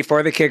BC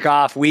for the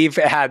kickoff. We've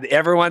had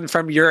everyone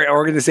from your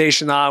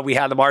organization on. We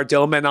had Lamar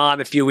Doman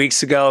on a few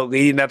weeks ago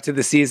leading up to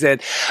the season.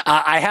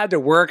 I had to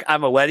work.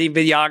 I'm a wedding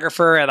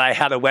videographer, and I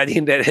had a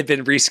wedding that had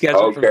been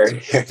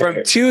rescheduled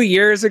from 2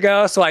 years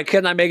ago, so I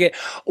could not make it.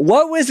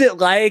 What was it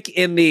like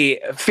in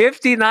the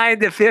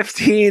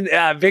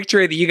 59-15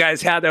 victory that you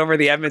guys had over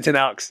the Edmonton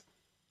Elks?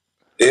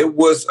 It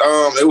was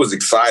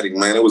exciting,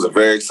 man. It was a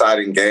very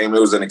exciting game. It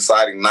was an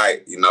exciting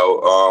night,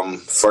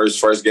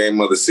 first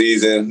game of the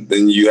season.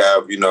 Then you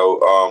have,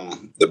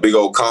 the big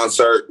old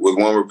concert with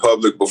One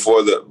Republic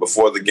before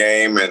the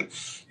game. And,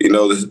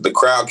 the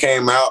crowd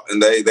came out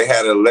and they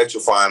had it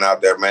electrifying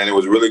out there, man. It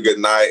was a really good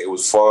night. It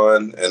was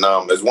fun. And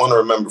it's one to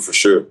remember for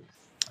sure.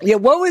 Yeah,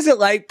 what was it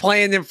like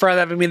playing in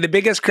front of, the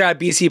biggest crowd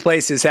BC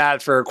Place has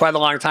had for quite a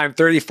long time,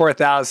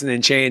 34,000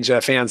 and change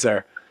fans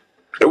there?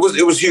 It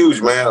was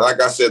huge, man. Like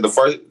I said, this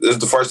is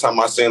the first time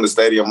I've seen the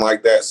stadium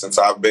like that since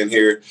I've been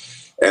here.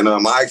 And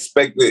I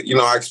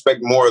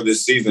expect more of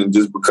this season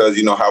just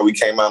because, how we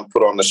came out and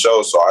put on the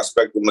show. So I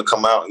expect them to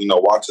come out and,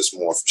 watch us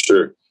more for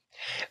sure.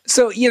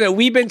 So,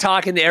 we've been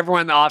talking to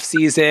everyone off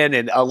season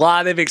and a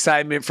lot of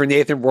excitement for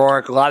Nathan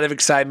Rourke, a lot of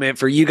excitement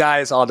for you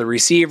guys, all the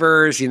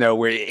receivers,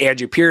 where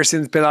Andrew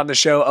Pearson's been on the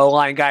show,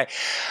 O-line guy.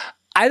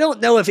 I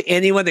don't know if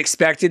anyone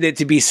expected it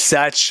to be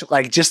such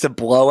just a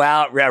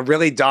blowout,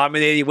 really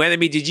dominating win.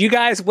 Did you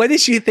guys, what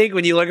did you think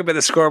when you look up at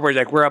the scoreboard?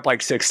 We're up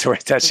 6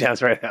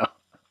 touchdowns right now.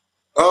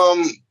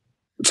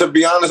 To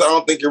be honest, I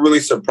don't think it really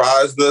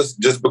surprised us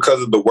just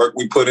because of the work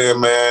we put in,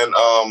 man.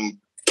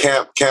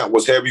 Camp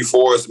was heavy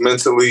for us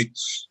mentally.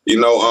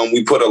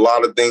 We put a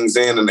lot of things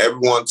in and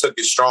everyone took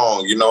it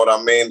strong. You know what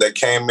I mean? They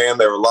came in,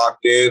 they were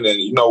locked in and,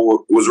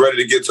 was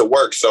ready to get to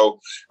work. So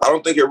I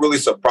don't think it really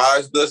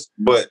surprised us,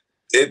 but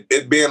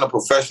it being a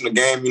professional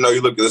game,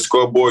 you look at the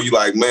scoreboard, you're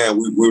like, man,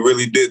 we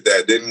really did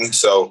that, didn't we?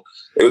 So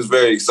it was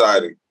very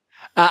exciting.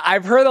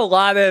 I've heard a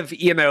lot of,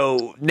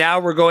 now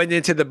we're going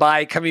into the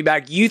bye, coming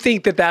back. You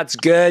think that that's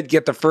good?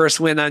 Get the first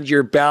win under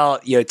your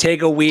belt,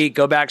 take a week,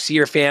 go back, see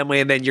your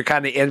family, and then you're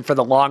kind of in for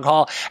the long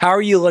haul. How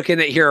are you looking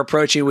at here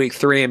approaching week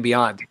 3 and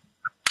beyond?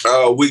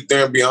 Week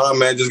 3 and beyond,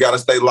 man, just got to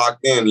stay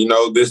locked in.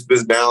 This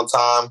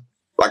downtime,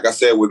 like I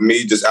said, with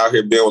me, just out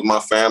here being with my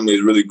family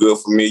is really good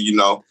for me,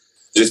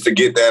 just to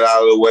get that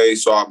out of the way.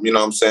 So, I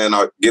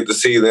get to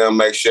see them,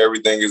 make sure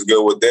everything is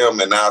good with them.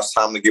 And now it's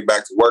time to get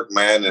back to work,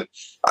 man. And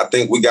I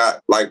think we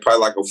got probably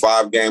a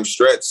 5-game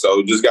stretch.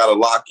 So just got to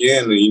lock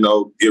in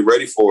and, get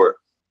ready for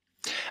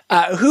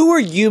it. Who were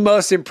you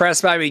most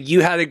impressed by?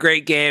 You had a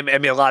great game.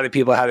 A lot of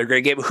people had a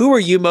great game. Who were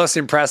you most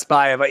impressed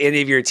by of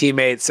any of your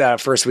teammates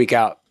first week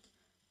out?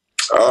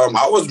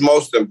 I was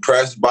most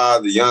impressed by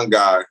the young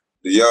guy,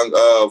 the young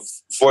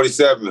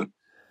 47.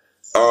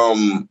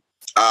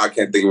 I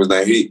can't think of his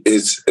name. He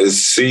is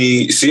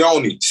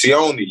Sione.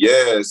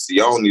 Yeah,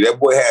 Sione. That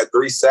boy had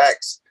 3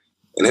 sacks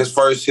in his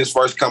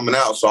first coming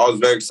out. So I was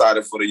very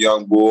excited for the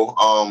young bull.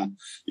 And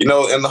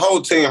the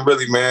whole team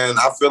really, man,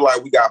 I feel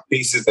like we got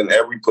pieces in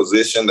every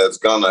position that's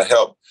gonna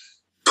help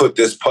put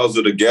this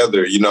puzzle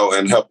together,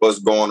 and help us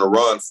go on a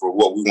run for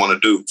what we want to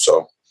do.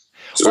 So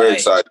it's very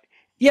exciting.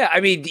 Yeah,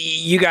 I mean,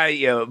 you got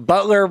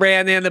Butler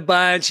ran in a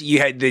bunch. You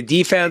had the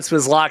defense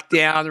was locked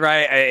down,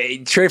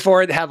 right? Trey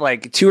Ford had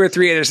like 2 or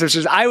 3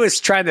 interceptions. I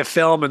was trying to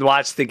film and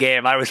watch the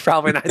game. I was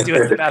probably not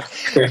doing the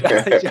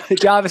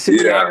best job as a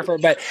photographer,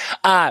 but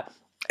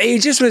it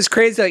just was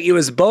crazy. Like, it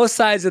was both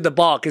sides of the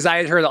ball, because I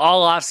had heard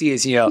all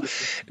offseason,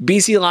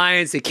 BC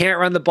Lions, they can't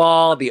run the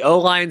ball. The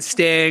O-line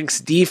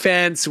stinks.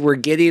 Defense, we're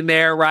getting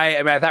there, right? I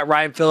mean, I thought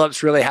Ryan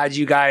Phillips really had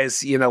you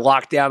guys,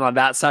 locked down on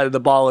that side of the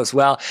ball as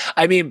well.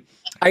 I mean,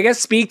 I guess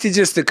speak to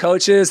just the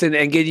coaches and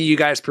getting you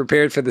guys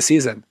prepared for the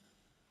season.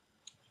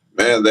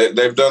 Man,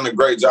 they've done a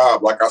great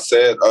job. Like I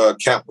said,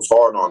 camp was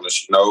hard on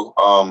us,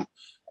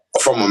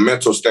 from a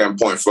mental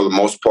standpoint, for the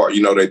most part.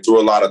 They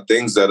threw a lot of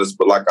things at us,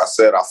 but like I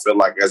said, I feel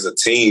like as a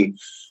team,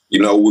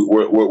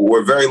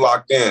 we're very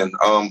locked in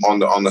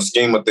on the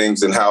scheme of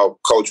things and how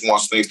coach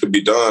wants things to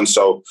be done.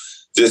 So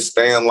just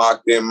staying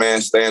locked in, man,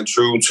 staying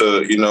true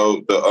to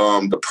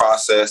the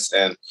process,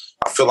 and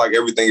I feel like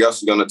everything else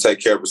is going to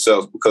take care of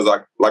itself, because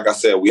like I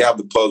said, we have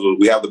the puzzle,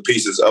 we have the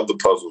pieces of the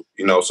puzzle,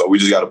 so we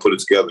just got to put it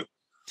together.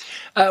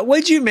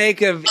 What'd you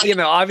make of,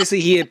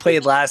 obviously he had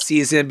played last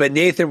season, but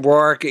Nathan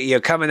Rourke,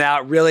 coming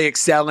out, really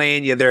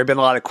excelling. There have been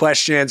a lot of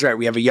questions, right?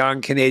 We have a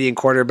young Canadian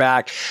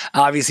quarterback.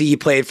 Obviously he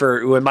played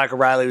when Michael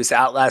Riley was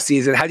out last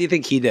season. How do you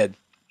think he did?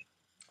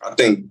 I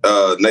think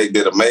Nate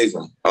did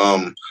amazing.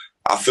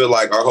 I feel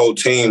like our whole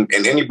team,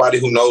 and anybody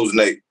who knows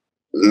Nate,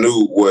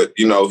 knew what,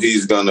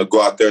 he's going to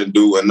go out there and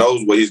do, and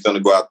knows what he's going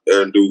to go out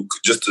there and do,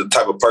 just the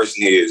type of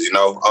person he is,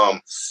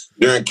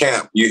 During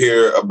camp, you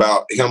hear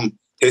about him.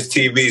 His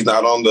TV's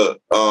not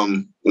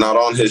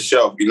on his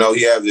shelf. He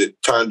has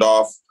it turned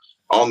off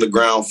on the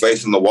ground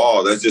facing the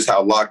wall. That's just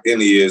how locked in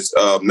he is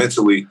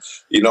mentally,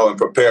 and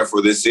prepared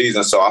for this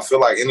season. So I feel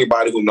like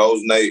anybody who knows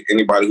Nate,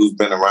 anybody who's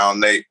been around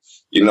Nate,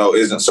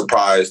 isn't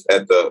surprised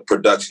at the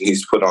production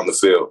he's put on the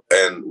field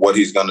and what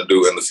he's going to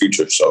do in the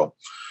future. So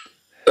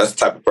that's the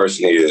type of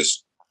person he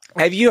is.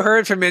 Have you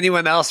heard from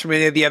anyone else from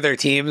any of the other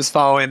teams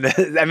following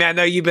I mean, I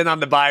know you've been on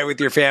the bye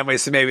with your family,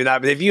 so maybe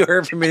not, but have you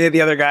heard from any of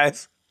the other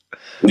guys?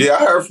 Yeah,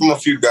 I heard from a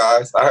few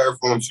guys.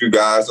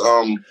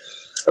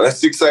 Let's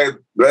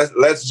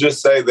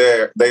just say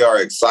they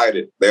are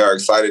excited. They are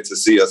excited to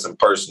see us in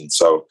person.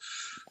 So,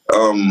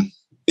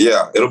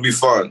 yeah, it'll be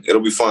fun.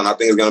 I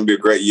think it's going to be a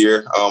great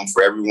year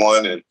for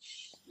everyone. And,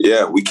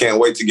 yeah, we can't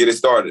wait to get it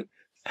started.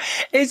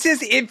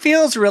 It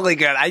feels really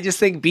good. I just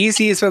think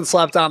BC has been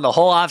slept on the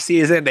whole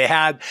offseason. They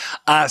had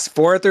us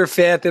 4th or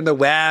 5th in the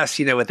West,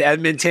 with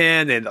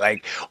Edmonton, and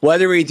like,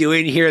 what are we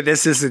doing here?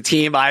 This is the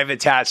team I've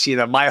attached,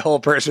 my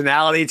whole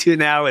personality to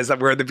now, is that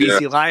we're the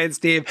BC Lions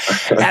team.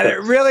 And it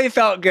really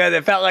felt good.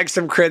 It felt like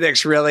some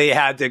critics really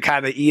had to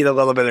kind of eat a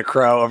little bit of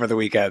crow over the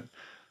weekend.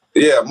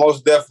 Yeah,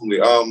 most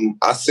definitely.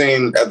 I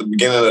seen at the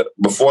beginning,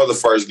 before the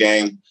first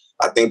game,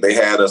 I think they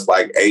had us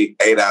like 8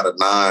 out of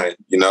 9,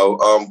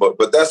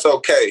 but that's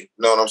okay. You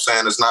know what I'm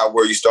saying? It's not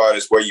where you start,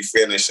 it's where you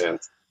finish, and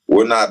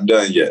we're not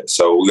done yet.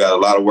 So we got a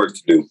lot of work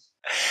to do.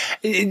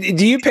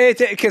 Do you pay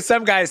attention? Because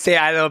some guys say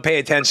I don't pay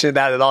attention to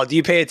that at all. Do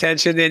you pay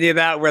attention to any of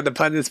that, where the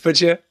pundits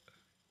put you?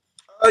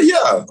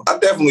 Yeah, I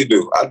definitely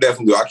do. I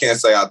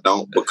can't say I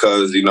don't,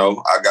 because,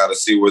 I got to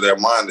see where their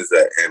mind is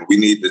at, and we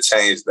need to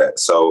change that.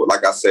 So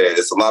like I said,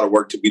 it's a lot of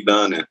work to be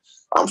done, and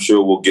I'm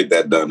sure we'll get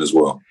that done as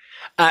well.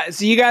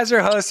 So you guys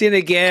are hosting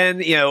again,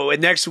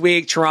 next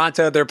week,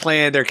 Toronto,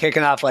 they're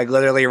kicking off like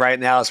literally right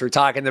now. So we're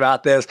talking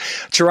about this.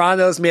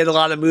 Toronto's made a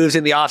lot of moves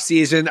in the off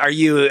season. Are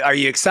you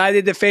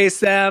excited to face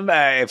them?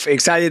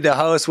 Excited to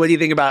host? What do you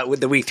think about with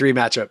the week 3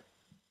 matchup?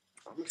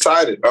 I'm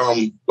excited.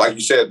 Like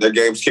you said, their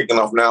game's kicking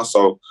off now.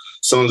 So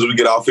as soon as we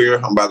get off here,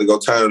 I'm about to go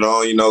turn it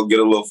on, get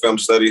a little film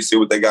study, see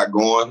what they got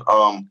going.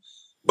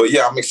 But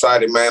yeah, I'm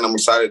excited, man. I'm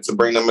excited to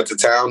bring them into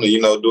town and,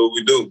 do what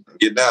we do,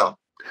 get down.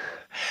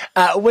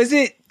 Was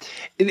it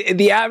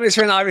the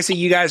atmosphere? And obviously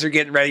you guys are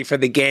getting ready for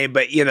the game,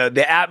 but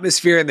the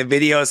atmosphere and the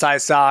videos I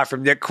saw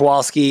from Nick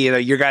Kowalski,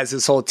 your guys,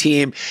 this whole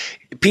team,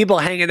 people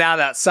hanging out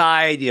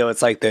outside,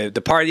 it's like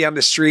the party on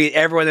the street,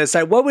 everyone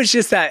inside. What was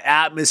just that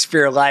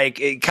atmosphere like?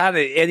 Kind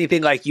of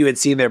anything like you had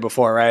seen there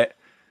before, right?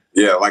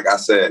 Yeah, like I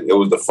said, it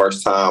was the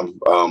first time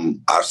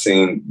I've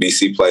seen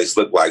BC place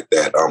look like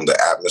that.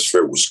 The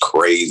atmosphere was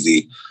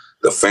crazy.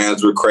 The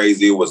fans were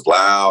crazy. It was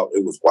loud.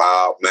 It was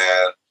wild,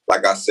 man.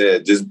 Like I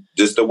said,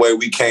 just the way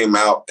we came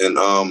out and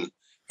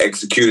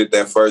executed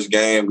that first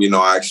game,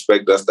 I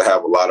expect us to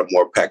have a lot of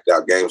more packed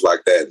out games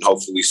like that. And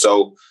hopefully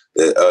so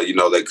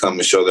that, they come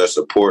and show their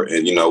support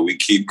and, we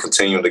keep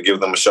continuing to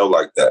give them a show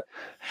like that.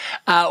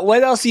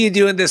 What else are you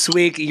doing this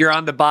week? You're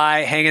on the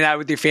bye, hanging out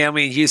with your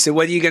family in Houston.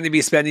 What are you going to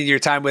be spending your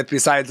time with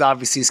besides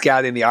obviously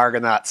scouting the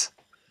Argonauts?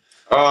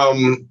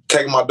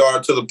 Taking my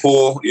daughter to the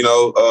pool,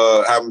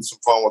 having some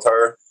fun with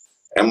her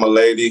and my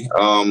lady.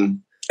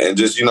 And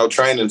just,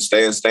 training,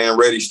 staying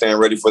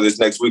ready for this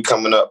next week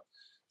coming up.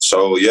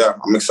 So, yeah,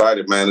 I'm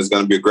excited, man. It's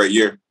going to be a great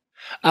year.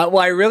 Well,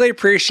 I really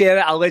appreciate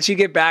it. I'll let you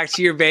get back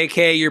to your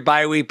vacay, your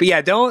bye week. But,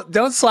 yeah,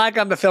 don't slack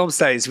on the film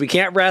studies. We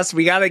can't rest.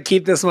 We got to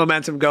keep this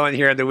momentum going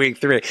here into week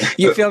 3.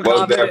 You feel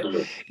confident?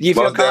 Definitely. You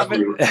feel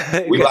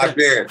confident? We locked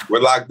in.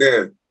 We're locked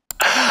in.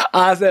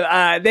 Awesome.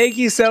 Thank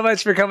you so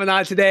much for coming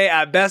on today.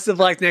 Best of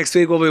luck next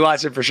week. We'll be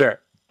watching for sure.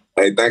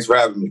 Hey, thanks for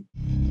having me.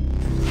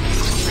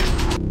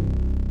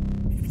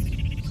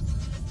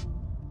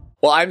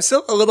 Well, I'm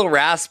still a little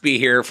raspy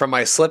here from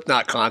my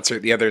Slipknot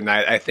concert the other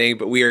night, I think,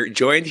 but we are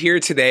joined here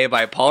today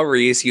by Paul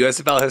Reeths,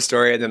 USFL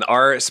historian and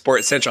our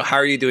Sports Central. How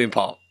are you doing,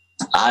 Paul?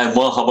 I'm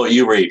well. How about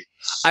you, Reed?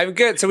 I'm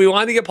good. So we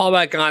wanted to get Paul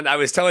back on. I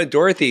was telling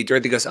Dorothy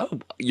goes, "Oh,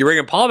 you're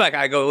bringing Paul back?"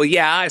 I go, "Well,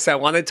 yeah." I said, "I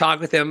want to talk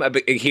with him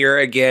here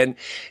again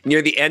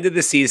near the end of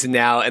the season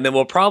now, and then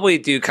we'll probably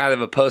do kind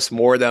of a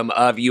post-mortem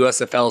of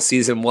USFL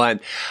Season 1.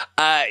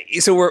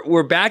 So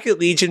we're back at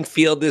Legion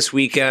Field this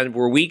weekend.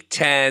 We're Week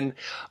 10.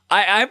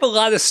 I have a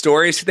lot of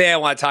stories today. I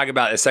want to talk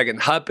about a second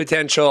hub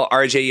potential,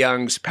 RJ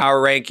Young's power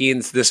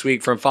rankings this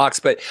week from Fox.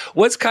 But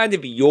what's kind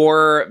of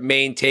your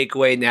main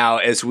takeaway now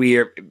as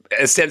we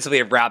ostensibly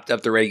have wrapped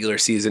up the regular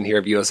season here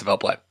of USFL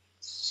play?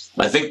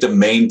 I think the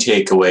main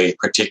takeaway,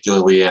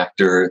 particularly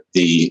after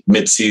the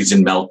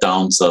midseason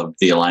meltdowns of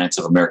the Alliance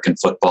of American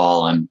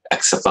Football and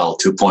XFL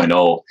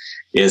 2.0,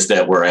 is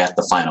that we're at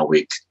the final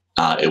week.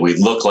 We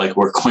look like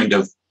we're going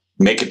to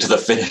make it to the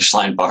finish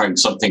line, barring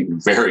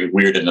something very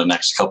weird in the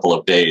next couple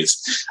of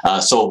days.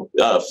 So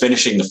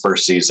finishing the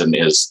first season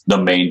is the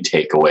main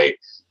takeaway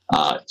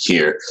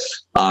here.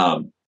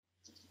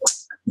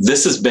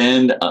 This has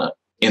been,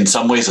 in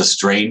some ways, a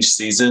strange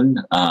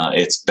season.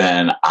 It's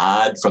been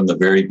odd from the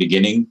very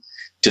beginning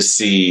to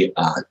see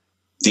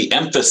the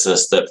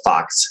emphasis that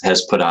Fox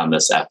has put on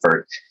this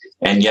effort,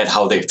 and yet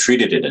how they've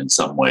treated it in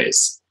some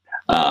ways.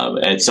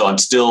 And so I'm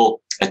still,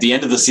 at the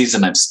end of the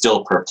season, I'm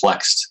still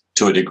perplexed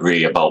to a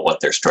degree about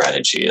what their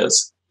strategy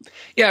is.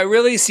 Yeah, it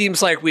really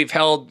seems like we've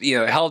held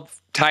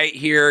tight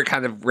here,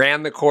 kind of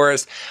ran the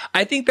course.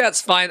 I think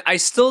that's fine. I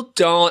still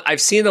don't,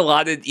 I've seen a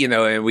lot of,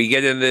 and we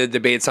get into the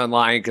debates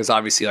online because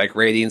obviously like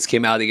ratings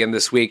came out again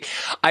this week.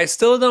 I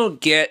still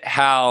don't get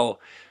how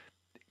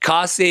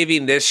cost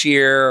saving this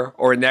year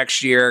or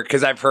next year,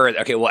 because I've heard,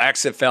 okay, well,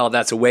 XFL,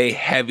 that's a way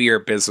heavier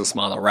business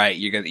model, right?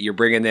 You're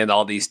bringing in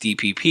all these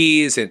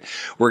DPPs, and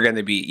we're going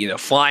to be,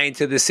 flying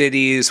to the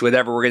cities,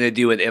 whatever we're going to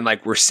do, and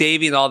like we're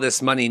saving all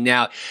this money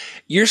now.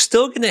 You're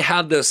still going to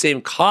have those same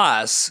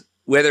costs,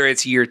 whether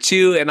it's year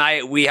 2,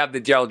 and we have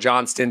the Daryl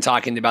Johnston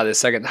talking about a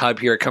second hub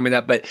here coming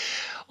up, but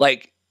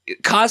like,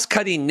 cost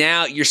cutting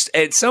now,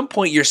 at some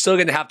point you're still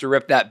going to have to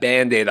rip that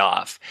Band-Aid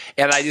off,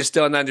 and I just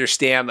don't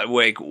understand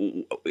like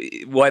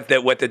what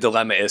the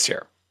dilemma is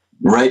here.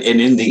 Right, and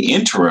in the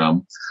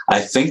interim,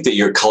 I think that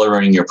you're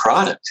coloring your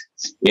product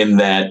in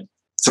that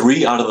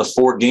 3 out of the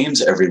 4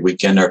 games every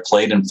weekend are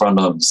played in front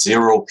of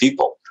 0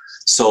 people.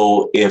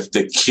 So if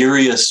the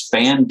curious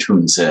fan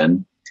tunes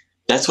in,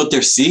 that's what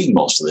they're seeing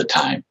most of the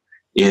time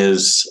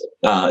is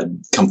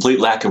complete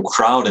lack of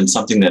crowd and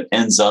something that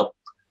ends up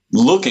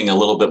looking a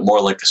little bit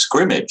more like a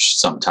scrimmage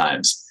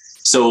sometimes.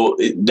 So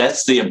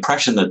that's the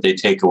impression that they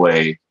take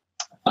away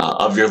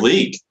of your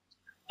league,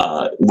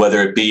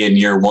 whether it be in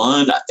year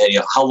 1.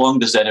 How long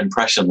does that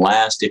impression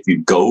last if you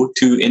go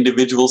to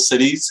individual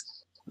cities?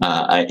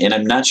 And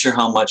I'm not sure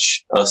how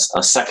much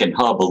a second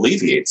hub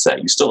alleviates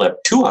that. You still have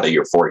 2 out of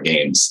your 4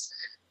 games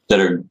that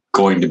are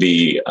going to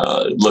be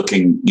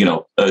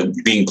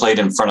being played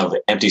in front of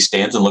empty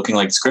stands and looking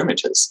like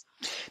scrimmages.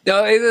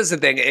 No, it is the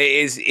thing.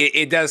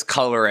 It does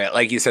color it,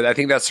 like you said. I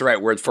think that's the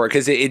right word for it,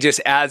 because it just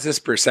adds this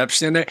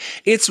perception in there.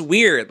 It's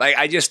weird. Like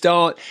I just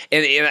don't.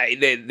 And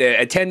the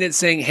attendance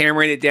thing,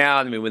 hammering it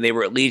down. I mean, when they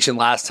were at Legion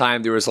last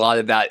time, there was a lot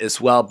of that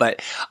as well.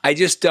 But I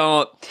just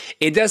don't.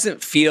 It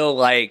doesn't feel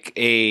like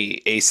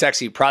a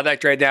sexy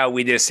product right now.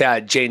 We just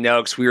had Jay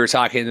Noakes. We were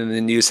talking in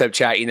the news sub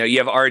chat. You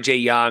have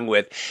RJ Young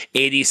with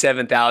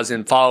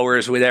 87,000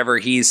 followers, whatever.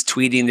 He's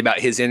tweeting about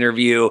his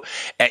interview.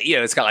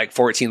 It's got like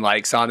 14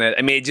 likes on it.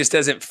 I mean, it just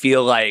doesn't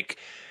feel like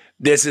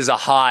this is a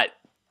hot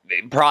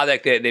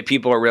product that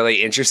people are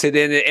really interested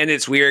in. And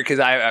it's weird because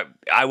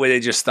I would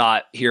have just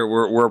thought here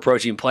we're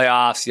approaching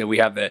playoffs. We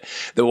have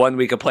the 1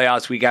 week of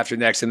playoffs, week after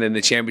next, and then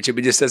the championship.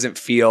 It just doesn't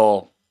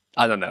feel,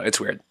 I don't know. It's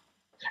weird.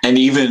 And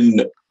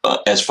even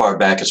as far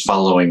back as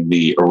following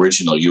the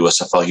original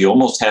USFL, you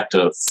almost have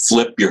to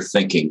flip your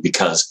thinking,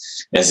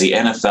 because as the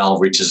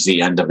NFL reaches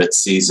the end of its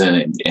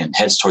season and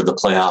heads toward the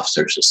playoffs,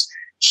 there's this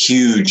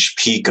huge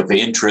peak of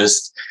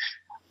interest.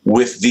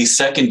 With these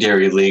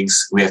secondary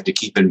leagues, we have to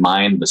keep in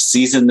mind the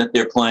season that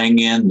they're playing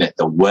in, that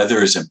the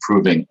weather is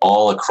improving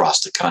all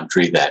across the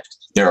country, that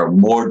there are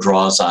more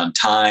draws on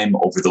time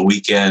over the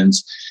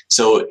weekends.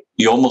 So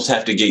you almost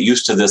have to get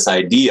used to this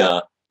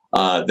idea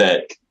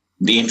that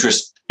the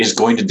interest is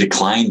going to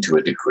decline to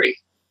a degree,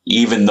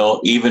 even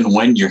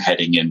when you're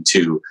heading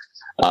into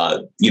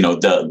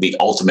the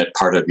ultimate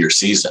part of your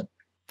season.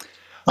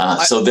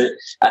 So that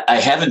I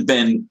haven't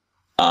been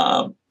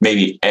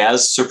maybe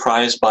as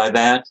surprised by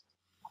that.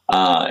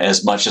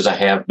 As much as I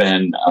have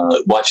been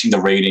watching the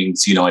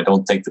ratings, I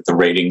don't think that the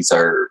ratings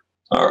are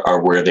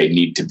where they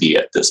need to be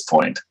at this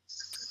point.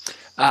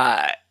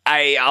 I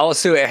I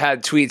also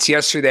had tweets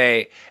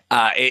yesterday.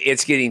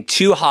 It's getting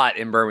too hot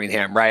in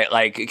Birmingham, right?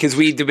 Like, because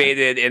we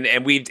debated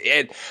and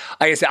like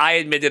I said, I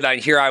admitted on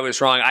here I was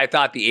wrong. I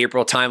thought the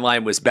April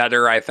timeline was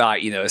better. I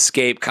thought,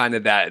 escape kind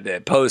of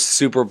the post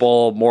Super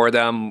Bowl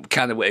boredom,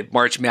 kind of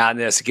March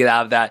Madness, get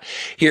out of that.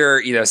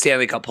 Here,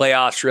 Stanley Cup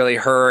playoffs really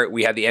hurt.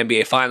 We had the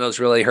NBA Finals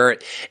really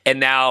hurt, and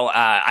now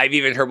I've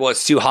even heard, well,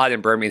 it's too hot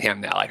in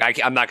Birmingham now. Like,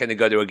 I'm not going to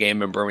go to a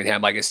game in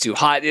Birmingham. Like, it's too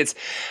hot. It's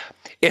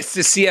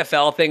the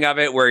CFL thing of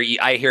it where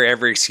I hear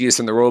every excuse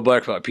in the rule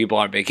book about people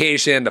on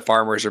vacation. The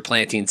farmers are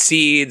planting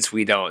seeds.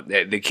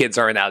 The kids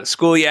aren't out of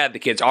school yet. The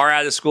kids are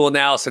out of school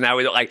now. So now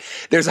we don't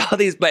there's all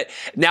these, but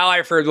now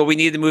I've heard, well, we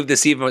need to move the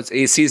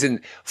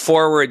season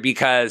forward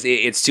because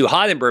it's too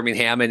hot in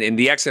Birmingham. And in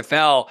the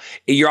XFL,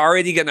 you're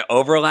already going to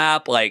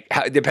overlap,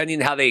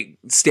 depending on how they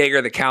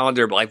stagger the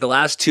calendar, but the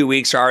last 2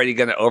 weeks are already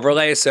going to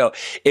overlay. So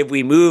if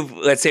we move,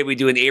 let's say we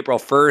do an April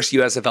 1st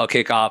USFL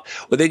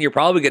kickoff, well, then you're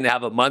probably going to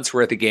have a month's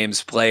worth of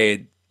games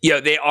played.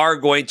 They are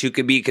going to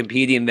be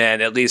competing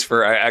then, at least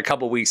for a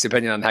couple of weeks,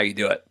 depending on how you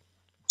do it.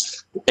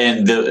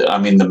 And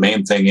the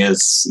main thing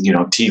is,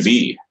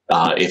 TV.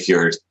 If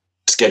you're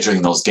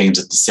scheduling those games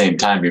at the same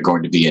time, you're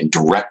going to be in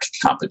direct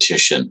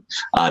competition,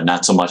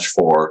 not so much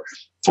for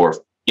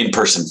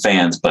in-person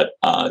fans, but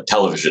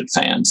television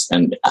fans.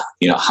 And,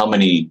 how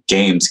many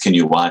games can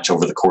you watch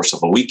over the course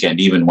of a weekend,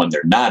 even when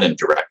they're not in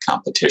direct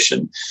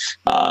competition?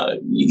 I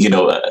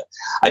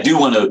do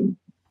want to,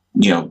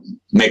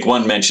 make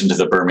one mention to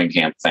the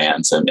Birmingham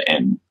fans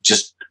and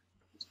just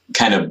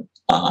kind of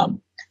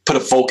put a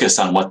focus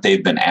on what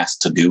they've been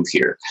asked to do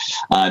here.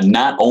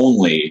 Not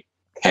only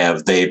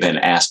have they been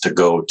asked to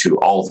go to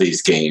all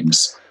these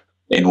games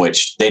in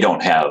which they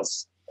don't have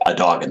a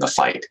dog in the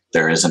fight.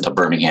 There isn't a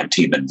Birmingham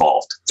team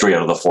involved. 3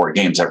 out of the 4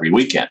 games every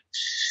weekend.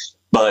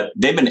 But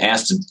they've been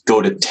asked to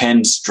go to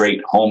 10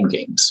 straight home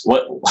games.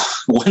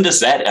 When does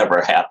that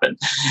ever happen?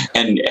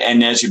 And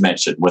as you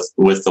mentioned,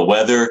 with the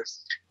weather,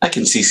 I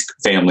can see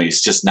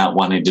families just not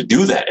wanting to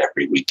do that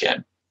every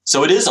weekend.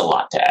 So it is a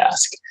lot to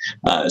ask.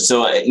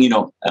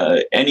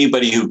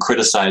 Anybody who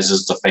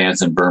criticizes the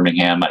fans in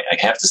Birmingham, I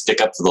have to stick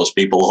up for those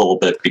people a little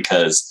bit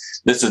because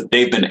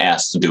they've been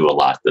asked to do a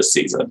lot this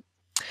season.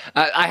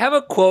 I have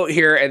a quote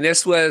here, and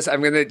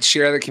I'm going to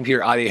share the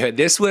computer audio here.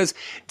 This was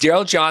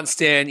Daryl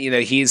Johnston.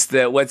 He's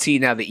the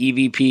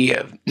EVP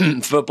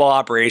of football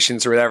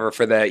operations or whatever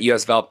for the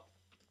USFL.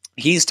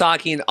 He's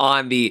talking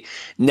on the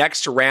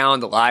Next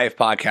Round Live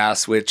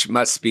podcast, which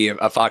must be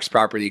a Fox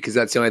property because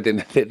that's the only thing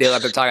that they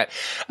let them talk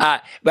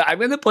about. But I'm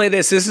going to play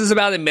this. This is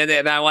about a minute,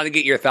 and I want to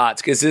get your thoughts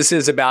because this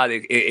is about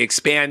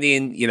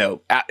expanding.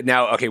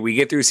 Now, okay, we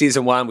get through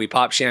season 1, we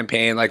pop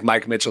champagne like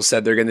Mike Mitchell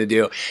said they're going to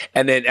do,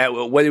 and then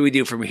what do we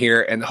do from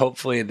here? And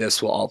hopefully,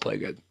 this will all play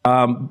good.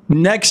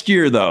 Next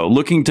year, though,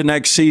 looking to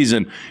next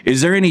season, is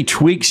there any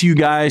tweaks you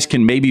guys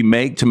can maybe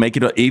make to make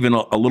it even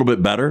a little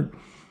bit better?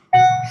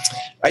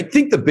 I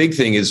think the big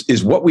thing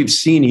is what we've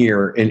seen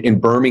here in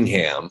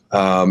Birmingham,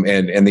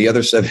 and the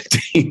other 7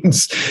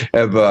 teams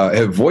have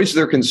voiced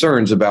their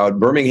concerns about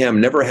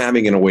Birmingham never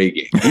having an away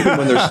game, even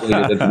when they're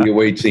slated as the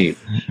away team.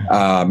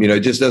 It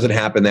just doesn't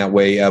happen that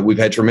way. We've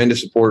had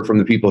tremendous support from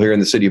the people here in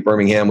the city of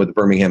Birmingham with the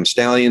Birmingham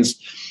Stallions.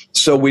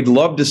 So we'd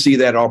love to see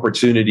that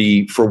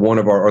opportunity for one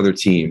of our other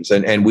teams.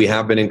 And we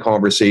have been in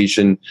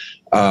conversation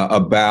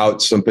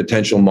about some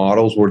potential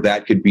models where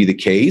that could be the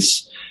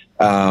case.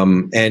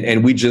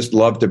 And we just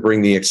love to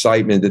bring the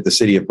excitement that the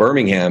city of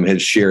Birmingham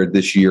has shared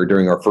this year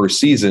during our first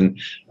season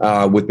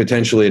with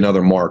potentially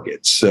another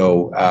market.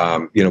 So,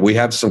 we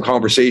have some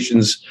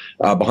conversations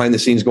behind the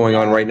scenes going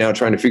on right now,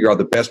 trying to figure out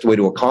the best way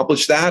to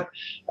accomplish that.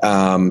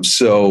 In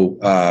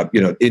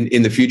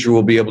the future,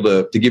 we'll be able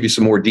to give you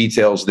some more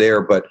details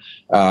there. But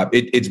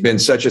it's been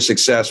such a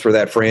success for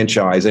that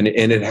franchise, and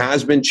it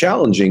has been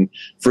challenging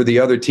for the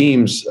other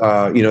teams,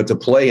 to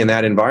play in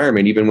that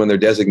environment, even when they're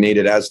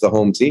designated as the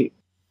home team.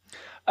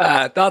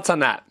 Thoughts on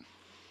that?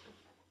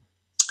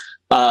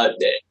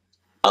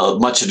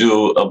 Much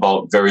ado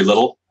about very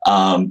little.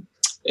 The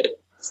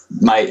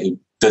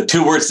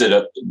 2 words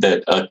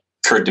that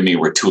occurred to me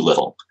were too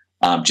little.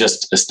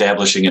 Just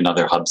establishing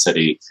another hub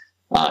city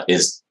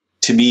is,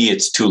 to me,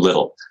 it's too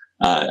little.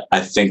 I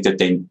think that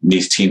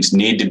these teams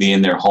need to be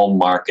in their home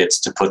markets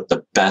to put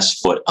the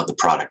best foot of the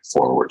product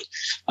forward.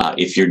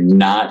 If you're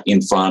not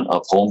in front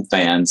of home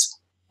fans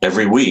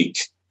every week,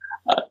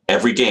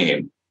 every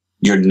game,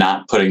 you're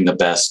not putting the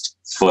best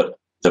foot,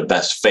 the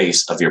best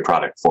face of your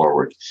product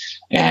forward.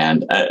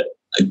 And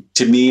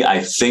to me, I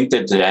think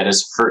that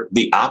has hurt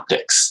the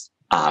optics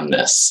on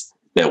this,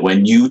 that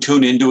when you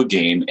tune into a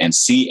game and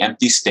see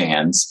empty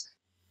stands,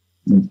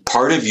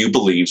 part of you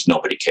believes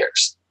nobody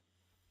cares.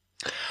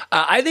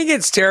 I think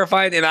it's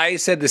terrifying, and I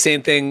said the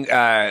same thing,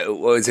 what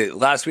was it,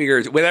 last week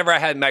or whenever I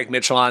had Mike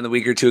Mitchell on a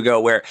week or 2 ago,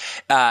 where,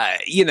 the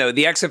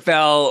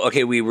XFL,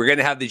 okay, we were going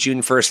to have the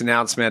June 1st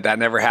announcement. That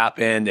never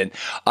happened. And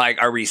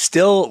we're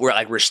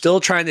still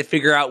trying to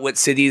figure out what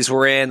cities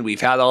we're in.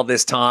 We've had all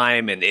this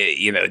time, and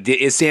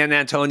is San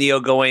Antonio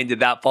going?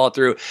 Did that fall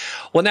through?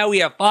 Well, now we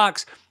have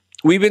Fox.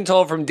 we've been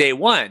told from day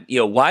one,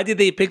 why did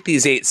they pick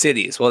these 8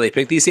 cities? Well, they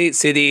picked these 8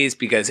 cities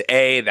because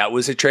that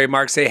was the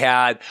trademarks they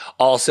had.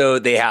 Also,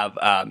 they have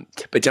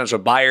potential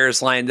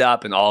buyers lined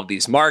up in all of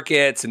these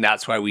markets. And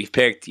that's why we've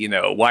picked,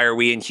 why are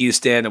we in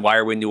Houston and why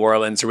are we in New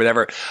Orleans or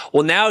whatever.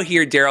 Well, now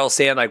here Daryl's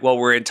saying like, well,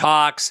 we're in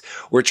talks.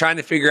 We're trying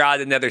to figure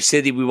out another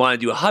city we want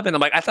to do a hub. And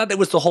I'm like, I thought that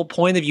was the whole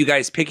point of you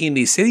guys picking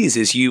these cities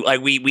is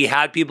we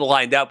had people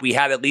lined up. We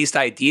had at least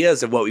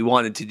ideas of what we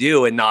wanted to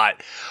do and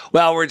not,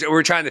 well,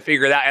 we're trying to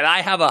figure it out. And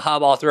I have a hub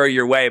I'll throw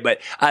your way,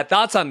 but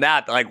thoughts on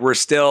that? Like we're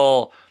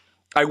still,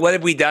 like what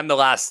have we done the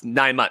last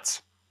 9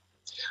 months?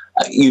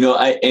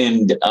 I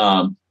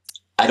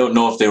don't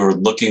know if they were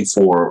looking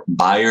for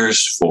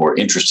buyers, for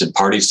interested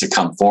parties to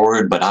come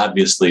forward, but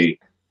obviously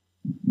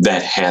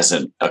that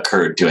hasn't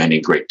occurred to any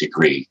great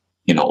degree,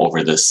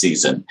 over this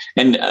season.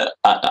 And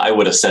I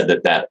would have said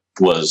that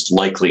was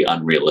likely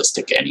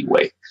unrealistic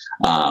anyway.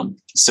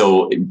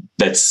 So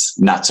that's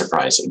not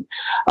surprising.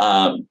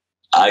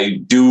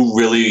 I do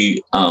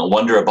really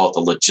wonder about the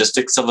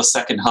logistics of a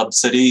second hub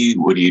city.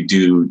 What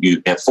do?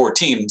 You have 4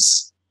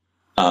 teams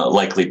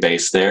likely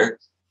based there.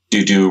 Do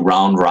you do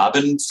round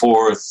robin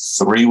for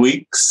 3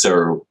 weeks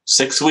or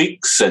 6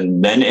 weeks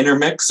and then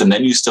intermix, and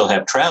then you still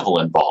have travel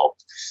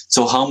involved?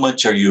 So how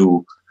much are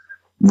you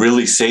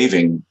really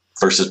saving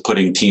versus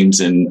putting teams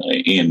in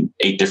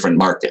 8 different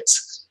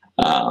markets?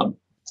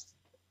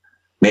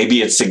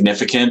 Maybe it's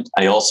significant.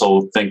 I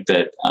also think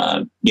that,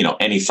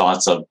 any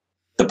thoughts of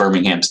the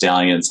Birmingham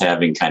Stallions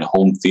having kind of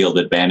home field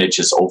advantage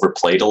is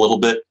overplayed a little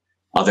bit.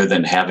 Other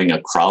than having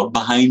a crowd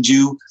behind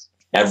you,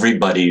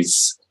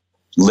 everybody's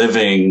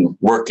living,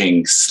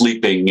 working,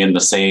 sleeping in the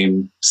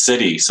same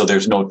city. So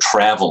there's no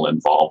travel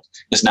involved.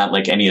 It's not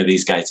like any of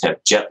these guys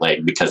have jet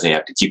lag because they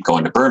have to keep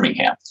going to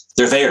Birmingham.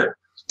 They're there.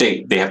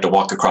 They have to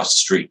walk across the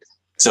street.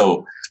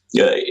 So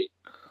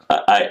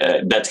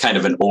that's kind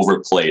of an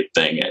overplayed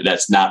thing.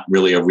 That's not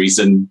really a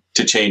reason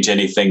to change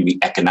anything. The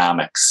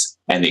economics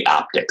and the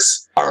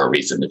optics are a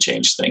reason to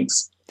change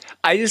things.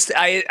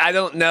 I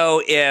don't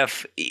know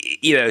if,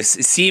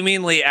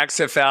 seemingly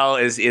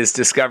XFL is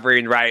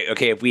discovering, right,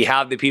 okay, if we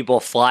have the people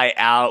fly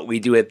out, we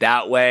do it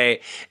that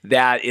way,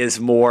 that is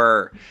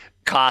more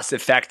cost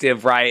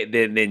effective, right,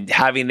 than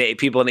having the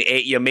people in the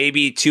 8,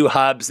 maybe 2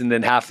 hubs and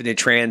then having to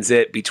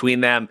transit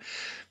between them.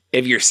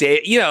 If you're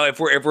saying, if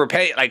we're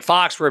paying like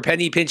Fox, we're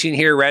penny pinching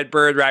here,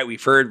 Redbird, right?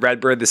 We've heard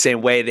Redbird the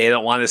same way. They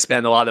don't want to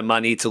spend a lot of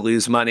money to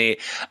lose money.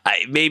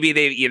 Maybe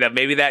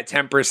maybe that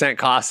 10%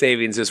 cost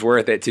savings is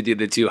worth it to do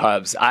the 2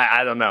 hubs.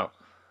 I don't know.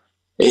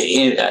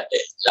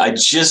 I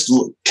just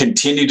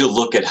continue to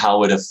look at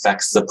how it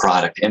affects the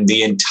product, and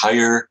the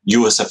entire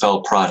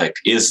USFL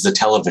product is the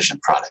television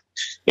product.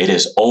 It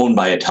is owned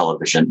by a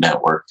television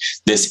network.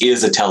 This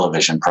is a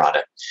television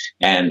product,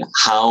 and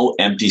how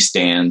empty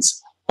stands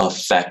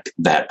affect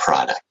that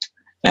product.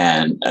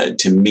 And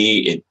to me,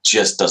 it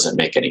just doesn't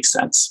make any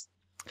sense.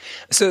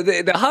 So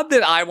the hub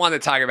that I want to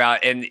talk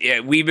about, and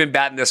we've been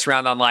batting this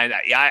around online,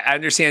 I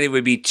understand it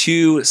would be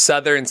 2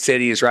 southern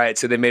cities, right?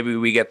 So then maybe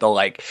we get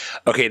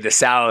the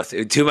South,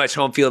 too much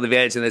home field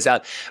advantage in the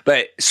South.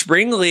 But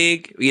Spring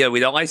League, we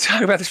don't like to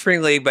talk about the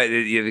Spring League, but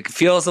it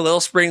feels a little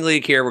Spring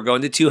League here. We're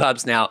going to 2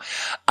 hubs now.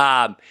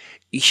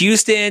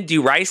 Houston,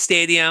 do Rice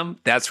Stadium.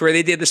 That's where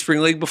they did the Spring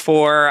League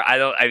before.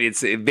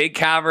 It's a big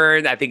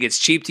cavern. I think it's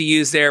cheap to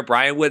use there.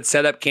 Brian Wood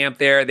set up camp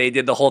there. They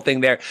did the whole thing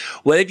there.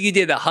 What if you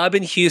did the hub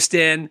in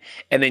Houston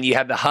and then you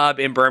have the hub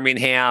in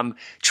Birmingham?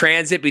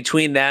 Transit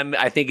between them,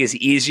 I think, is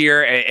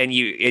easier, and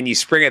you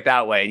spring it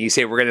that way. And you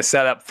say we're going to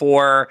set up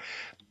 4.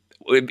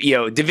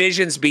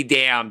 Divisions be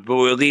damned,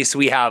 but at least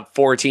we have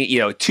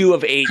 14. 2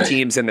 of 8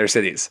 teams in their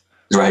cities.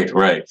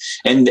 Right.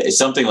 And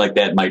something like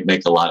that might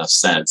make a lot of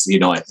sense.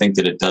 I think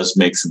that it does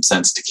make some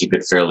sense to keep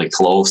it fairly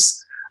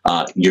close.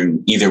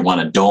 You either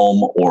want a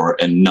dome or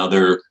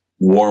another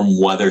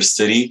warm weather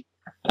city.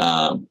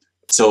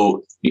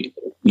 So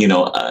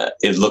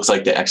it looks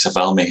like the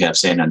XFL may have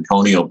San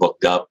Antonio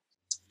booked up.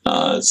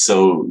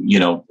 So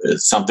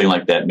something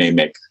like that may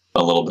make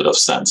a little bit of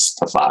sense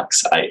to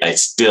Fox. I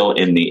still,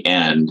 in the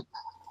end,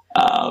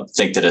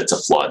 think that it's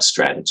a flawed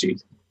strategy.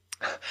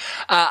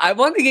 I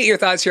wanted to get your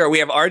thoughts here. We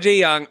have RJ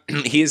Young.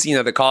 He's,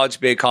 the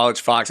big college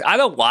Fox. I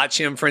don't watch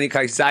him for any,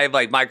 because I have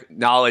my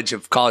knowledge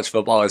of college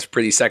football is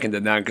pretty second to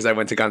none because I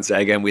went to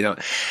Gonzaga and we don't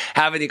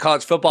have any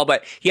college football.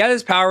 But he had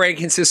his power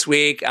rankings this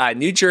week.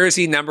 New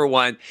Jersey, number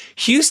 1.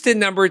 Houston,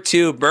 number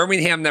 2.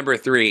 Birmingham, number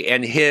 3.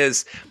 And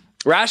his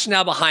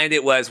rationale behind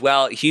it was,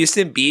 well,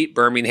 Houston beat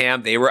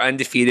Birmingham. They were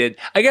undefeated.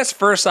 I guess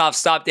first off,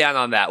 stop down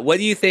on that. What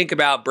do you think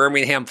about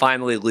Birmingham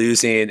finally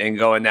losing and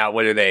going now?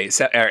 What are they?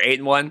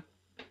 8-1?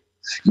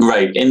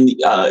 Right. And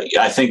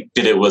I think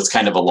that it was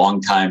kind of a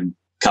long time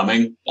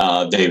coming.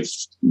 They've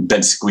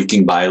been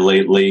squeaking by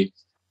lately,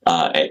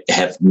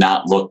 have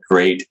not looked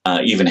great,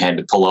 even had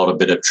to pull out a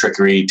bit of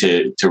trickery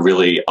to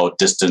really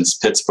outdistance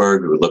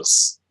Pittsburgh, who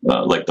looks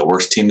like the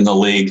worst team in the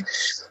league.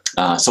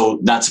 So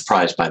not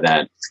surprised by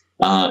that.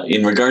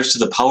 In regards to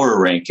the power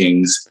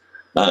rankings,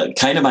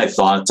 kind of my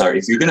thoughts are,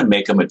 if you're going to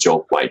make them a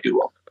joke, why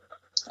do them?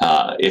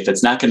 If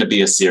it's not going to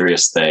be a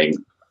serious thing,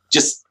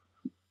 just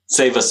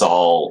save us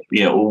all.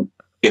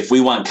 If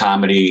we want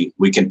comedy,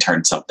 we can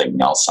turn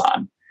something else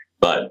on.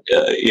 But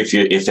if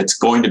it's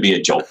going to be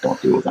a joke,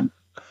 don't do them.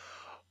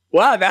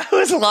 Wow, that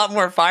was a lot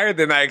more fire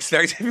than I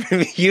expected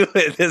from you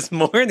this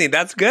morning.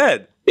 That's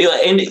good.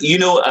 And,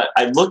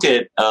 I look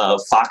at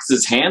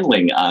Fox's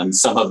handling on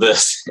some of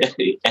this,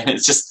 and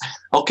it's just,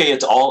 okay,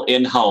 it's all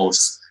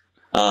in-house.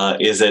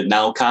 Is it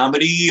now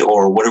comedy,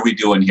 or what are we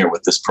doing here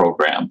with this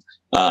program?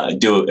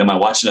 Am I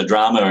watching a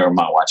drama, or am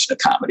I watching a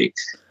comedy?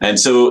 And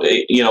so,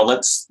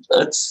 let's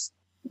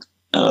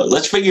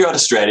figure out a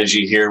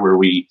strategy here where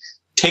we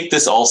take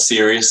this all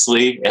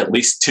seriously, at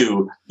least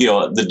to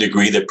the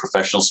degree that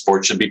professional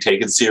sports should be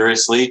taken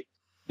seriously,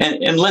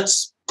 and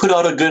let's put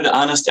out a good,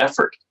 honest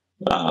effort.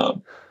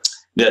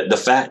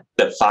 The fact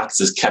that Fox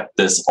has kept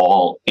this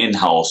all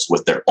in-house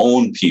with their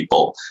own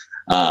people,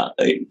 I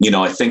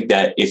think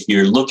that if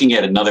you're looking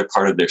at another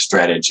part of their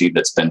strategy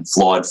that's been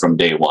flawed from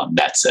day one,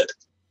 that's it.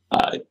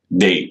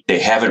 They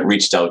haven't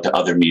reached out to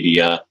other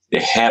media.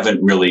 They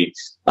haven't really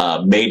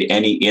made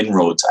any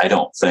inroads, I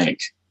don't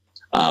think,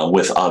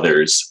 with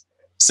others.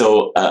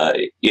 So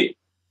it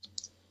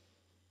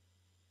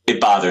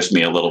bothers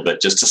me a little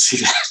bit just to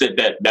see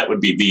that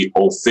would be the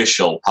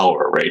official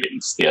power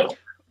ratings.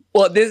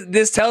 Well,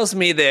 this tells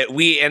me that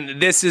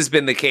and this has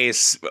been the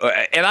case,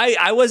 and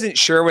I wasn't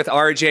sure with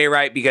RJ,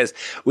 right? Because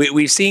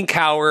we've seen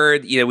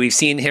Coward, we've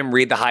seen him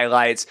read the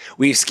highlights.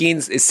 We've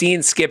seen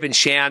Skip and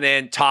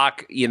Shannon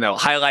talk,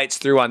 highlights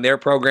through on their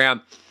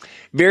program.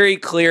 Very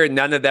clear,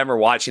 none of them are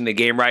watching the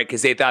game, right?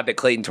 Because they thought that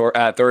Clayton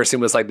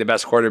Thorson was like the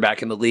best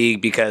quarterback in the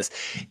league because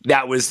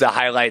that was the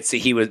highlights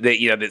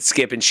that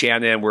Skip and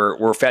Shannon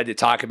were fed to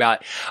talk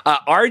about.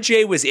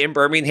 RJ was in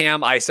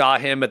Birmingham. I saw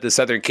him at the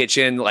Southern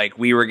Kitchen. Like,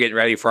 we were getting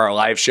ready for our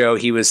live show.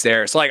 He was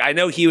there. So, I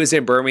know he was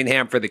in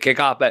Birmingham for the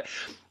kickoff, but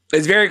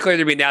it's very clear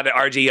to me now that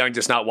RJ Young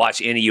does not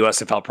watch any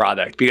USFL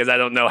product, because I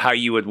don't know how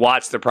you would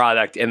watch the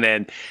product and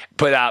then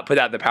put out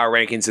the power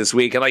rankings this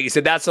week. And like you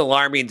said, that's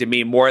alarming to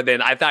me more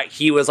than I thought.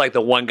 He was like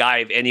the one guy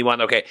of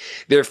anyone. Okay,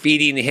 they're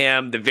feeding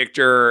him the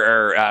Victor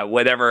or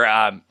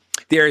whatever.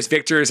 There's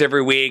Victors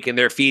every week, and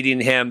they're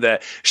feeding him the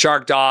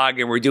Shark Dog,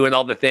 and we're doing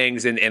all the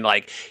things. And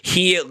like,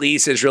 he at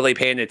least is really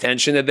paying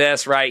attention to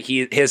this, right?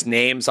 His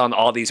name's on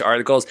all these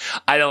articles.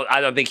 I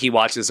don't think he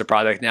watches the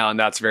product now, and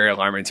that's very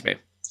alarming to me.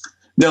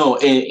 No,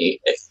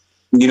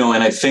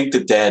 and I think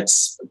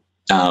that's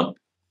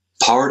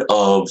part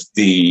of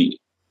the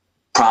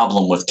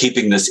problem with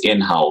keeping this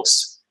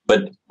in-house.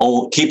 But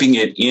keeping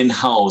it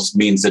in-house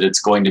means that it's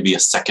going to be a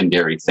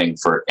secondary thing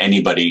for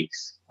anybody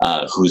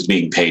who's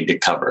being paid to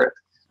cover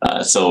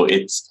it. So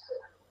it's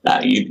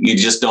you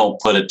just don't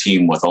put a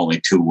team with only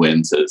 2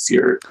 wins as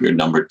your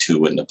number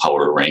 2 in the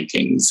power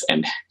rankings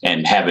and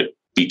have it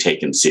be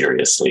taken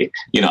seriously.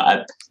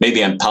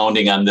 Maybe I'm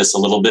pounding on this a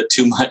little bit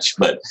too much,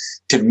 but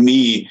to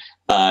me,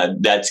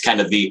 that's kind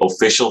of the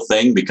official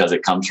thing because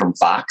it comes from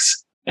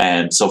Fox.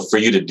 And so for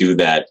you to do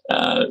that,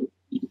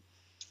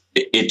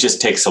 it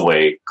just takes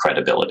away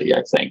credibility,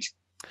 I think.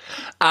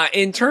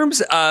 In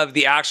terms of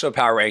the actual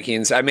power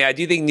rankings, I mean, I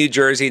do think New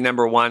Jersey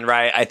number 1,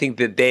 right? I think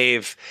that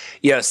they've,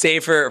 say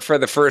for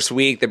the first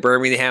week, the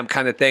Birmingham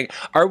kind of thing.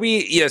 Are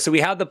we, so we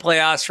have the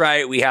playoffs,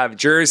 right? We have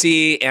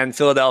Jersey and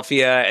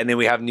Philadelphia, and then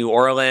we have New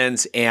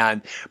Orleans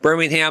and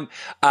Birmingham.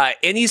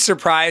 Any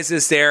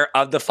surprises there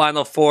of the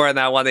Final Four? And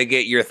I want to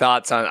get your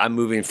thoughts on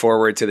moving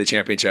forward to the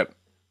championship.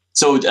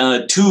 So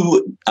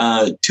two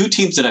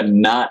teams that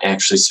I'm not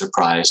actually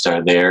surprised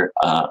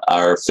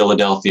are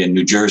Philadelphia and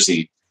New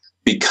Jersey,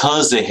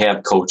 because they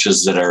have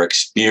coaches that are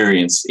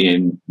experienced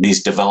in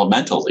these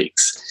developmental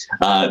leagues.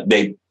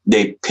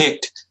 They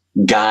picked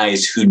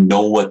guys who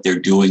know what they're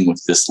doing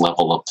with this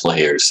level of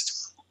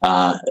players.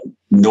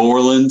 New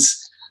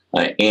Orleans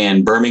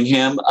and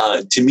Birmingham,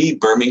 to me,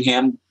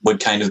 Birmingham would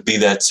kind of be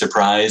that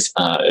surprise.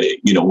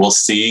 We'll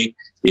see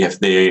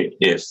if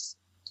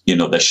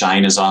the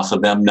shine is off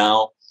of them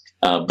now.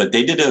 But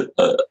they did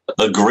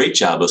a great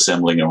job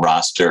assembling a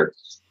roster.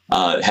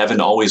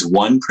 Haven't always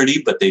won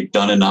pretty, but they've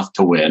done enough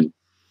to win.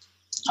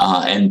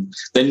 And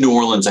then New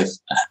Orleans,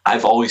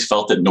 I've always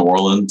felt that New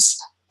Orleans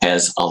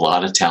has a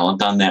lot of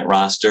talent on that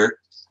roster,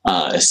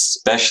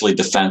 especially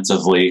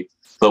defensively.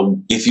 But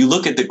if you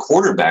look at the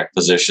quarterback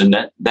position,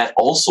 that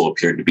also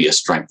appeared to be a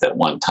strength at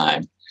one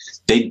time.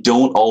 They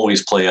don't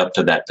always play up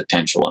to that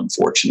potential,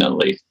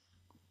 unfortunately.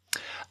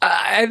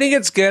 I think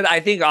it's good. I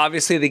think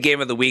obviously the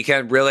game of the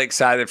weekend, really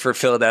excited for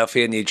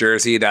Philadelphia and New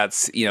Jersey.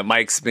 That's,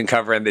 Mike's been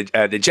covering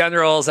the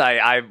Generals.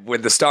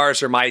 With the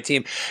Stars are my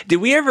team. Did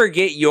we ever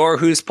get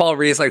who's Paul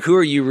Reeths? Like, who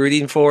are you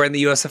rooting for in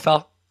the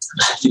USFL?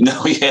 No,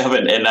 we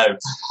haven't. And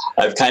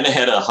I've kind of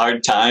had a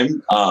hard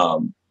time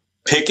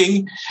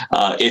picking.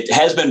 It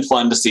has been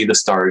fun to see the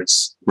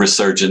Stars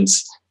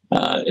resurgence,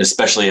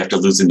 especially after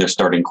losing their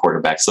starting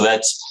quarterback. So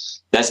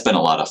that's been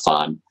a lot of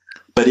fun.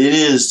 But it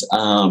is,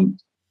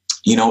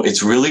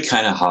 it's really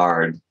kind of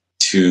hard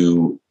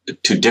to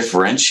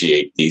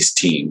differentiate these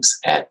teams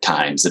at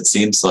times. It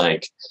seems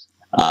like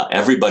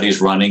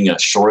everybody's running a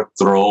short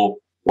throw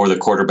or the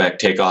quarterback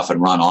take off and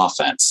run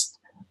offense.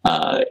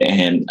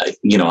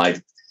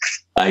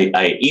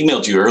 I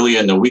emailed you earlier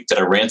in the week that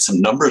I ran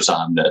some numbers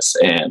on this,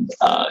 and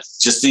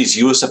just these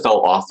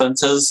USFL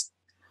offenses.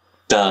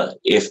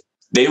 If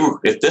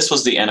this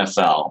was the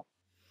NFL,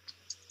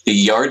 the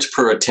yards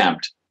per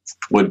attempt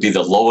would be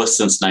the lowest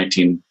since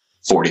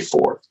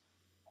 1944.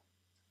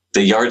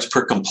 The yards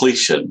per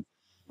completion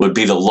would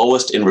be the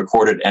lowest in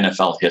recorded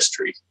NFL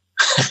history.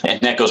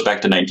 And that goes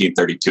back to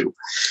 1932.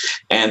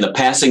 And the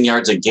passing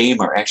yards a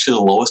game are actually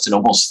the lowest in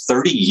almost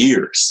 30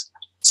 years.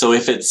 So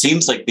if it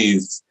seems like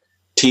these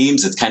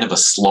teams, it's kind of a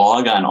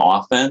slog on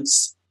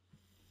offense,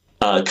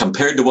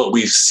 compared to what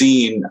we've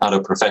seen out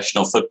of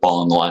professional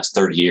football in the last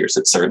 30 years,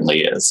 it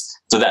certainly is.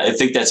 So that, I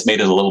think that's made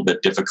it a little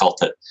bit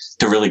difficult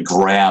to really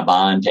grab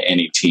on to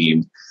any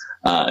team.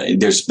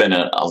 There's been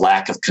a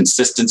lack of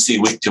consistency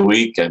week to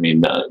week. I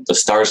mean, the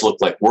Stars look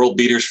like world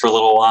beaters for a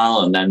little while,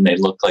 and then they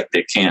look like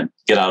they can't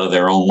get out of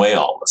their own way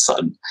all of a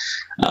sudden.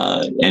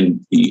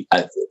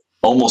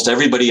 Almost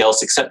everybody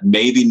else, except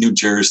maybe New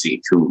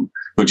Jersey, who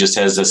just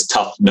has this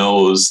tough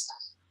nose,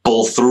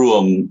 pull through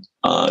them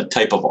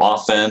type of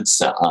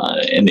offense,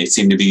 and they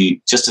seem to be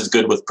just as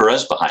good with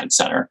Perez behind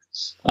center,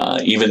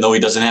 even though he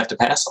doesn't have to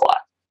pass a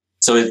lot.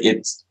 So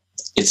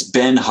it's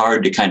been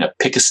hard to kind of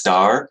pick a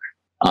star,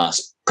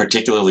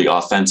 particularly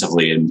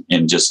offensively,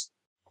 and just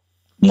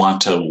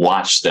want to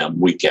watch them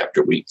week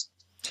after week.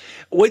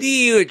 What do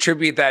you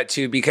attribute that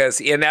to?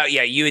 Because you had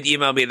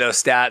emailed me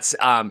those stats.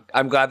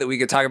 I'm glad that we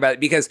could talk about it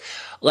because,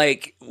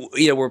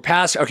 we're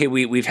past. Okay,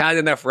 we've had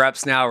enough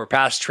reps now. We're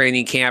past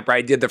training camp,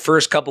 right? Did the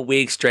first couple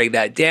weeks drag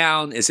that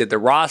down? Is it the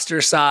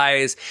roster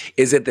size?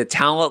 Is it the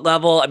talent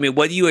level? I mean,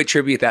 what do you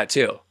attribute that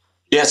to?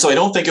 Yeah, so I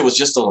don't think it was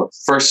just the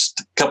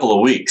first couple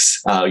of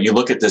weeks. You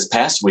look at this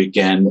past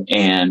weekend,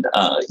 and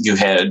you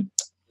had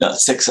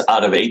 6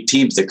 out of 8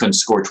 teams that couldn't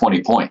score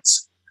 20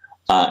 points.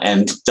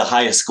 And the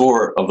highest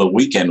score of the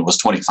weekend was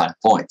 25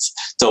 points.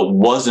 So it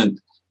wasn't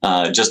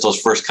just those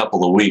first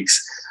couple of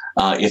weeks.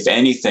 If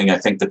anything, I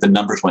think that the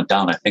numbers went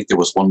down. I think there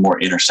was one more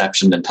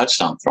interception than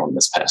touchdown thrown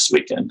this past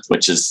weekend,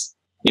 which is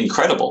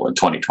incredible in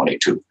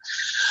 2022.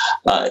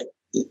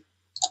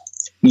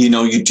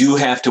 You do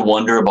have to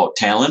wonder about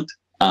talent.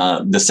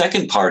 The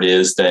second part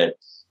is that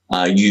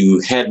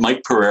you had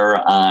Mike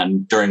Pereira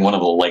on during one of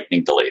the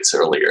lightning delays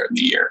earlier in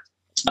the year,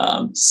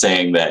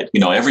 saying that,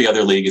 every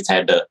other league has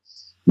had to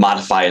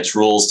modify its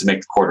rules to make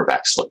the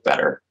quarterbacks look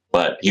better.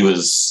 But he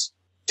was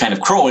kind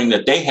of crowing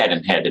that they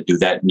hadn't had to do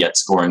that, and yet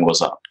scoring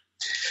was up.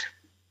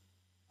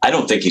 I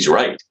don't think he's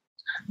right.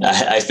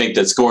 I think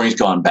that scoring's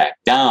gone back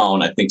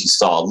down. I think you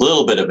saw a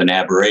little bit of an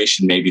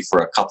aberration maybe for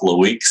a couple of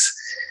weeks.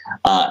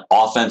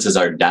 Offenses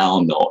are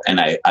down, though,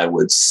 and I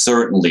would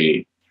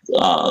certainly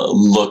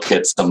look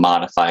at some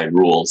modified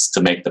rules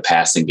to make the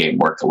passing game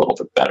work a little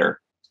bit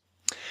better.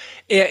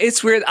 Yeah,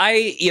 it's weird.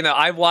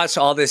 I've watched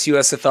all this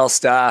USFL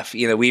stuff.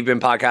 We've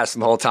been podcasting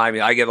the whole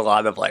time. I get a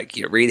lot of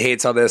Reed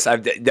hates all this.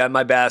 I've done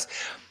my best.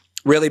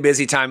 Really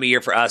busy time of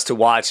year for us to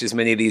watch as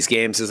many of these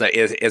games as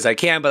I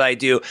can, but I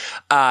do.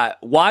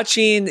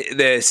 Watching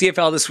the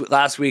CFL this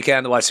last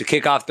weekend, I watched the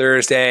kickoff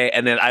Thursday,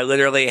 and then I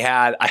literally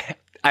had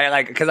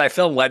because I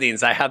film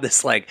weddings, I have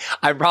this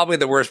I'm probably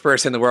the worst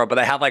person in the world, but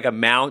I have a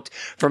mount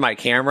for my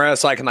camera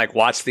so I can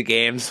watch the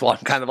games while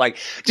I'm kind of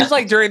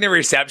just during the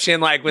reception,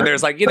 when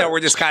there's we're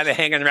just kind of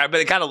hanging around, but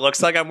it kind of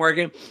looks like I'm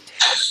working.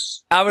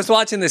 I was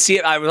watching the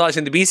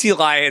BC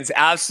Lions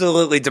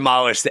absolutely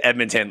demolish the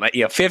Edmonton,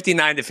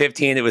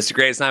 59-15. It was the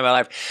greatest night of my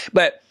life,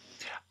 but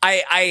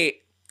I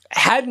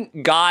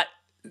hadn't got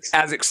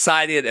as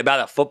excited about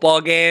a football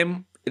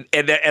game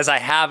as I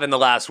have in the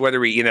last,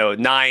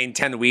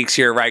 9-10 weeks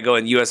here, right?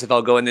 Going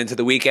USFL going into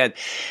the weekend.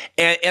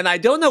 And I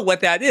don't know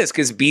what that is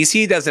because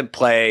BC doesn't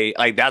play,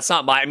 that's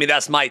not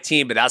that's my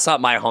team, but that's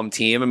not my home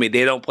team.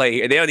 They don't play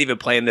here. They don't even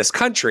play in this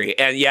country.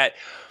 And yet,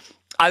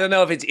 I don't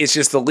know if it's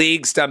just the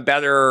league's done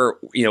better,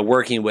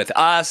 working with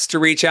us to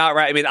reach out,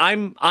 right?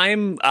 I'm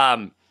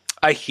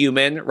a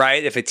human,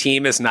 right? If a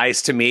team is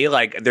nice to me,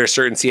 there's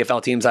certain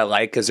CFL teams I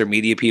like because their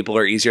media people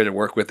are easier to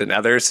work with than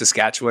others.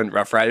 Saskatchewan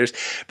Roughriders,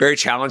 very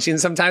challenging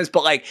sometimes,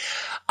 but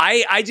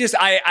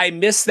I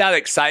miss that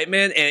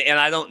excitement, and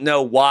I don't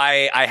know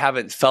why I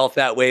haven't felt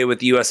that way with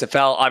the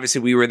USFL.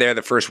 Obviously, we were there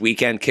the first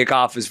weekend.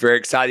 Kickoff was very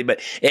exciting, but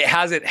it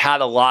hasn't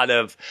had a lot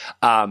of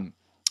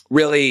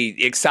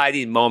really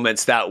exciting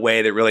moments that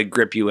way that really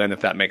grip you in,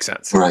 if that makes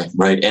sense.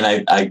 Right. And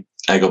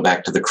I go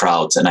back to the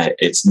crowds, and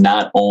it's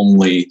not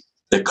only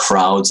the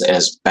crowds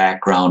as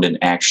background and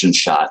action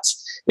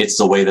shots. It's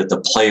the way that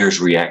the players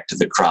react to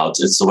the crowds.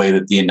 It's the way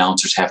that the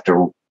announcers have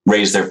to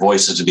raise their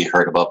voices to be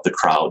heard above the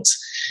crowds.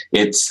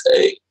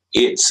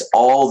 It's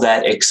all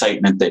that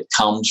excitement that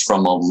comes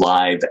from a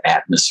live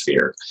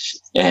atmosphere.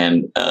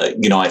 And,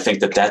 I think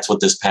that that's what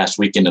this past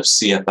weekend of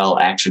CFL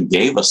action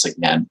gave us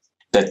again,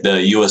 that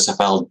the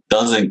USFL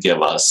doesn't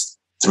give us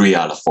 3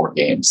 out of 4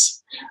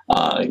 games.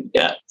 I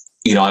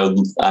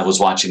was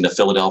watching the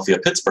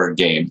Philadelphia-Pittsburgh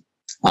game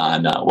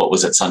on,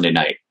 Sunday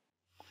night.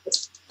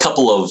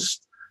 Couple of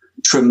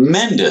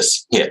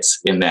tremendous hits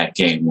in that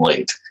game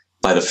late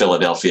by the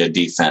Philadelphia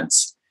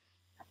defense.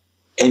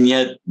 and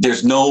yet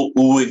there's no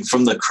oohing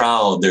from the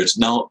crowd.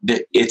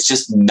 It's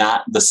just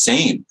not the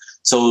same.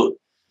 So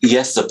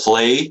yes, the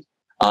play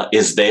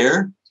is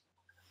there,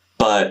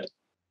 but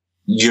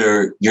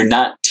you're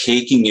not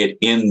taking it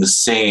in the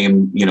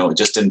same,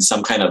 just in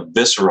some kind of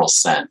visceral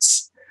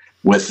sense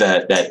with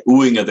that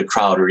oohing of the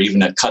crowd, or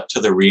even a cut to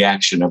the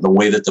reaction, or the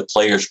way that the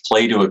players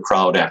play to a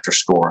crowd after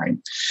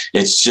scoring.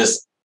 It's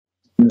just,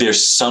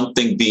 there's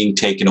something being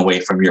taken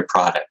away from your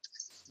product,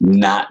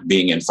 not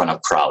being in front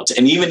of crowds,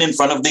 and even in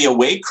front of the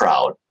away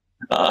crowd,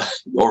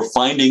 or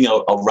finding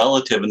a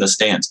relative in the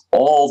stands.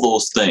 All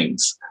those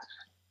things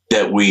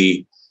that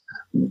we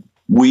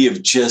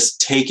have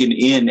just taken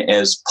in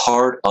as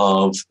part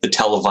of the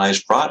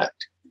televised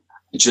product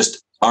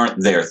just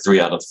aren't there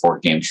 3 out of 4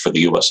 games for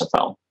the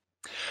USFL.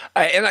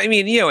 And I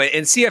mean,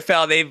 in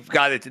CFL,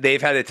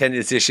 they've had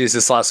attendance issues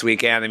this last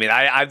weekend. I mean,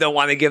 I don't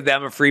want to give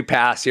them a free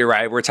pass here,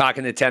 right? We're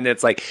talking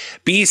attendance. Like,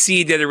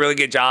 BC did a really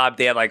good job.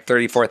 They had like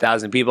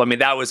 34,000 people. I mean,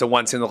 that was a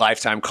once in a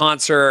lifetime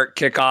concert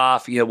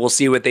kickoff. We'll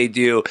see what they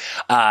do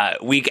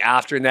week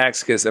after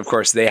next, because of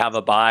course they have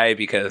a bye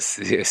because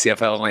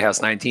CFL only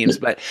has 9 teams.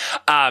 But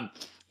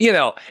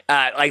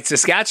like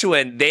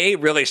Saskatchewan, they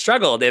really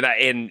struggled. And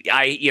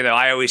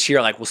I always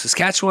hear like, well,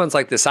 Saskatchewan's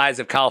like the size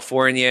of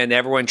California and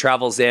everyone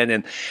travels in.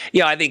 And,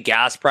 I think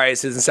gas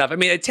prices and stuff. I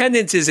mean,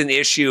 attendance is an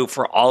issue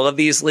for all of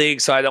these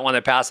leagues, so I don't want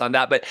to pass on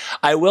that. But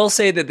I will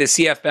say that the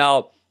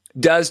CFL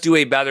does do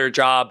a better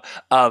job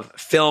of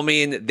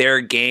filming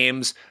their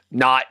games,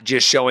 not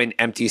just showing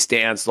empty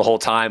stands the whole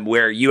time,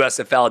 where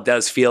USFL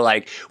does feel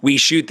like we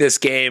shoot this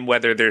game,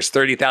 whether there's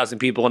 30,000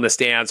 people in the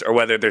stands or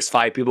whether there's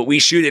 5 people, we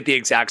shoot it the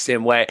exact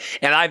same way.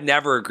 And I've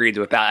never agreed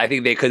with that. I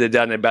think they could have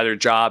done a better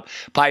job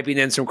piping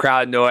in some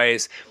crowd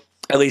noise,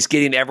 at least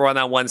getting everyone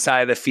on one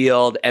side of the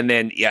field, and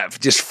then,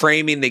 just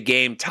framing the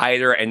game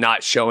tighter and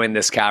not showing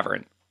this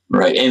cavern.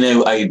 Right.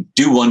 And I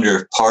do wonder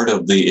if part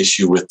of the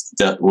issue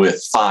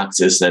with Fox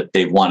is that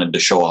they wanted to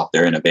show off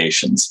their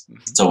innovations.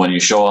 Mm-hmm. So when you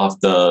show off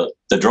the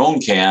drone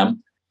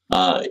cam,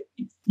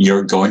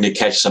 you're going to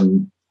catch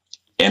some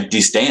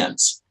empty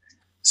stands.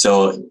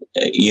 So,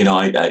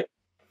 I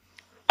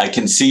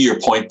can see your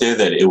point there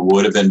that it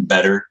would have been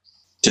better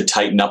to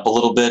tighten up a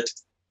little bit,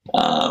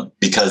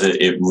 because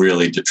it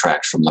really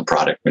detracts from the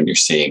product when you're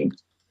seeing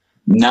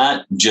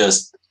not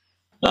just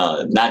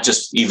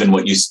even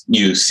what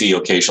you see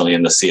occasionally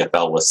in the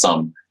CFL with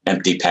some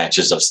empty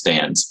patches of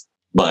stands,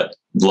 but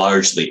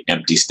largely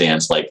empty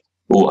stands. Like,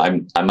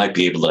 I might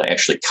be able to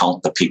actually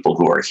count the people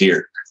who are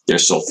here.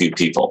 There's so few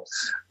people.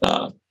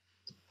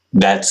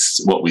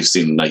 That's what we've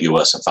seen in the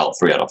USFL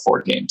 3 out of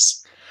 4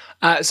 games.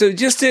 So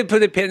just to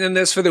put a pin in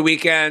this for the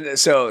weekend,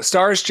 so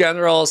Stars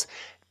Generals,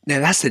 now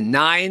that's at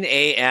 9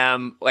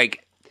 a.m.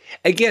 Like,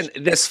 again,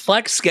 this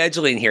flex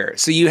scheduling here.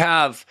 So you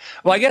have,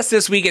 I guess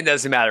this weekend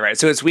doesn't matter, right?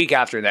 So it's week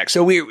after next.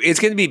 So it's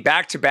going to be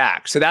back to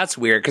back. So that's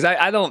weird because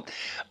I don't.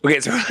 Okay,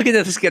 so we're looking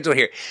at the schedule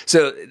here.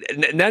 So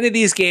none of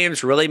these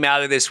games really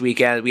matter this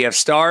weekend. We have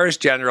Stars,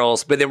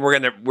 Generals, but then we're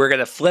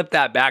gonna flip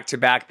that back to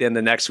back then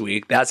the next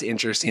week. That's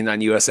interesting on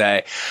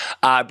USA.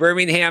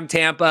 Birmingham,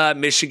 Tampa,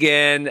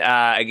 Michigan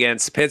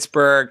against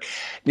Pittsburgh,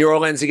 New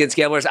Orleans against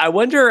Gamblers. I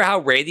wonder how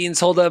ratings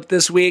hold up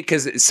this week,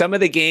 because some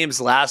of the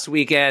games last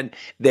weekend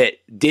that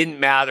didn't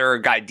matter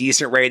got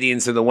decent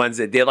ratings than the ones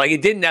that did. Like,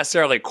 it didn't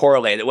necessarily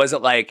correlate. It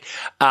wasn't like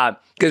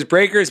because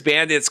Breakers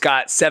Bandits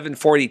got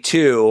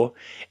 742.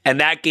 And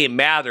that game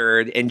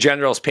mattered, and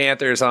Generals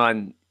Panthers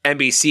on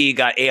NBC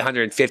got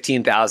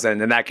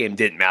 815,000, and that game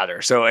didn't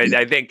matter. So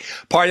I think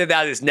part of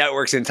that is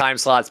networks and time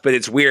slots, but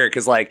it's weird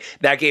because like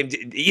that game,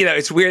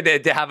 it's weird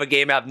to have a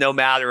game have no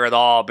matter at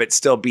all, but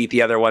still beat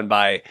the other one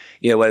by,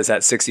 what is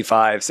that,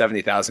 65,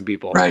 70,000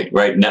 people. Right.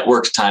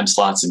 Networks, time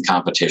slots, and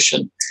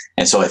competition.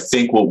 And so I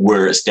think what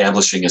we're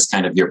establishing is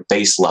kind of your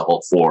base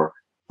level for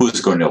who's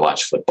going to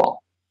watch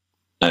football.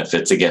 If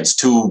it's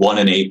against 2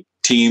 1-8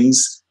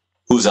 teams,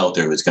 who's out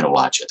there who's going to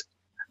watch it?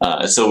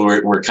 So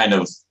we're kind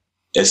of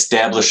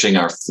establishing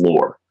our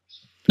floor.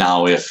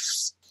 Now, if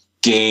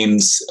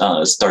games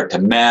start to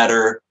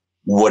matter,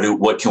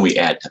 what can we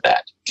add to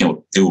that?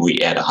 Do we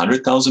add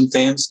 100,000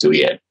 fans? Do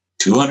we add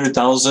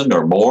 200,000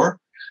 or more?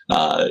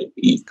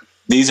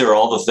 These are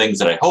all the things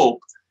that I hope,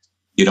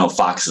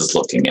 Fox is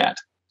looking at.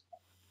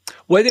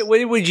 What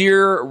would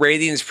your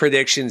ratings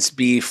predictions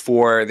be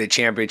for the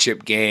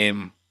championship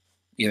game?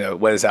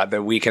 What is that,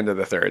 the weekend of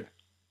the 3rd?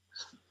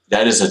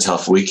 That is a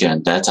tough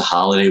weekend. That's a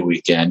holiday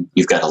weekend.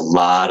 You've got a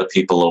lot of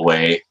people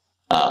away.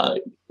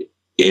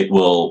 It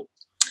will,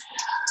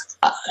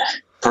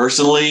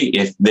 personally,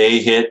 if they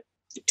hit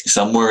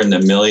somewhere in the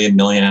 $1 million, $1.5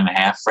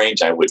 million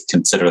range, I would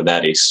consider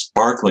that a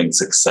sparkling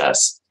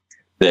success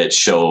that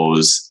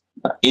shows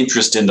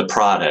interest in the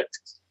product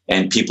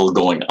and people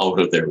going out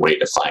of their way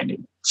to find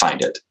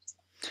it.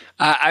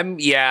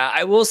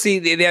 I will see.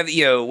 They have,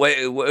 what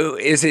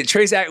is it?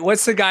 Trace,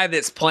 what's the guy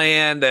that's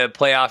playing the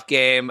playoff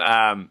game?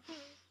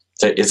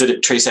 Is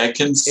it Trace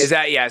Adkins? Is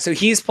that, yeah. So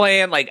he's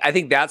playing, like, I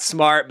think that's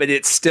smart, but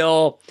it's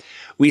still,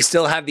 we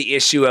still have the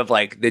issue of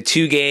like the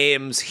 2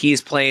 games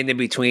he's playing in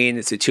between.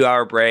 It's a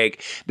 2-hour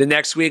break. The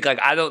next week, like,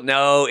 I don't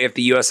know if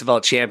the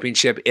USFL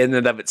championship in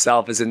and of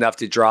itself is enough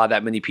to draw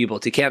that many people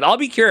to Canada. I'll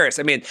be curious.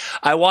 I mean,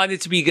 I want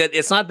it to be good.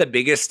 It's not the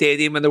biggest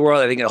stadium in the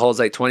world. I think it holds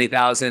like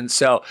 20,000.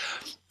 So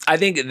I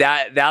think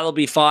that'll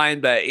be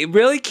fine, but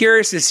really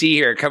curious to see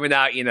here coming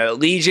out,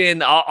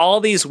 Legion, all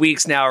these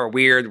weeks now are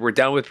weird. We're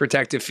done with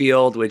Protective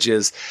Field, which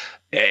is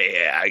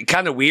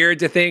kind of weird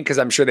to think because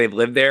I'm sure they've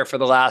lived there for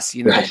the last,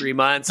 3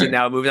 months and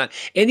now moving on.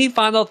 Any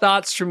final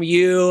thoughts from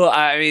you?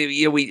 I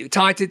mean, we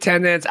talked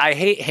attendance. I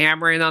hate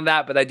hammering on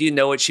that, but I do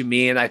know what you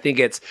mean. I think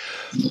it's,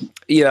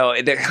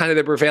 the kind of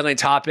the prevailing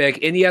topic.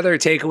 Any other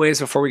takeaways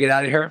before we get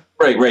out of here?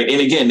 Right. And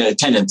again,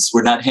 attendance,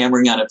 we're not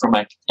hammering on it from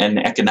an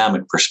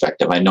economic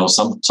perspective. I know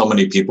so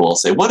many people will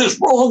say, what is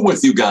wrong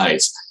with you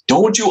guys?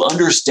 Don't you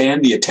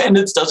understand the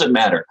attendance doesn't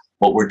matter?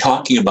 What we're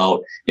talking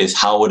about is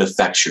how it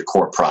affects your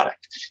core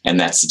product, and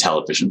that's the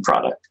television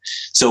product.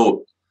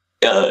 So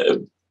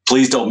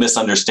please don't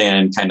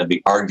misunderstand kind of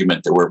the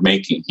argument that we're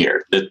making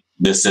here, that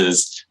this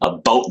is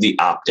about the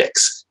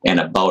optics and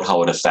about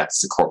how it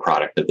affects the core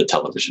product of the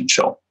television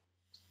show.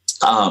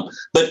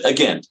 But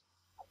again,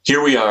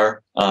 here we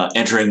are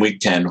entering week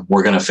 10.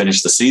 We're going to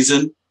finish the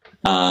season.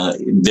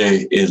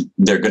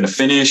 They're going to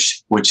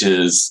finish, which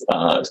is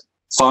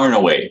far and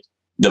away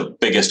the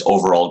biggest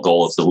overall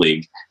goal of the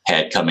league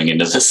had coming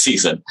into the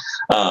season.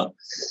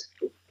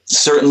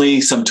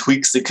 Certainly some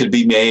tweaks that could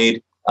be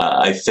made.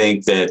 I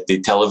think that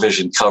the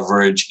television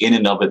coverage in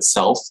and of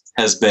itself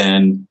has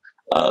been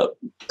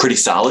pretty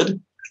solid.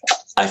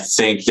 I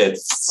think that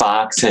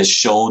Fox has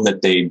shown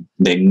that they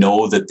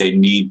know that they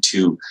need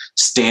to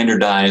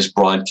standardize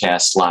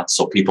broadcast slots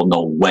so people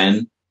know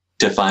when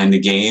to find the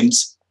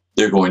games.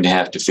 They're going to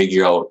have to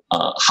figure out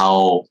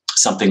how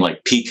something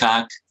like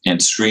Peacock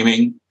and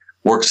streaming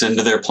works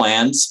into their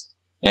plans.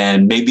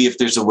 And maybe if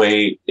there's a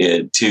way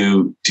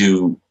to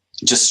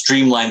just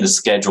streamline the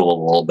schedule a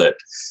little bit.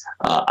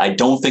 I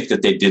don't think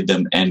that they did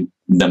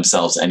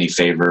themselves any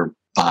favor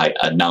by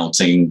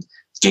announcing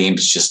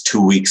games just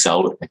 2 weeks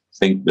out. I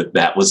think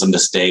that was a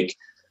mistake.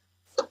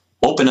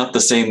 Open up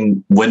the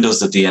same windows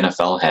that the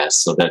NFL has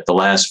so that the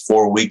last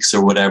 4 weeks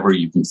or whatever,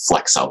 you can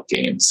flex out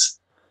games.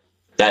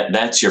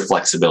 That's your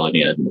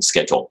flexibility in the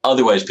schedule.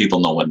 Otherwise, people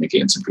know when the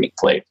games are being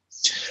played.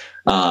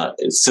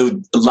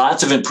 So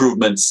lots of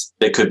improvements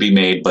that could be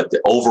made, but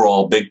the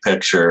overall big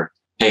picture,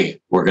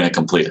 hey, we're going to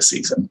complete a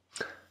season.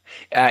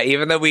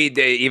 Even though we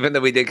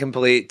did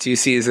complete 2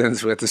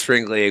 seasons with the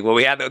spring league, well,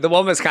 we had the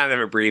one was kind of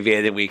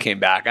abbreviated. We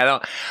came back.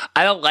 I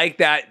don't like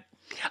that.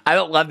 I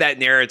don't love that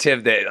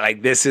narrative that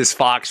like this is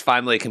Fox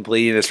finally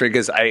completing the spring,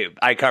 because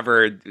I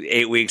covered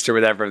 8 weeks or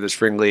whatever of the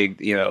spring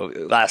league,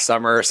 last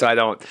summer. So I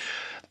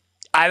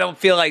don't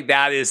feel like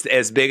that is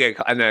as big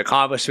an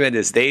accomplishment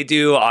as they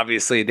do.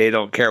 Obviously, they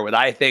don't care what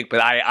I think, but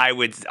I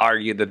would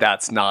argue that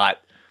that's not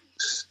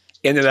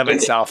in and of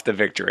itself the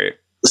victory.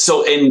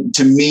 So, and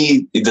to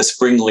me, the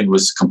spring league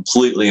was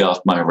completely off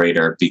my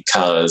radar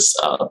because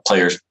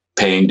players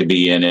paying to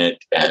be in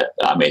it.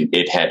 I mean,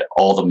 it had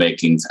all the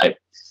makings.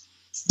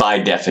 By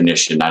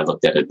definition, I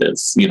looked at it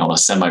as a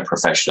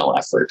semi-professional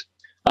effort.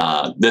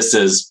 This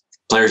is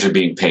players are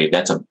being paid.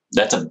 That's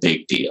a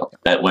big deal.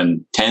 That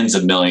when tens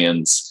of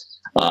millions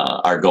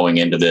are going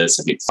into this.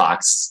 I mean,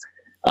 Fox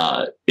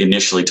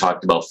initially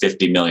talked about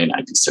 50 million.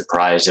 I'd be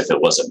surprised if it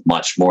wasn't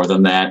much more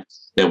than that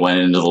went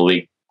into the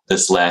league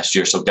this last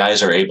year. So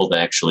guys are able to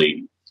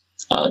actually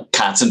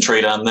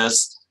concentrate on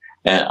this.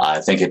 And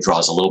I think it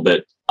draws a little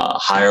bit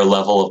higher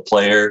level of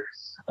player.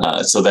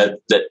 So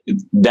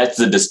that's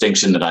the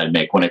distinction that I'd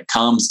make when it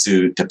comes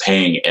to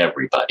paying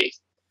everybody.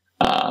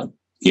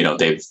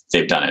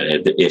 They've done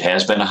it. It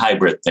has been a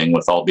hybrid thing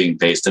with all being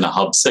based in a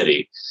hub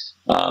city.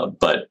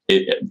 But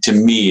to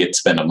me,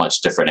 it's been a much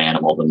different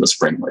animal than the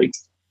spring league.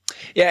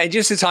 Yeah, and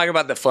just to talk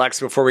about the flex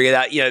before we get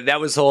out, that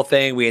was the whole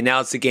thing. We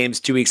announced the games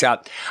 2 weeks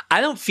out. I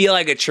don't feel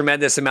like a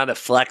tremendous amount of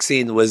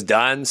flexing was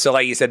done. So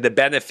like you said, the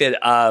benefit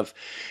of,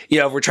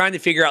 if we're trying to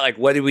figure out like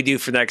what do we do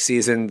for next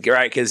season,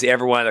 right? Because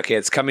everyone, okay,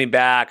 it's coming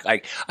back.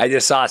 Like I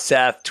just saw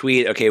Seth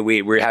tweet, okay,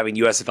 we're having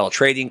USFL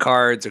trading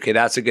cards. Okay,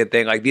 that's a good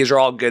thing. Like these are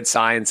all good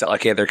signs that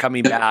okay, they're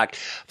coming back.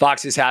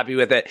 Fox is happy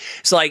with it.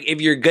 So like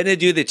if you're going to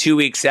do the 2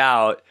 weeks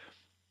out,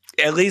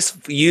 at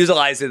least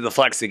utilize it to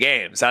flex the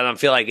games. I don't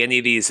feel like any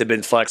of these have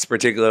been flexed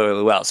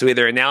particularly well. So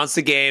either announce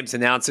the games,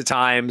 announce the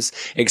times,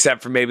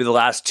 except for maybe the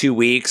last 2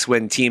 weeks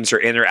when teams are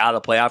in or out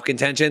of playoff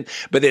contention,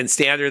 but then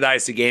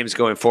standardize the games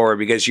going forward,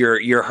 because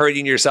you're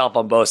hurting yourself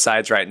on both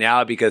sides right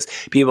now because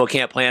people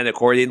can't plan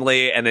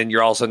accordingly, and then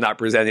you're also not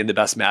presenting the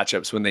best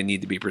matchups when they need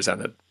to be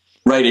presented.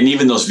 Right, and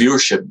even those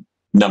viewership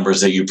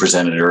numbers that you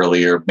presented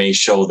earlier may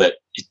show that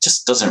it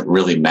just doesn't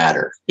really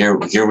matter.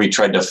 Here we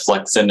tried to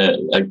flex in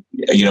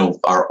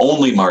our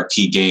only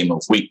marquee game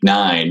of week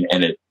 9,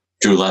 and it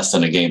drew less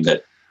than a game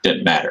that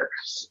didn't matter.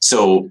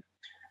 So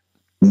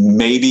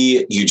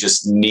maybe you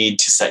just need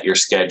to set your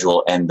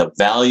schedule, and the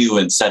value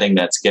in setting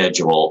that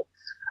schedule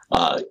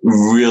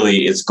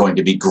really is going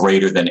to be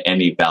greater than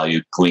any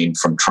value gleaned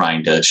from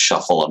trying to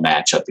shuffle a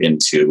matchup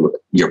into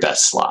your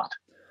best slot.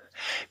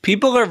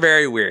 People are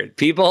very weird.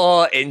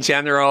 People in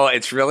general,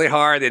 it's really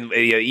hard. And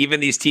even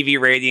these TV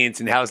ratings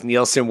and how's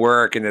Nielsen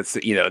work, and it's,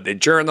 the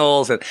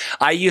journals. And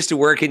I used to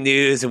work in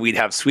news and we'd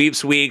have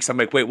sweeps weeks. I'm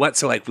like, wait, what?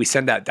 So like we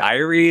send out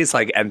diaries,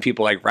 like, and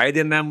people like write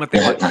in them what they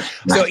want.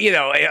 So,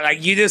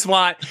 like you just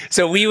want,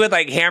 so we would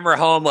like hammer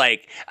home,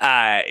 like,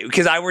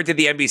 because I worked at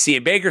the NBC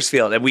in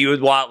Bakersfield, and we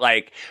would want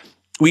like,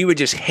 we would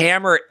just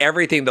hammer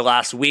everything the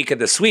last week of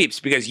the sweeps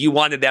because you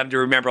wanted them to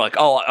remember, like,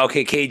 oh,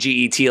 okay,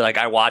 KGET, like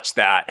I watched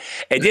that.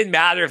 It didn't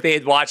matter if they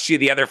had watched you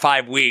the other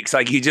 5 weeks.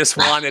 Like you just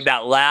wanted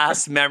that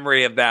last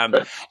memory of them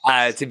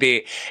to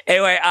be.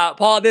 Anyway,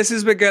 Paul, this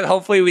has been good.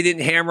 Hopefully we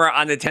didn't hammer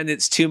on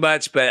attendance too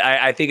much, but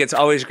I think it's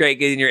always great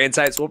getting your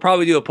insights. We'll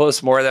probably do a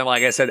post-mortem,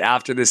 like I said,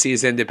 after the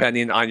season,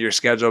 depending on your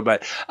schedule,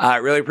 but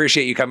really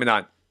appreciate you coming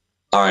on.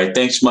 All right.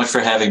 Thanks much for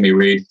having me,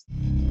 Reed.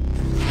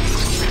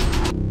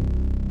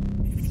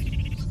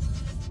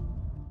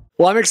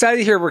 Well, I'm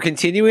excited here. We're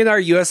continuing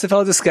our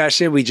USFL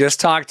discussion. We just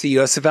talked to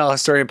USFL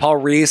historian Paul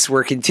Reeths.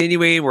 We're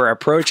continuing. We're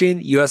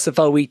approaching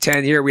USFL Week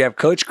 10 here. We have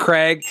Coach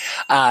Craig,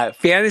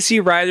 fantasy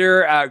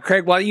writer.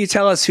 Craig, why don't you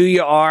tell us who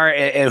you are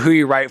and who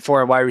you write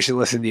for and why we should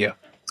listen to you?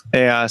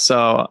 Yeah,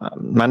 so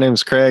my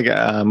name's Craig.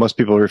 Most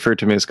people refer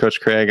to me as Coach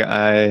Craig.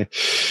 I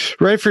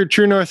write for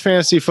True North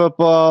Fantasy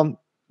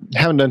Football.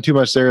 Haven't done too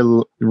much there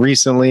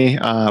recently.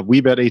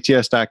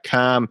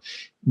 WeBetATS.com.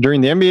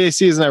 During the NBA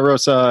season, I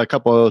wrote a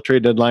couple of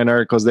trade deadline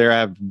articles there. I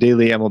have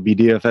daily MLB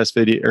DFS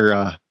video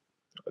or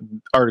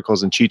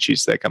articles and cheat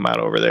sheets that come out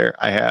over there.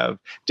 I have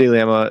daily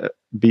MLB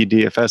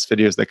DFS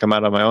videos that come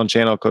out on my own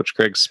channel, Coach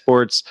Craig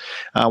Sports.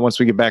 Once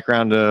we get back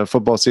around to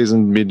football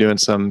season, we'll be doing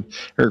some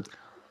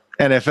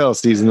NFL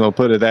season, we'll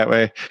put it that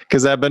way,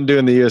 because I've been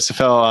doing the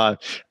USFL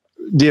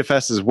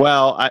DFS as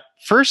well. I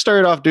first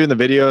started off doing the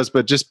videos,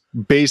 but just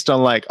based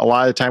on like a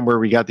lot of the time where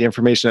we got the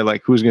information of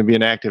like who's going to be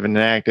inactive and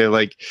inactive,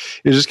 like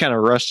it was just kind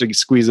of rushed to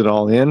squeeze it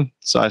all in.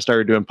 So I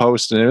started doing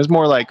posts, and it was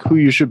more like who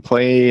you should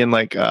play in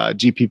like a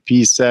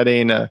GPP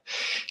setting, a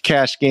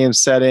cash game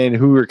setting,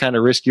 who are kind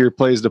of riskier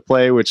plays to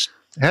play, which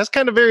has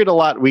kind of varied a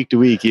lot week to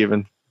week,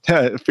 even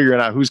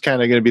figuring out who's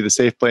kind of going to be the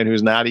safe play and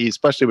who's not,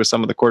 especially with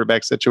some of the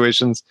quarterback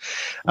situations.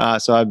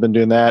 So I've been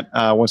doing that.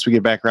 Once we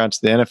get back around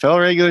to the NFL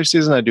regular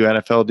season, I do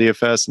NFL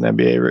DFS and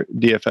NBA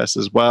DFS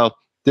as well.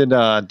 Did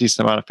a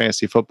decent amount of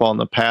fantasy football in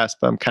the past,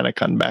 but I'm kind of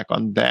cutting back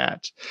on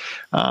that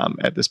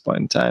at this point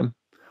in time.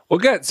 Well,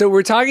 good. So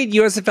we're talking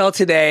USFL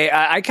today.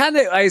 Like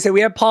I said,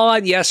 we had Paul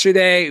on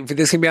yesterday.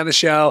 This can be on the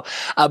show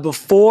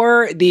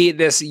before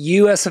this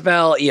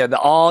USFL, the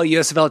all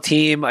USFL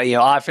team,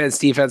 offense,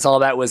 defense, all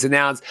that was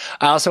announced.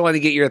 I also want to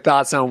get your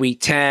thoughts on Week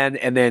 10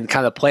 and then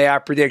kind of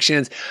playoff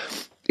predictions.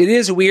 It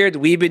is weird.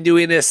 We've been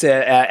doing this.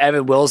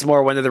 Evan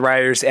Wilsmore, one of the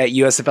writers at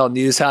USFL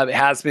News Hub,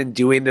 has been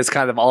doing this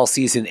kind of all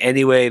season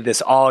anyway,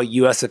 this all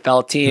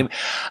USFL team.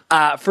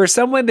 For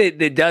someone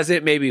that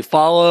doesn't maybe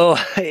follow,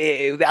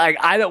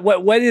 I don't.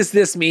 What does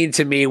this mean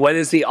to me? What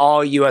is the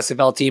all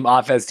USFL team,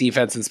 offense,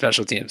 defense, and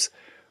special teams?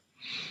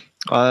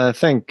 I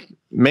think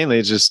mainly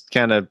it's just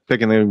kind of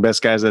picking the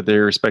best guys at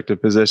their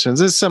respective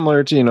positions. It's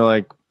similar to,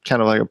 like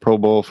kind of like a Pro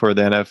Bowl for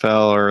the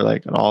NFL or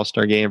like an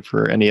All-Star game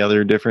for any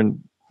other different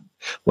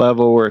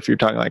level, or if you're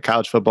talking like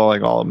college football,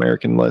 like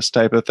All-American list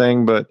type of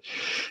thing. But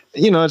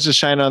it's just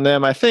shine on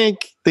them. I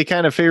think they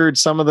kind of favored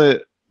some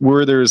of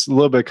where there's a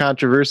little bit of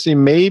controversy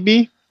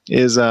maybe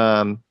is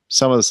some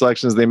of the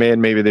selections they made.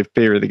 Maybe they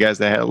favored the guys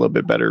that had a little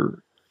bit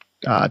better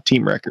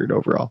team record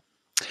overall.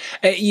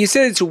 You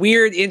said it's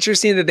weird,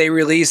 interesting that they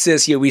released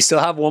this. We still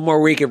have one more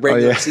week of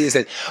regular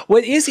season.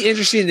 What is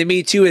interesting to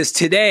me too is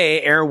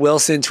today, Aaron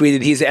Wilson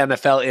tweeted, he's an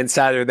NFL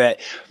insider, that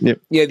the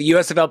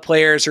USFL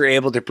players are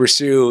able to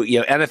pursue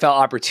NFL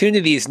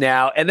opportunities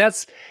now, and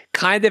that's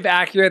kind of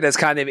accurate. That's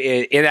kind of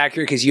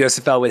inaccurate because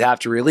USFL would have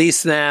to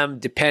release them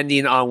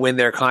depending on when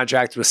their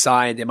contract was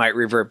signed. It might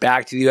revert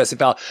back to the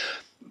USFL.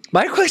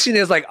 My question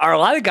is, like, are a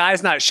lot of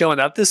guys not showing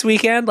up this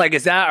weekend?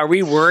 Like, are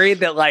we worried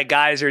that like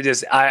guys are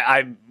just,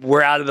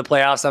 we're out of the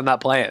playoffs, I'm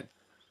not playing?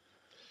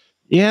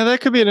 Yeah,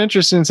 that could be an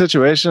interesting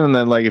situation. And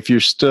then like, if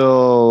you're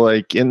still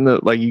like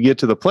you get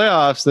to the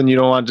playoffs, then you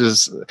don't want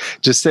to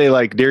just say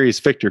like Darius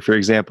Victor, for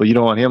example, you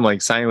don't want him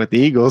like signing with the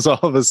Eagles all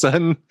of a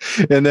sudden,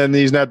 and then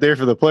he's not there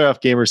for the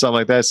playoff game or something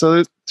like that.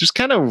 So there's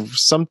kind of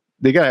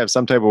they got to have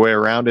some type of way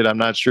around it. I'm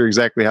not sure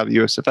exactly how the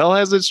USFL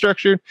has it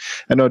structured.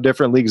 I know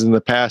different leagues in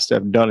the past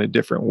have done it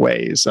different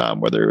ways,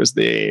 whether it was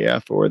the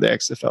AAF or the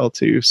XFL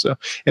too. So,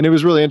 and it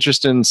was really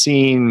interesting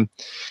seeing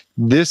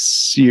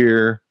this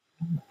year,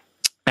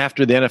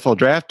 after the NFL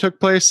draft took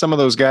place, some of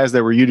those guys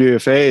that were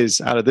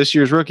UDFAs out of this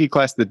year's rookie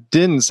class that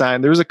didn't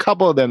sign, there was a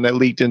couple of them that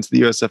leaked into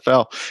the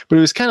USFL, but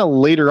it was kind of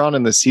later on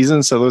in the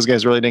season, so those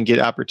guys really didn't get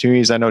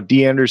opportunities. I know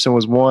D. Anderson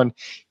was one.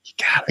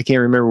 God, I can't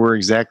remember where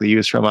exactly he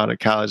was from out of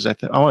college. I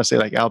want to say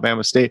like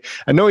Alabama State.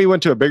 I know he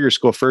went to a bigger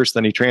school first,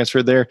 then he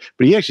transferred there,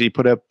 but he actually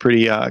put up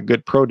pretty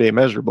good pro day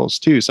measurables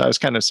too. So I was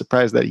kind of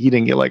surprised that he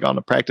didn't get like on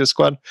the practice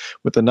squad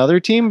with another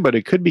team, but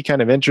it could be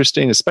kind of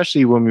interesting,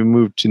 especially when we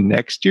move to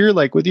next year,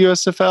 like with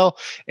USFL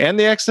and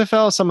the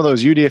XFL, some of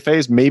those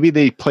UDFAs, maybe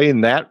they play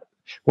in that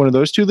one of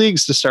those two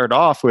leagues to start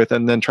off with,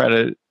 and then try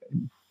to,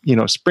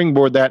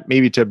 springboard that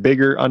maybe to a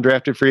bigger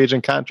undrafted free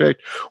agent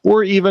contract,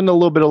 or even a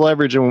little bit of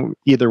leverage in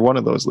either one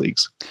of those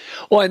leagues.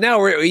 Well, and now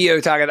we're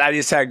talking.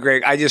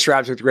 I just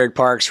wrapped with Greg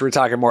Parks. We're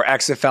talking more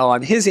XFL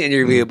on his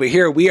interview, but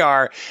here we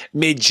are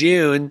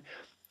mid-June.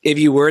 If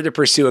you were to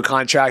pursue a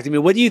contract, I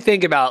mean, what do you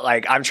think about,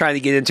 like, I'm trying to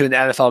get into an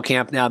NFL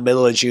camp now,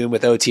 middle of June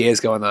with OTAs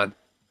going on?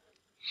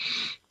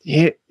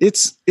 Yeah,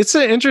 it's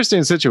an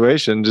interesting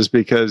situation just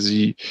because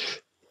you're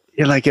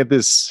like at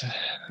this.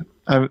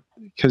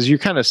 Because you're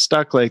kind of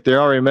stuck, like they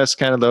already missed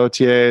kind of the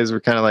OTAs. We're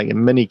kind of like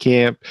in mini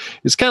camp.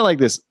 It's kind of like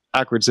this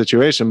awkward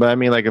situation. But I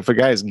mean, like if a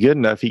guy's good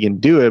enough, he can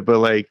do it. But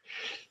like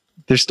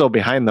they're still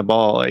behind the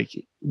ball. Like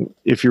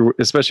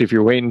especially if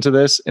you're waiting to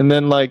this. And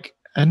then like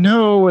I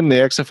know when the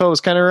XFL was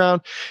kind of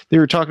around, they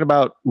were talking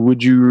about I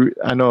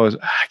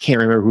can't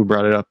remember who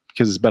brought it up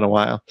because it's been a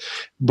while.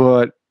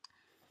 But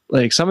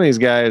like some of these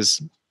guys,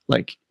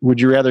 like,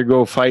 would you rather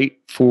go fight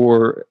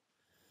for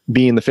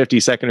being the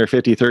 52nd or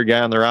 53rd guy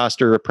on the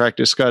roster, a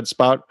practice squad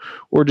spot,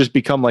 or just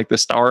become like the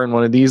star in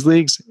one of these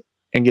leagues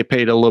and get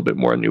paid a little bit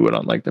more than you would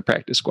on like the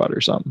practice squad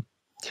or something?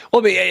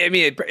 Well, I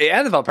mean,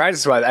 NFL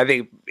practice squad, I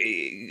think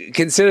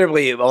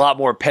considerably a lot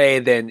more pay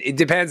than it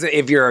depends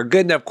if you're a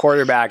good enough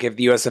quarterback, if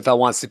the USFL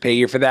wants to pay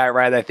you for that,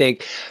 right? I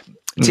think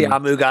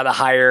Tiamu got a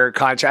higher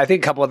contract. I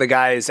think a couple of the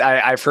guys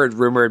I've heard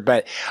rumored,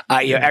 but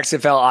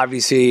XFL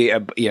obviously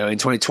in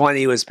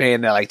 2020 was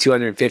paying that like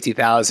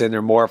 $250,000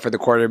 or more for the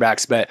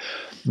quarterbacks. But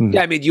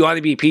yeah, I mean, do you want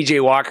to be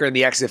PJ Walker in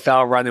the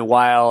XFL running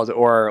wild,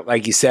 or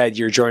like you said,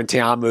 you're Jordan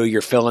Tiamu,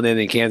 you're filling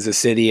in Kansas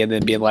City and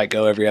then being let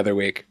go every other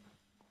week?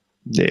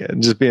 Yeah,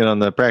 just being on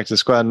the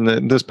practice squad,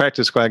 and those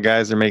practice squad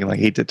guys are making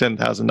like $8,000 to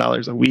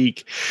 $10,000 a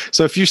week.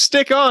 So if you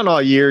stick on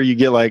all year, you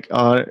get like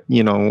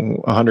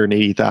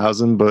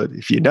 $180,000. But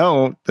if you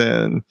don't,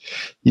 then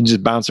you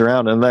just bounce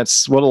around, and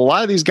that's what a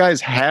lot of these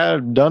guys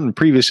have done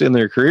previously in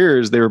their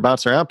careers. They were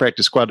bouncing around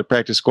practice squad to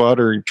practice squad,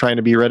 or trying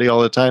to be ready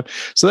all the time.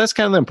 So that's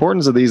kind of the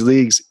importance of these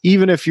leagues,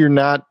 even if you're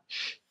not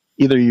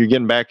either you're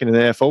getting back into the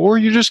NFL or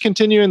you're just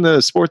continuing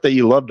the sport that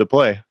you love to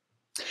play.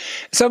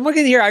 So I'm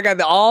looking here. I got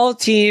the all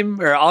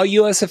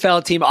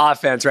USFL team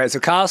offense, right? So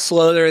Kyle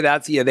Sloter,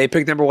 that's they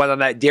picked number one on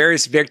that.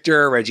 Darius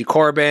Victor, Reggie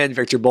Corbin,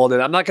 Victor Bolden.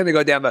 I'm not going to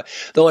go down the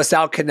list.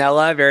 Sal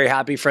Cannella, very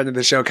happy friend of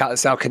the show.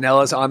 Sal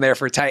Canella's on there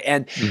for tight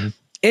end.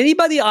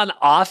 Anybody on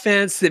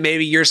offense that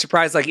maybe you're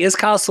surprised? Like, is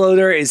Kyle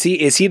Sloter? Is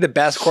he the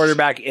best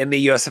quarterback in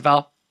the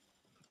USFL?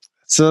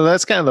 So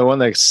that's kind of the one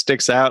that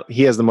sticks out.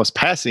 He has the most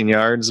passing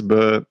yards,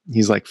 but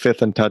he's like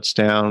fifth in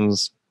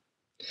touchdowns.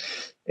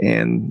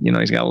 And,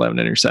 he's got 11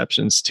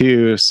 interceptions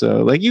too.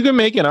 So like you can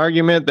make an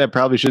argument that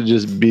probably should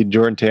just be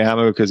Jordan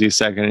Tiamu because he's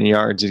second in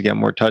yards. He's got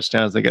more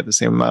touchdowns. They got the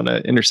same amount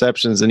of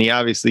interceptions, and he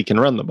obviously can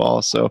run the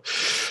ball. So,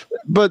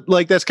 but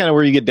like, that's kind of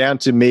where you get down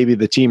to maybe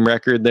the team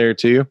record there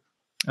too.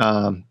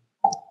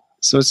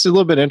 So it's a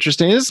little bit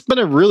interesting. It's been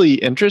a really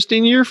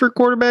interesting year for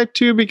quarterback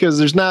too, because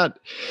there's not,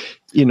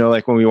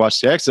 like when we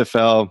watched the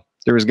XFL,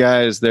 there was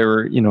guys,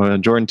 Jordan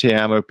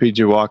Tiamu,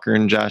 PJ Walker,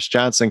 and Josh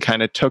Johnson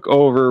kind of took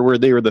over where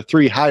they were the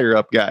three higher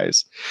up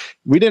guys.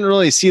 We didn't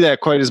really see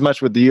that quite as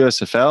much with the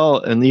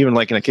USFL. And even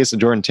like in the case of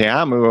Jordan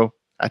Tiamu,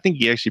 I think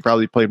he actually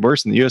probably played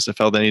worse in the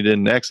USFL than he did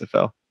in the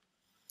XFL.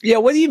 Yeah,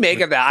 what do you make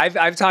of that?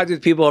 I've talked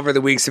with people over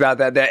the weeks about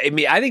that. I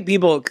mean, I think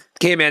people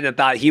came in and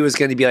thought he was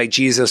going to be like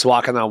Jesus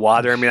walking on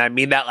water. I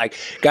mean that like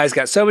guys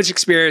got so much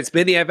experience,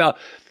 been in the NFL.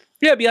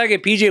 Yeah, it'd be like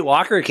if PJ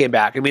Walker came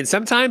back. I mean,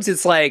 sometimes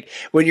it's like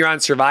when you're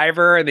on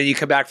Survivor and then you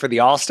come back for the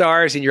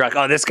All-Stars and you're like,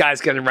 oh, this guy's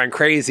going to run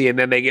crazy. And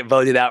then they get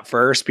voted out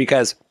first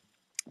because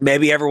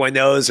maybe everyone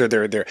knows, or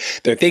they're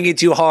thinking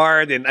too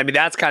hard. And I mean,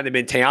 that's kind of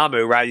been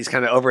Tiamu, right? He's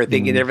kind of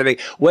overthinking everything.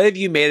 What have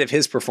you made of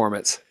his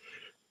performance?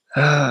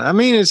 I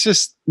mean, it's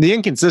just the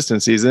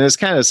inconsistencies, and it's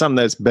kind of something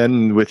that's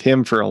been with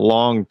him for a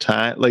long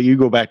time. Like you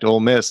go back to Ole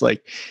Miss,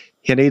 like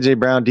he had AJ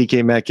Brown,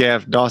 DK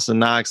Metcalf, Dawson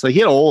Knox. Like he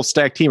had a whole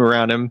stacked team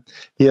around him.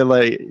 He had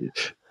like,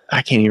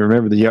 I can't even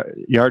remember the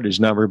yardage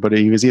number, but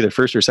he was either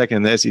first or second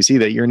in the SEC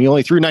that year, and he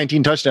only threw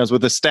 19 touchdowns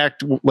with the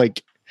stacked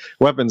like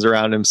weapons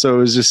around him. So it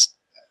was just,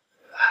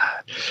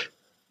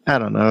 I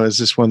don't know. It's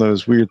just one of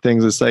those weird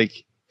things. It's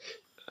like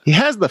he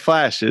has the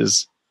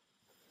flashes,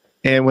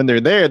 and when they're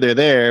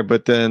there.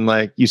 But then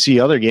like you see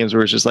other games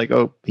where it's just like,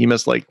 oh, he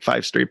missed like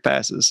 5 straight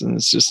passes, and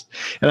it's just.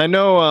 And I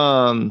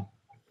know.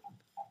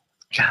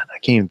 God, I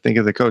can't even think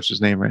of the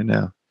coach's name right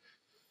now.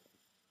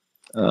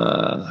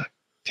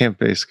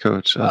 Tampa-based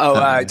coach.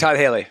 Todd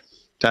Haley.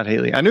 Todd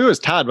Haley. I knew it was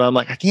Todd, but I'm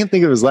like, I can't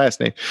think of his last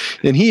name.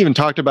 And he even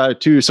talked about it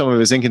too, some of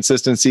his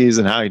inconsistencies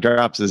and how he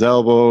drops his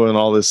elbow and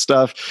all this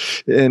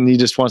stuff. And he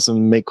just wants them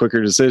to make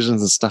quicker decisions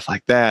and stuff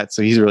like that.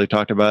 So he's really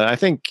talked about it. I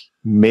think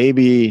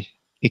maybe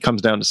it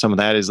comes down to some of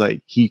that is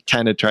like he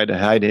kind of tried to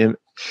hide him,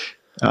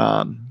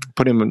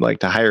 put him in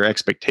like to higher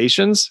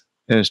expectations.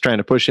 And it's trying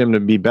to push him to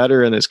be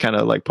better, and it's kind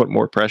of like put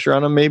more pressure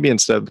on him maybe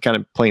instead of kind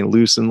of playing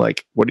loose and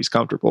like what he's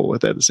comfortable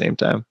with at the same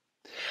time.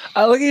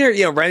 Looking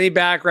here, running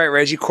back, right?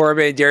 Reggie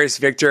Corbin, Darius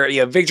Victor.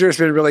 Victor's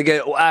been really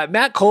good.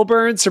 Matt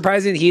Colburn,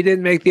 surprising he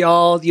didn't make the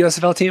all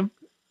USFL team.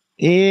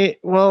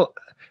 Well,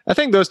 I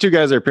think those two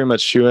guys are pretty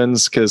much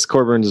shoo-ins because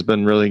Coburn has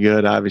been really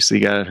good. Obviously,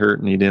 he got hurt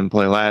and he didn't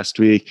play last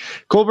week.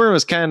 Colburn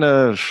was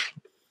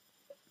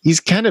he's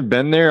kind of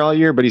been there all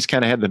year, but he's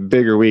kind of had the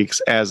bigger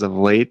weeks as of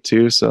late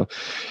too. So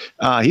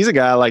he's a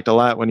guy I liked a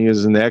lot when he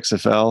was in the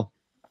XFL,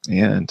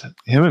 and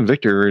him and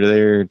Victor were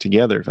there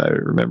together, if I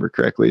remember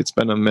correctly. It's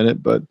been a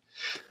minute, but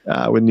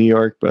with New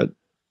York, but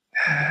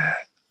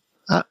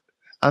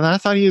I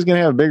thought he was going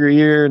to have a bigger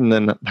year, and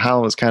then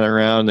Holland was kind of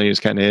around, and he was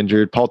kind of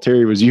injured. Paul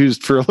Terry was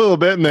used for a little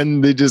bit, and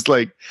then they just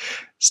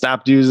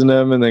stopped using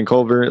him, and then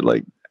Colbert,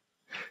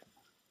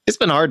 it's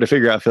been hard to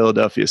figure out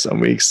Philadelphia some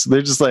weeks.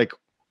 They're just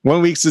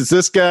 1 week it's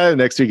this guy, the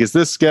next week it's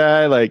this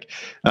guy.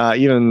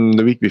 Even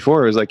the week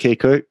before, it was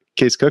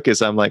Case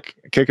Cookus. I'm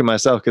kicking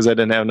myself because I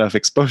didn't have enough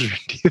exposure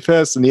in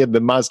DFS, and he had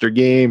the monster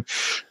game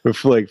with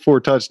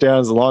 4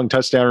 touchdowns, a long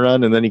touchdown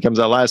run, and then he comes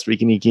out last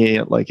week and he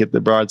can't hit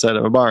the broadside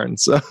of a barn.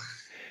 So.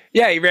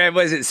 Yeah, he ran,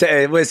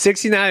 it was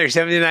 69 or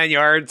 79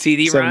 yard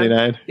CD 79.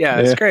 run? Yeah,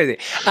 it's crazy.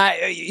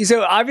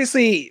 So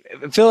obviously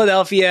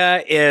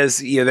Philadelphia is,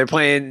 they're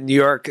playing New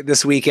York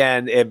this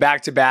weekend,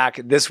 back to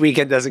back. This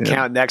weekend doesn't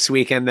count. Next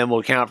weekend then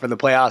will count for the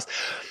playoffs.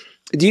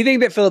 Do you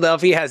think that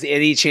Philadelphia has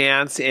any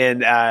chance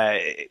in,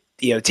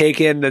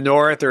 taking the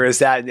North, or is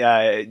that,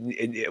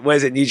 what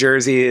is it, New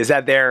Jersey? Is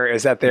that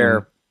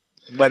their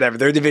whatever,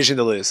 their division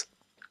to lose?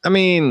 I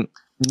mean,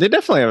 they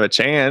definitely have a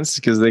chance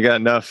because they got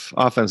enough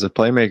offensive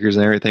playmakers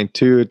and everything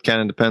too. It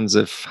kind of depends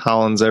if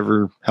Holland's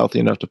ever healthy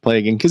enough to play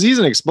again, because he's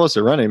an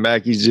explosive running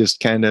back. He's just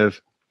kind of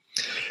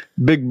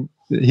big.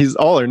 He's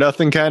all or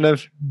nothing kind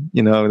of,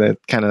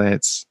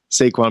 that's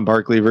Saquon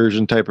Barkley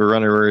version type of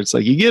runner where it's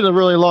you get a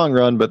really long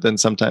run, but then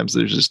sometimes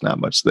there's just not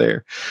much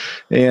there.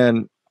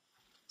 And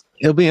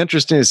it'll be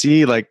interesting to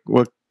see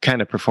what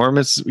kind of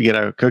performance we get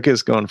out of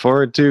Cookus going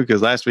forward too,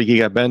 because last week he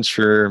got benched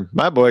for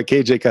my boy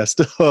KJ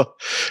Costello,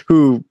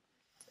 who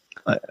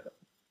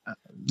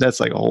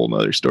that's a whole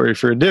nother story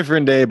for a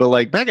different day.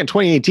 But back in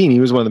 2018, he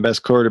was one of the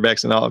best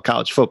quarterbacks in all of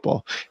college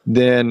football.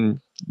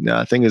 Then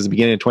I think it was the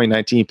beginning of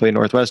 2019, he played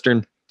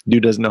Northwestern.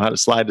 Dude doesn't know how to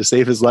slide to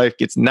save his life,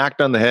 gets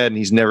knocked on the head, and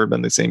he's never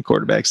been the same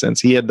quarterback since.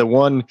 He had the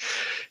one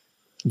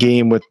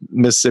game with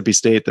Mississippi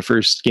State, the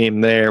first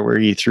game there, where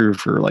he threw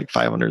for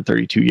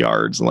 532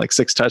 yards and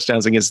 6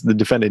 touchdowns against the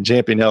defending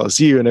champion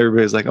LSU, and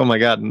everybody's oh my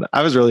god. And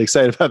I was really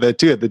excited about that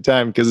too at the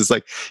time, because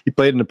it's he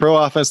played in a pro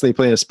offense, they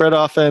played in a spread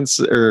offense,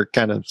 or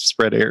kind of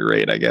spread air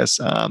raid, I guess,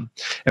 at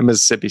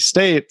Mississippi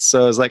State.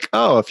 So I was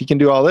if he can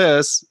do all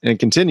this and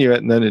continue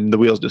it, and then the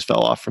wheels just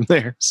fell off from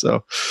there.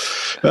 So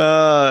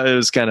it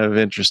was kind of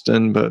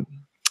interesting, but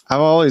I've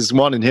always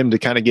wanted him to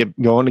kind of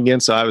get going again,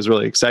 so I was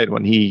really excited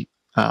when he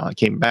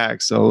came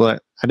back. So I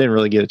didn't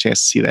really get a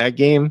chance to see that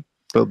game,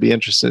 but it'll be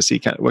interesting to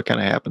see what kind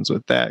of happens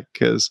with that,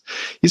 because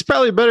he's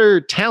probably better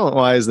talent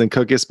wise than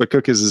Cookus, but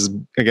Cookus is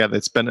a guy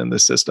that's been in the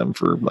system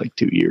for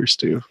 2 years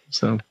too.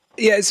 So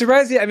yeah, it's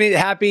surprising. I mean,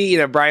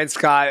 happy, Brian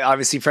Scott,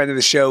 obviously friend of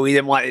the show. We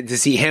didn't want to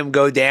see him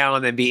go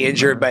down and be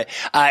injured, but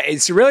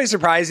it's really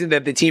surprising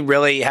that the team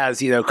really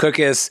has,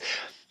 Cookus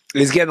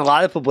is getting a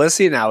lot of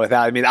publicity now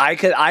without. I mean, I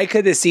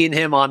could have seen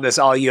him on this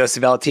all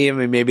USFL team.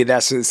 I mean, maybe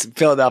that's just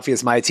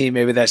Philadelphia's my team.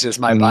 Maybe that's just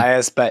my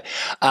bias. But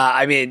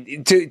I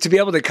mean, to be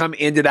able to come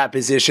into that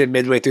position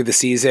midway through the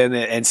season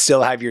and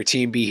still have your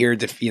team be here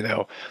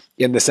to,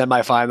 in the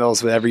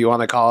semifinals, whatever you want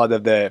to call it,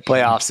 of the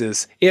playoffs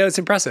is, it's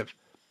impressive.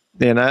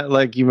 And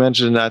like you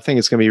mentioned, I think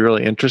it's going to be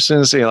really interesting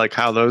to see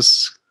how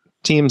those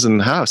teams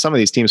and how some of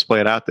these teams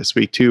play it out this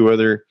week too,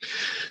 whether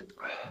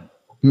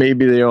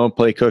maybe they don't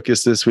play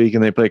Cookus this week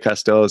and they play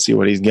Costello to see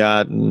what he's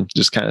got, and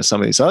just kind of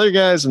some of these other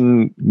guys.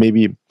 And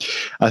maybe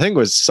I think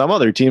with some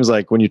other teams,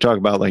 when you talk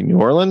about New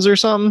Orleans or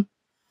something,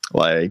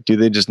 do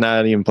they just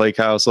not even play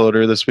Kyle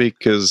Sloter this week?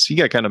 Because he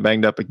got kind of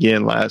banged up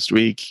again last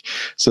week.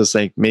 So it's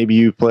maybe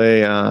you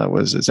play,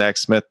 was it Zach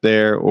Smith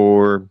there,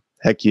 or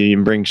heck, you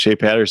even bring Shea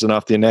Patterson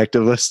off the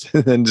inactive list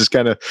and just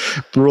kind of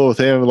roll with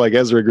him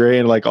Ezra Gray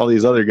and all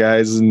these other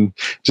guys, and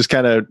just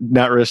kind of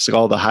not risk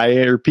all the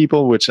higher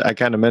people, which I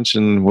kind of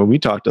mentioned when we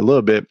talked a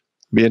little bit.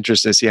 Be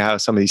interested to see how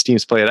some of these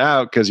teams play it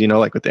out, because, with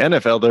the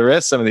NFL, there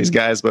is some of these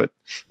guys, but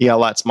you got a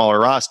lot smaller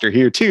roster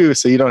here too,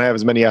 so you don't have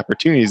as many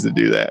opportunities to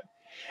do that.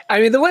 I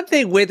mean, the one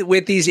thing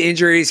with these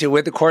injuries and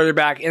with the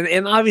quarterback,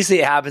 and obviously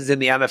it happens in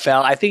the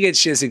NFL, I think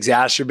it's just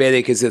exacerbated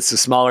because it's a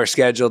smaller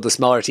schedule, the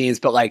smaller teams.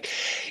 But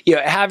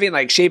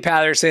having Shea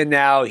Patterson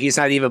now, he's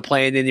not even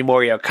playing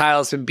anymore.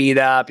 Kyle's been beat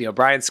up.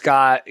 Brian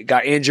Scott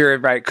got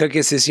injured. Right,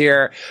 Cookus is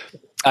here.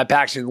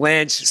 Paxton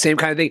Lynch, same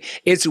kind of thing.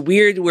 It's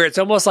weird where it's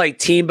almost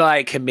team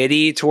by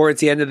committee towards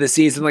the end of the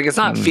season. It's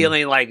not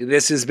feeling like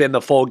this has been the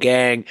full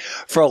gang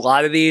for a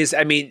lot of these.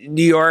 I mean,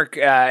 New York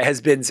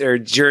has been, or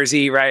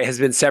Jersey, right, has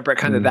been separate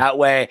kind of that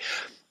way.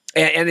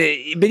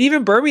 But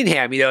even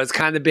Birmingham, it's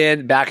kind of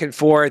been back and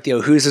forth,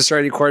 who's the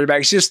starting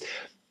quarterback. It's just,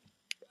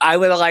 I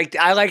like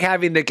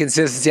having the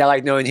consistency. I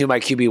like knowing who my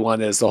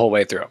QB1 is the whole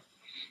way through.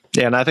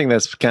 Yeah, and I think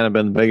that's kind of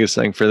been the biggest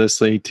thing for this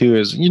league too,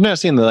 is you're not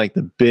seeing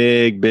the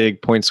big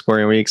point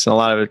scoring weeks, and a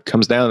lot of it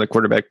comes down to the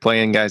quarterback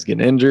playing, guys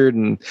getting injured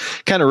and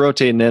kind of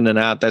rotating in and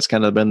out. That's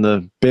kind of been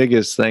the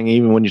biggest thing.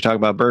 Even when you talk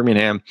about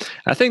Birmingham,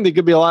 I think they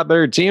could be a lot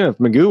better team if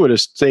Magoo would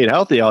have stayed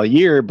healthy all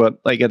year. But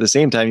at the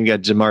same time, you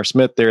got Jamar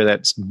Smith there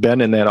that's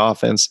been in that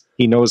offense.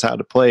 He knows how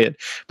to play it,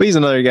 but he's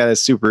another guy that's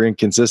super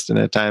inconsistent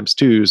at times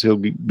too. So he'll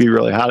be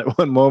really hot at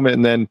one moment,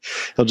 and then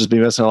he'll just be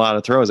missing a lot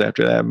of throws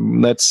after that.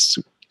 That's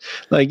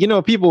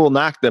people will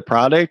knock the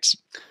product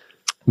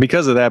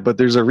because of that, but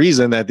there's a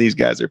reason that these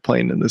guys are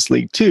playing in this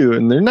league too.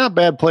 And they're not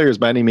bad players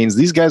by any means.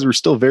 These guys were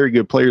still very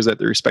good players at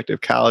their respective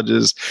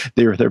colleges.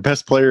 They were their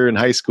best player in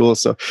high school.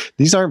 So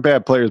these aren't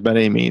bad players by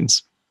any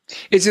means.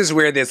 It's just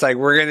weird. It's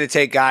we're going to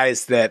take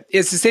guys that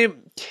it's the same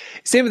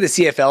with the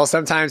CFL.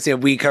 Sometimes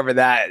we cover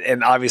that.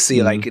 And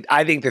obviously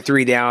I think the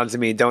 3 downs,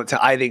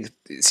 I think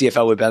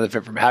CFL would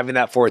benefit from having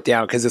that 4th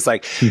down. Cause it's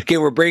okay,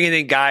 we're bringing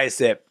in guys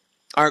that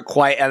aren't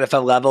quite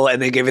NFL level and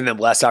then giving them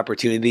less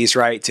opportunities,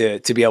 right, to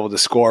be able to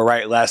score,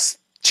 right, less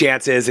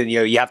chances, and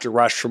you have to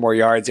rush for more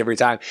yards every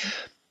time.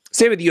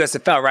 Same with the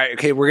USFL, right?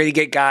 Okay, we're going to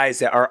get guys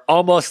that are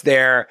almost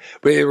there,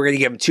 but we're going to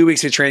give them 2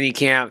 weeks of training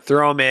camp,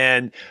 throw them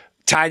in,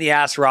 tiny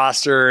ass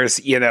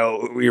rosters,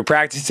 you're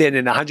practicing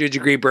in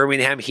 100-degree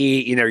Birmingham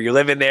heat, you're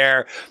living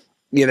there.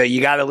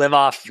 You got to live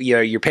off,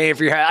 you're paying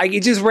for your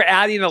we're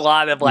adding a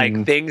lot of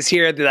things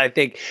here that I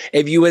think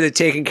if you would have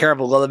taken care of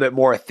a little bit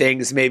more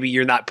things, maybe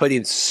you're not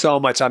putting so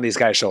much on these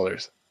guys'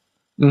 shoulders.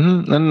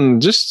 Mm-hmm. And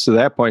just to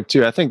that point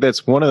too, I think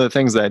that's one of the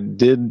things that I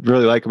did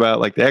really like about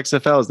the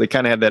XFL is they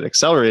kind of had that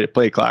accelerated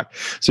play clock.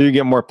 So you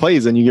get more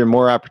plays and you get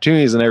more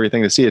opportunities and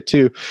everything to see it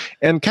too.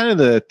 And kind of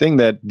the thing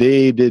that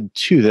they did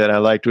too that I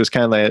liked was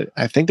kind of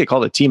I think they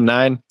called it Team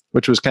 9,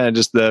 which was kind of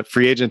just the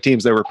free agent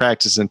teams that were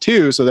practicing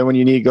too. So then when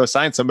you need to go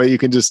sign somebody, you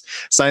can just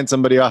sign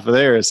somebody off of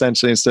there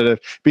essentially, instead of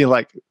being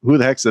who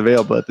the heck's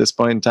available at this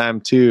point in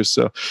time too.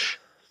 So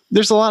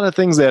there's a lot of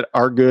things that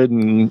are good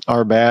and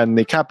are bad, and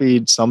they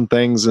copied some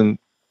things. And,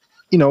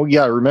 you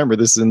got to remember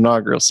this is an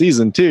inaugural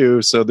season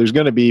too. So there's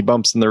going to be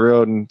bumps in the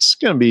road, and it's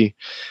going to be,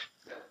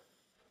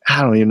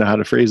 I don't even know how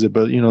to phrase it,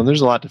 but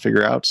there's a lot to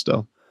figure out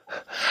still.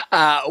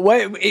 That's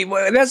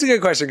a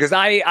good question, because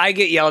I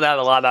get yelled at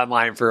a lot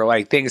online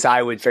for things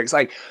I would fix.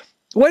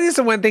 What is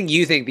the one thing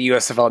you think the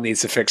USFL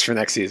needs to fix for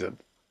next season?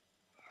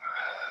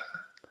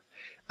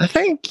 I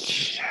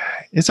think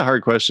it's a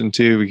hard question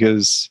too,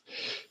 because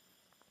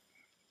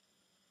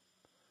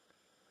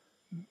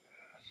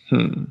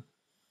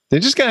they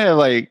just gotta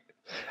have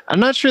I'm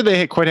not sure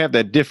they quite have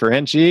that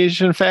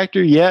differentiation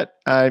factor yet.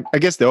 I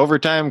guess the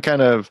overtime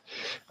kind of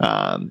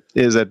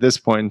is at this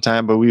point in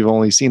time, but we've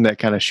only seen that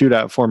kind of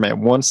shootout format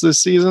once this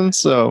season.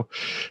 So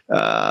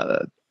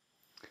I'd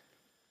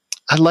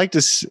like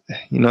to,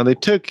 they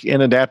took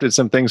and adapted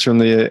some things from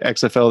the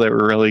XFL that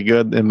were really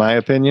good, in my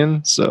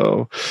opinion.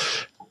 So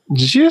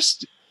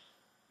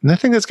and I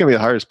think that's going to be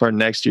the hardest part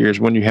next year is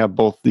when you have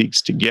both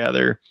leagues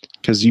together,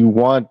 because you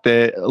want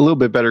a little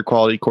bit better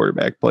quality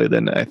quarterback play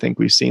than I think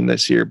we've seen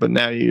this year. But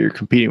now you're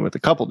competing with a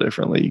couple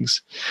different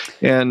leagues.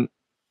 And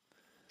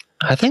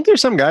I think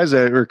there's some guys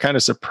that were kind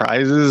of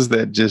surprises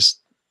that just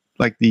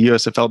the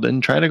USFL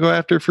didn't try to go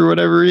after for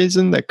whatever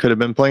reason that could have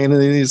been playing in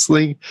this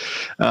league.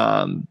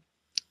 And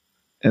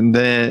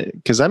then,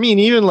 because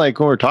even when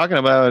we're talking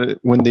about it,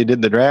 when they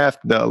did the draft,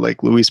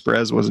 Luis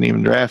Perez wasn't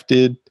even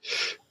drafted.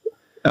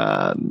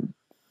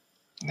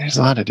 There's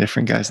a lot of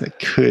different guys that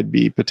could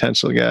be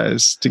potential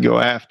guys to go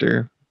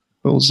after.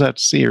 We'll just have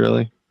to see,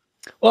 really.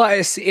 Well,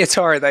 it's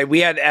hard. We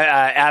had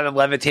Adam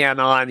Levitan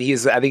on. I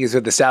think he's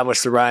with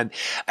Establish the Run.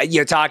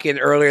 Talking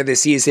earlier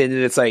this season,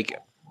 and it's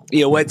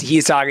what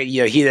he's talking.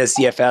 He does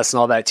DFS and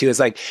all that too.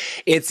 It's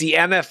it's the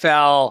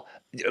NFL,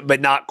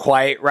 but not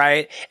quite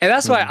right. And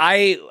that's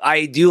why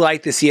I do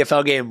like the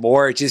CFL game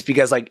more, just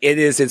because it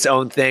is its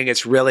own thing.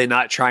 It's really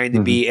not trying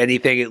to be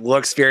anything. It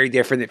looks very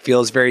different. It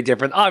feels very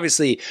different.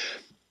 Obviously,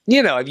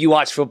 if you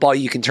watch football,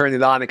 you can turn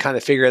it on and kind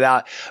of figure it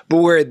out. But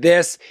where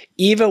this,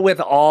 even with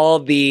all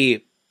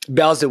the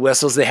bells and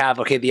whistles they have,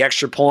 the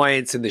extra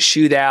points and the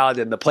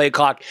shootout and the play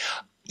clock,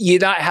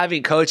 you're not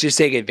having coaches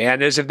take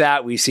advantage of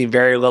that. We've seen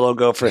very little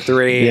go for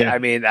 3. Yeah. I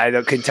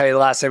couldn't tell you the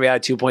last time we had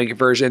a 2-point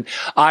conversion.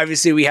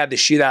 Obviously, we had the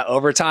shootout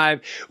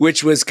overtime,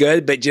 which was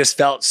good, but just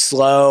felt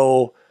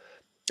slow.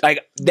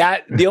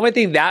 That the only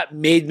thing that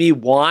made me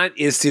want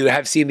is to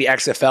have seen the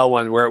XFL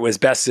one where it was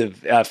best of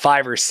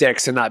 5 or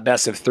 6 and not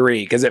best of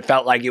 3, because it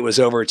felt like it was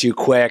over too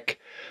quick.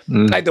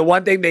 The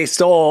one thing they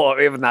stole,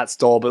 or even not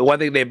stole, but one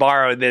thing they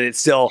borrowed, then it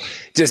still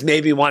just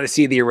made me want to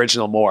see the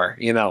original more,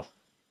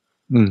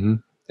 Mm-hmm.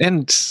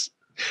 And this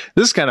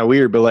is kind of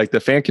weird, but the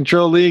fan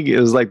control league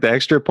is the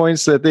extra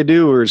points that they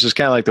do, or it's just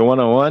kind of the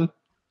 1-on-1.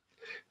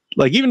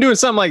 Even doing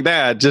something like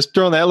that, just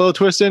throwing that little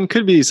twist in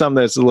could be something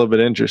that's a little bit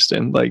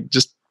interesting.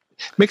 Just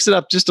mix it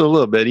up just a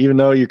little bit, even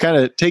though you kind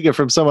of take it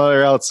from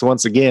somewhere else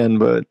once again.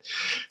 But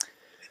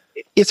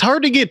it's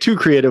hard to get too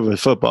creative with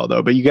football,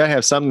 though. But you got to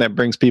have something that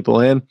brings people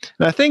in.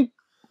 And I think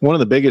one of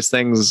the biggest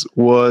things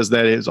was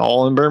that it's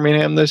all in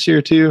Birmingham this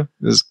year too.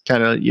 It's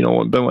kind of,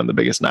 been one of the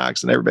biggest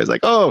knocks, and everybody's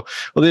like, oh,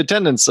 well, the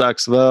attendance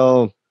sucks.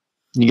 Well,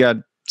 you got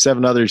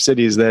 7 other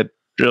cities that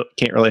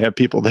can't really have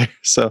people there.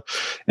 So,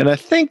 and I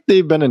think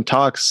they've been in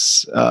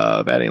talks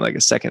of adding like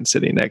a second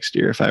city next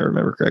year, if I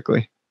remember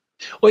correctly.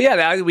 Well,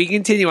 yeah, we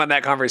continue on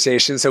that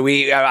conversation. So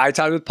I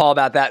talked with Paul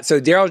about that. So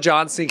Daryl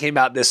Johnston came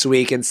out this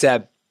week and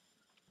said,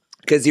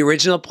 because the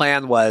original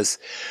plan was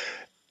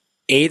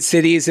 8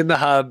 cities in the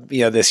hub,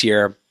 this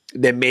year,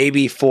 then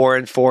maybe 4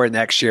 and 4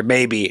 next year,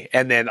 maybe.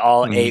 And then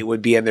all 8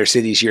 would be in their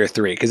cities year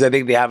 3. Because I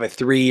think they have a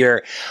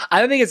 3-year, I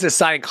don't think it's a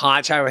signed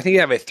contract. I think they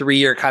have a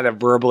 3-year kind of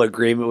verbal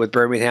agreement with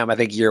Birmingham. I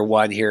think year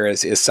 1 here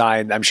is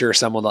signed. I'm sure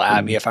someone will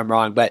add me if I'm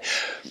wrong. But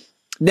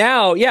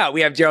now, yeah,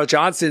 we have Daryl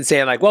Johnston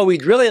saying like, well,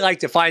 we'd really like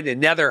to find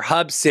another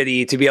hub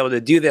city to be able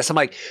to do this. I'm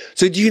like,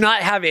 so do you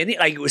not have any,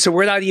 so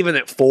we're not even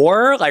at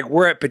 4,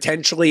 we're at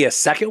potentially a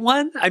second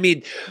one? I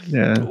mean,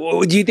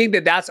 do you think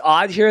that that's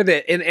odd here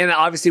that, and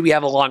obviously we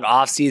have a long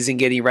off season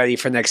getting ready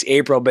for next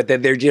April, but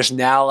then they're just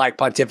now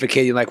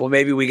pontificating well,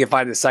 maybe we can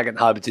find a second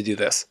hub to do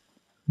this.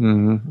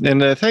 Mm-hmm.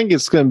 And I think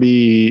it's going to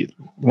be,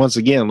 once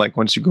again,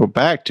 once you go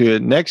back to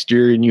it next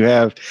year and you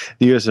have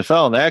the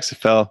USFL and the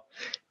XFL,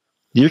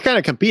 you're kind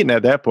of competing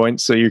at that point.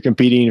 So you're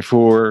competing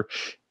for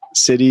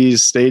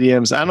cities,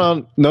 stadiums. I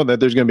don't know that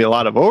there's going to be a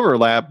lot of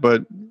overlap,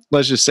 but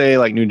let's just say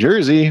New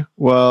Jersey,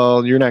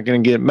 well, you're not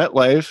going to get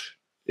MetLife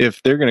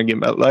if they're going to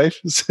get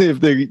MetLife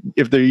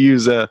if they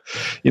use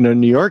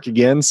New York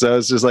again. So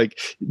it's just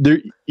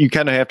you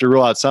kind of have to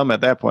rule out some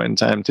at that point in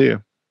time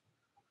too.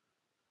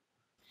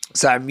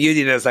 So I'm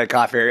muting as I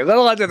cough here. A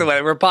little under the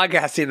weather. We're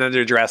podcasting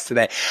under duress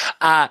today.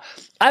 I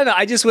don't know.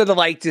 I just would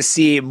like to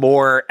see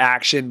more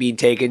action being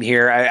taken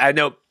here. I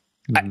know.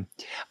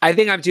 I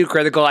think I'm too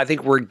critical. I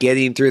think we're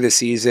getting through the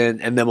season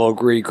and then we'll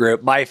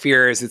regroup. My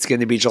fear is it's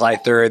going to be July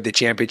 3rd. The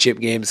championship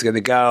game is going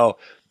to go.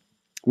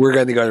 We're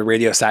going to go to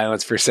radio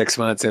silence for 6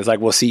 months. And it's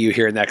we'll see you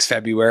here next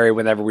February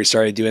whenever we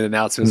started doing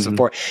announcements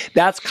before.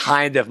 That's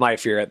kind of my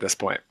fear at this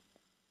point.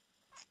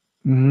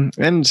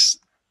 And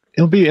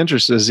it'll be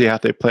interesting to see how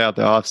they play out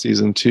the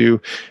offseason too,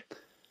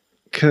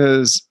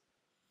 because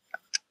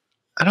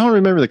I don't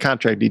remember the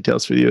contract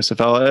details for the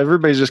USFL.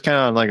 Everybody's just kind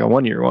of on a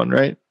 1-year one,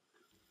 right?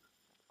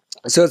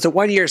 So it's a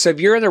 1 year. So if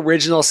you're an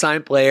original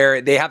signed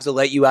player, they have to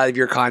let you out of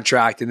your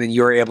contract, and then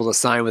you're able to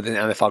sign with an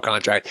NFL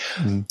contract.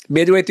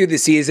 Midway through the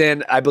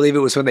season, I believe it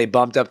was when they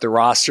bumped up the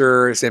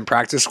rosters and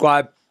practice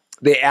squad,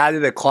 they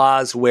added a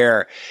clause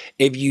where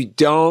if you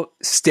don't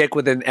stick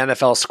with an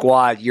NFL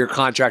squad, your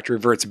contract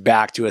reverts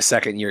back to a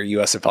second-year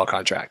USFL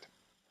contract.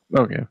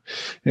 Okay.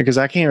 Because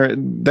I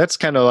can't, that's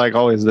kind of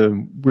always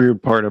the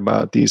weird part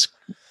about these,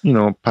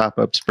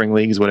 pop-up spring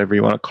leagues, whatever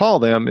you want to call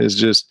them, is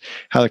just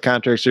how the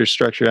contracts are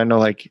structured. I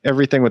know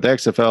everything with the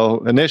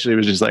XFL initially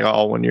was just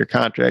all 1-year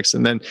contracts.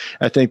 And then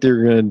I think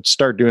they're going to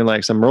start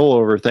doing some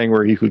rollover thing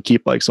where you could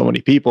keep so many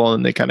people,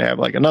 and they kind of have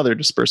another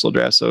dispersal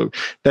draft. So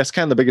that's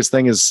kind of the biggest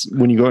thing is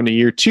when you go into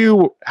year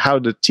 2, how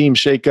the teams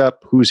shake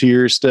up, who's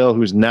here still,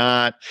 who's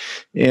not,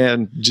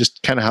 and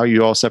just kind of how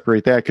you all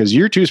separate that. Because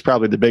year 2 is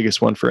probably the biggest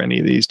one for any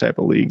of these type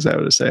of leagues, I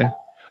would say.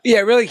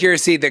 Yeah, really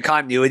curious to see the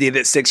continuity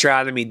that sticks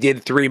around. I mean,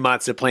 did 3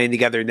 months of playing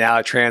together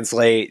now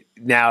translate?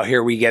 Now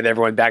here we get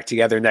everyone back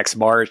together next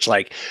March.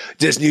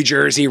 Does New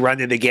Jersey run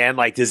it again?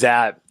 Does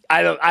that?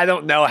 I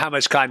don't know how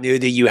much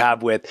continuity you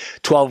have with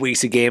 12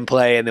 weeks of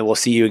gameplay, and then we'll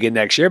see you again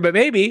next year. But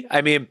maybe.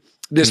 I mean,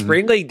 the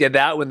Spring League did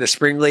that when the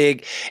Spring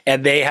League,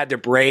 and they had to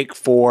break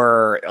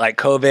for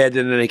COVID, and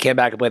then they came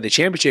back and played the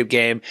championship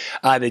game.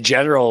 The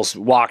Generals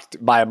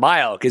walked by a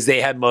mile because they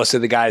had most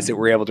of the guys that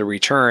were able to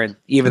return,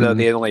 even though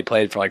they had only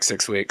played for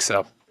 6 weeks.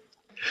 So,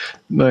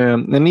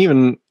 and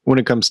even when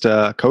it comes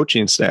to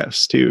coaching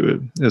staffs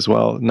too, as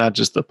well, not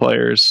just the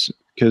players,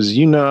 because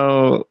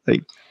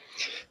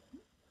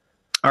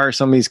are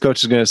some of these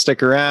coaches going to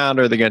stick around?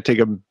 Are they going to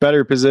take a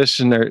better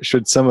position, or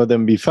should some of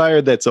them be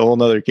fired? That's a whole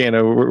nother can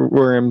of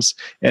worms.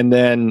 And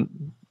then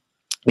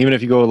even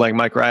if you go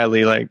Mike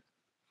Riley,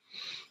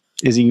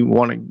 is he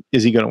going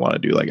to want to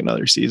do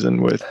another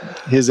season with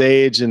his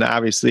age and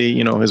obviously,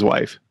 his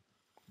wife?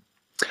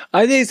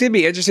 I think it's going to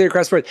be interesting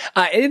across the board.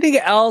 Anything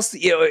else?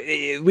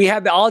 We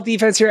have the all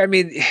defense here. I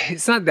mean,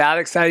 it's not that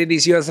exciting,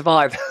 these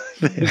USFL.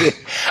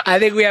 I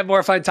think we have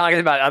more fun talking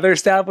about other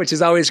stuff, which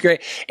is always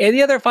great.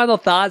 Any other final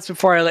thoughts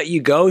before I let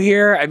you go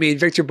here? I mean,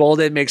 Victor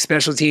Bolden makes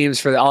special teams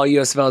for the all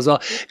USFL as well.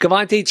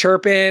 Cavante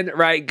Turpin,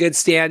 right? Good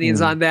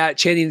standings on that.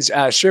 Channing's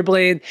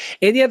Stribling.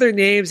 Any other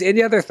names?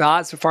 Any other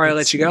thoughts before I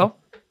let you go?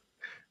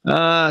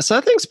 So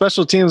I think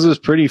special teams was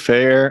pretty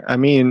fair. I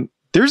mean,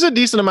 there's a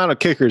decent amount of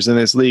kickers in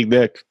this league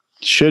that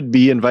should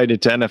be invited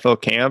to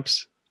NFL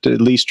camps to at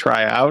least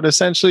try out,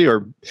 essentially,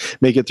 or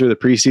make it through the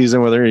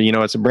preseason. Whether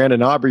it's a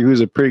Brandon Aubrey,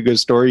 who's a pretty good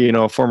story,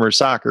 a former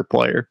soccer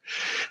player,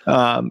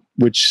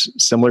 which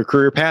similar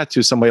career path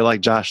to somebody like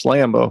Josh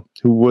Lambo,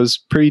 who was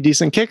pretty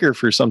decent kicker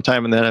for some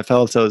time in the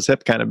NFL until his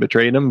hip kind of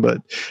betrayed him.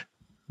 But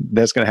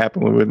that's going to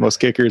happen with most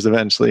kickers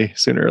eventually,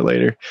 sooner or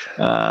later.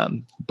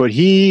 But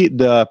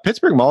the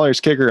Pittsburgh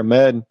Maulers kicker,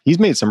 Ahmed, he's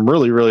made some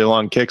really, really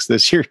long kicks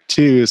this year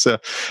too. So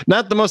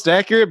not the most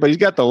accurate, but he's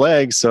got the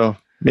legs. So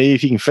maybe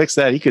if he can fix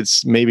that, he could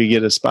maybe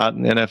get a spot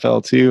in the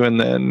NFL too. And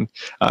then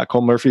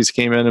Cole Murphy's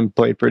came in and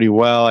played pretty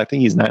well. I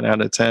think he's 9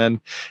 out of 10.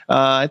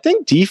 I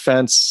think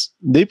defense,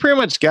 they pretty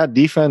much got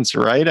defense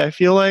right, I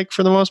feel like,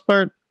 for the most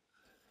part.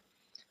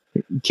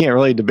 You can't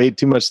really debate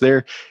too much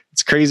there.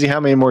 It's crazy how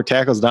many more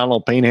tackles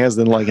Donald Payne has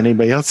than like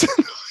anybody else.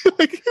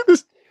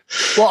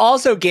 Well,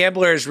 also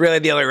Gambler is really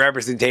the only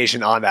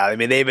representation on that. I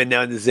mean, they've been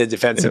known as a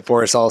defensive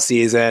force all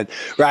season,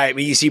 right? I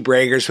mean, you see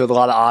Breakers with a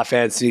lot of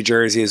offense, New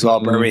Jersey as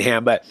well,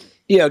 Birmingham, but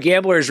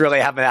Gamblers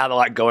really haven't had a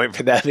lot going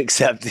for them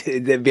except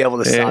to be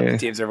able to stop the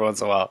teams every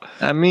once in a while.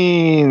 I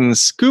mean,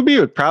 Scooby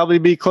would probably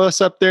be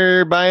close up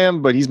there by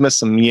him, but he's missed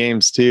some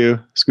games too.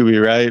 Scooby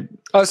Wright.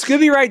 Oh,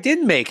 Scooby Wright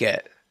didn't make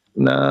it.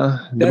 No,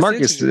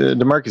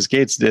 DeMarcus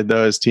Gates did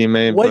though, his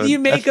teammate. What do you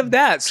make of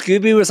that?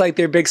 Scooby was like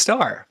their big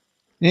star.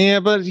 Yeah,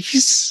 but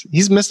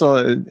he's missed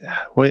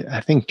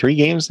I think 3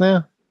 games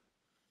now.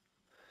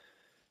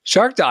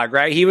 Shark Dog,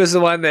 right? He was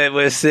the one that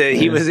was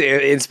he was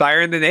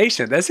inspiring the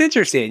nation. That's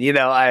interesting.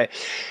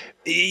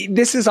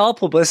 This is all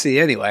publicity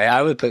anyway.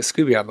 I would put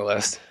Scooby on the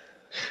list.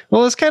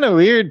 Well, it's kind of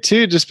weird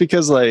too, just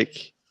because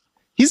like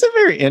he's a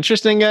very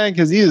interesting guy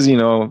because he was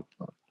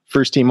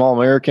first team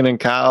All-American in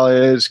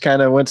college,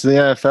 kind of went to the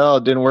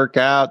NFL, didn't work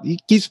out. He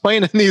keeps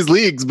playing in these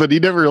leagues, but he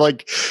never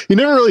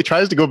really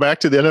tries to go back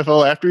to the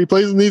NFL after he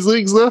plays in these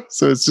leagues though.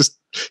 So he's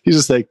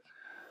just like,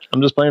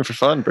 I'm just playing for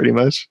fun pretty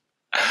much.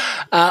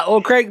 Well,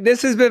 Craig,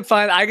 this has been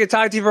fun. I could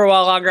talk to you for a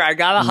while longer. I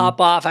got to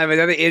hop off. I have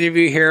another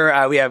interview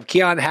here. We have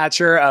Keon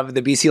Hatcher of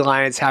the BC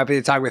Lions. Happy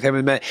to talk with him in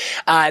a minute.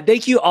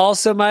 Thank you all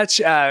so much,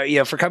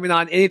 for coming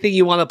on. Anything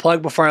you want to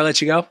plug before I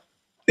let you go?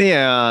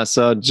 Yeah.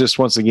 So just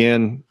once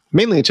again,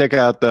 mainly check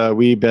out the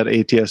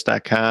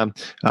WeBetATS.com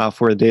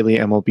for a daily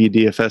MLB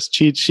DFS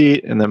cheat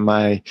sheet, and then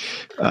my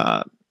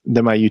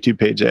YouTube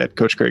page at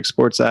Coach Craig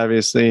Sports,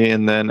 obviously,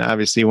 and then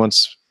obviously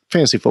once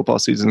fantasy football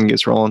season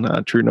gets rolling,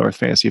 True North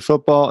Fantasy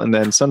Football, and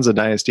then Sons of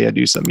Dynasty, I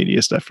do some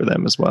media stuff for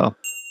them as well.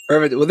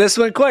 Perfect. Well, this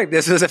went quick.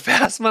 This was a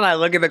fast one. I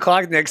look at the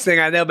clock, next thing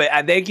I know, but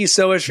I thank you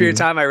so much for your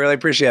time. I really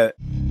appreciate it.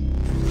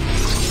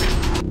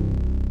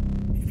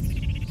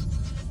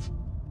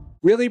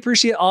 Really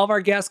appreciate all of our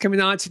guests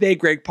coming on today.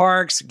 Greg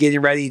Parks,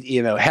 getting ready,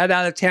 head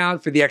out of town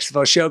for the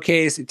XFL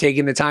Showcase,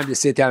 taking the time to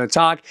sit down and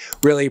talk.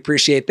 Really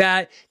appreciate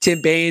that. Tim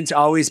Baines,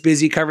 always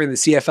busy covering the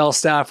CFL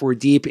stuff. We're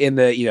deep in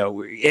the,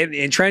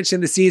 entrenched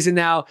in the season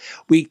now.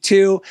 Week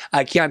 2,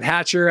 Keon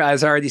Hatcher,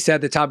 as I already said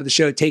at the top of the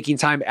show, taking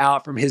time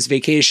out from his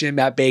vacation.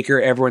 Matt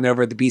Baker, everyone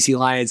over at the BC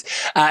Lions.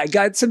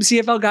 Got some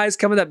CFL guys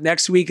coming up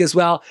next week as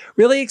well.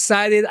 Really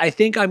excited. I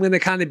think I'm going to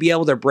kind of be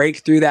able to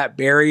break through that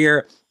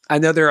barrier. I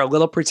know they're a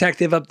little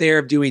protective up there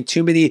of doing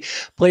too many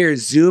player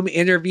Zoom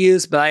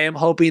interviews, but I am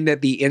hoping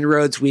that the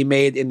inroads we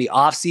made in the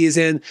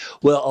offseason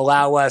will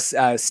allow us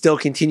still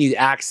continued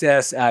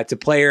access to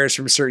players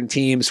from certain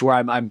teams where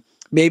I'm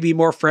maybe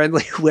more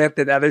friendly with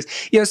than others.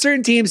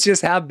 Certain teams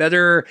just have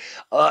better,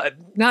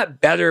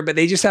 not better, but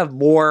they just have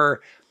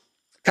more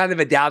kind of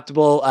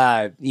adaptable,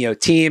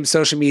 team,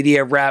 social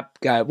media rep.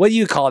 What do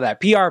you call that?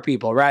 PR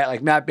people, right?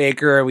 Like Matt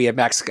Baker. We have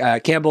Max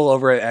Campbell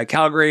over at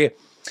Calgary.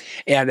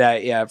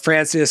 And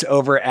Francis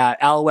over at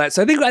Alouette.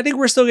 So I think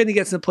we're still going to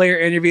get some player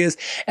interviews.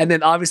 And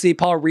then obviously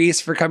Paul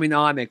Reeths for coming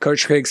on and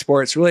Coach Craig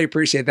Sports. Really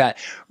appreciate that.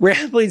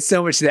 Rambling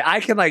so much today. I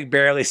can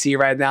barely see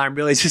right now. I'm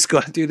really just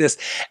going through this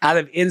out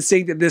of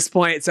instinct at this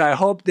point. So I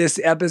hope this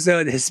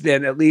episode has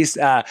been at least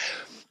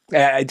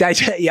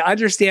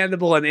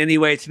understandable in any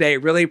way today.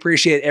 Really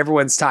appreciate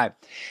everyone's time.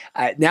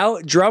 Now,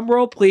 drum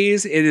roll,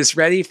 please. It is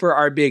ready for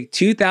our big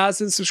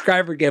 2,000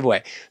 subscriber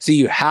giveaway. So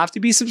you have to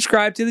be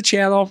subscribed to the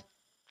channel.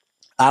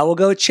 I will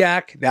go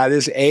check. That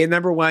is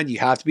number 1. You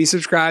have to be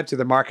subscribed to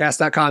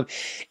themarkcast.com.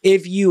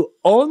 If you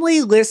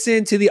only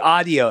listen to the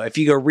audio, if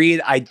you go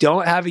read, I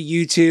don't have a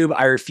YouTube.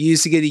 I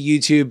refuse to get a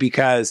YouTube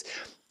because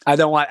I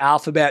don't want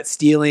Alphabet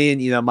stealing,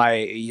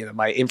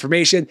 my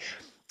information.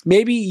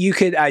 Maybe you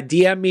could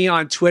DM me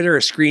on Twitter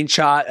a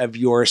screenshot of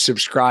your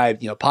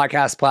subscribed,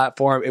 podcast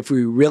platform. If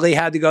we really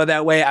had to go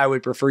that way, I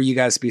would prefer you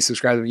guys to be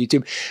subscribed on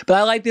YouTube. But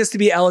I like this to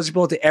be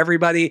eligible to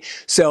everybody.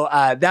 So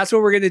that's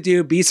what we're going to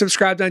do. Be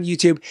subscribed on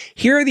YouTube.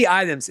 Here are the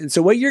items. And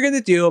so what you're going to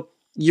do,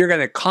 you're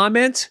going to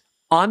comment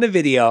on the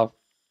video.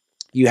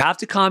 You have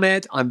to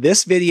comment on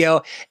this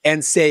video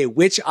and say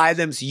which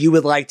items you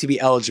would like to be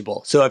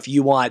eligible. So if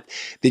you want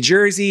the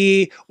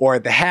jersey or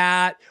the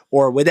hat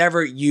or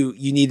whatever, you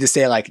need to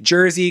say like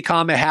jersey,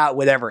 hat,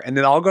 whatever. And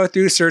then I'll go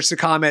through, search the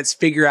comments,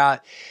 figure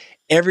out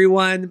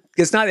everyone,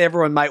 because not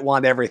everyone might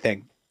want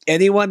everything.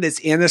 Anyone that's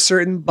in a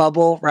certain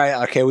bubble,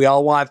 right? Okay, we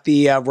all want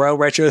the Royal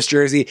Retros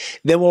jersey.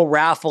 Then we'll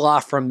raffle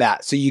off from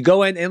that. So you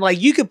go in and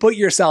you could put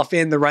yourself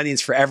in the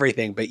runnings for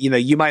everything, but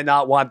you might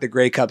not want the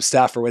Grey Cup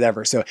stuff or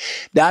whatever. So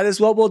that is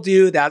what we'll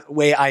do. That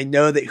way I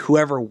know that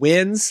whoever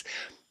wins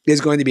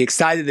is going to be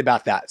excited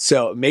about that.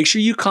 So make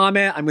sure you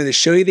comment. I'm going to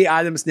show you the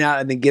items now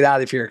and then get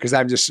out of here because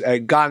I'm just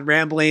gone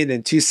rambling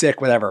and too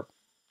sick, whatever.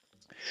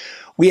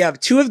 We have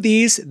 2 of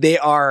these. They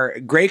are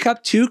Grey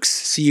Cup toques,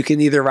 so you can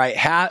either write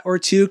hat or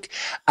toque.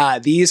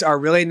 These are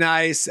really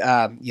nice,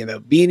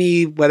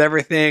 beanie,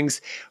 whatever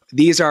things.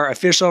 These are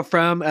official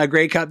from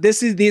Grey Cup.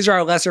 These are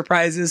our lesser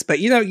prizes, but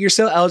you're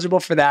still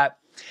eligible for that.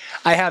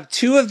 I have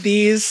 2 of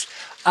these.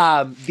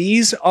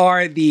 These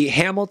are the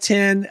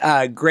Hamilton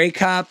Grey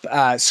Cup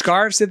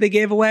scarves that they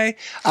gave away.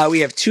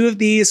 We have 2 of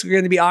these we're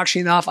going to be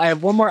auctioning off. I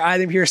have one more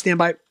item here. Stand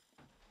by.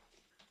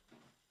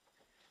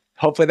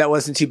 Hopefully that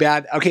wasn't too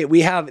bad. Okay,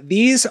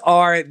 these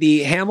are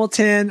the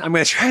Hamilton. I'm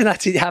going to try not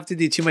to have to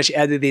do too much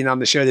editing on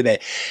the show today.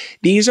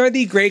 These are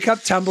the Grey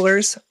Cup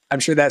tumblers. I'm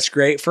sure that's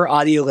great for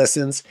audio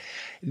listens.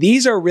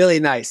 These are really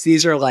nice.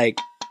 These are like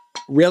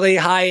really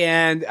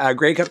high-end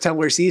Grey Cup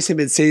tumblers. These have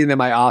been sitting in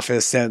my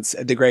office since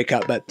the Grey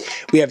Cup, but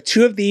we have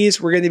 2 of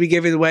these we're going to be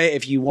giving away.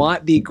 If you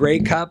want the Grey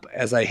Cup,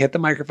 as I hit the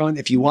microphone,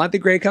 if you want the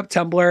Grey Cup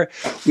tumbler,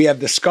 we have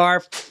the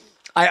scarf.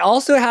 I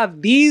also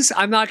have these.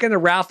 I'm not going to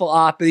raffle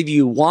off, but if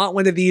you want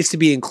one of these to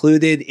be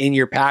included in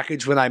your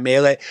package when I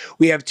mail it,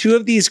 we have 2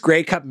 of these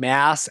Grey Cup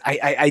masks.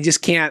 I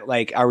just can't,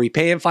 are we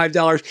paying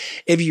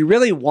 $5? If you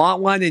really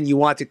want one and you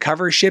want to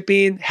cover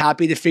shipping,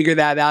 happy to figure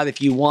that out. If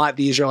you want,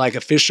 these are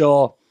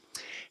official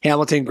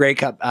Hamilton Grey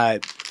Cup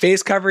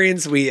face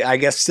coverings. We, I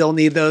guess, still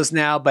need those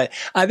now, but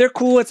they're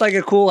cool. It's like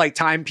a cool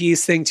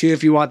timepiece thing too,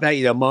 if you want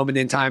that, moment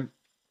in time.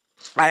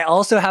 I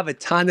also have a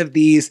ton of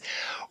these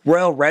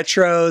Royal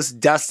Retros.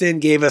 Dustin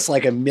gave us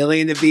a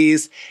million of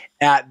these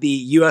at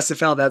the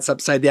USFL, that's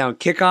upside down,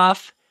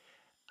 kickoff.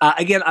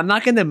 Again, I'm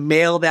not going to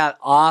mail that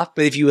off,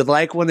 but if you would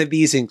like one of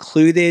these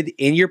included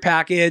in your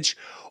package,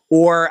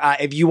 or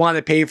if you want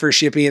to pay for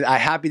shipping, I'm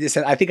happy to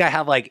send. I think I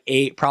have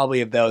 8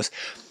 probably of those.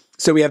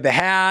 So we have the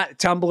hat,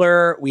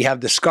 tumbler, we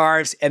have the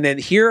scarves, and then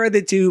here are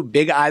the 2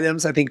 big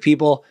items I think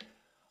people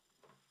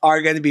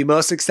are going to be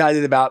most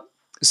excited about.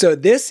 So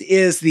this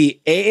is the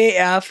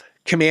AAF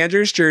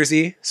Commander's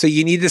jersey. So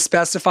you need to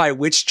specify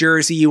which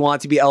jersey you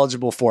want to be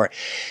eligible for.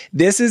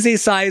 This is a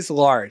size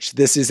large.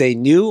 This is a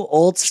new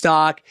old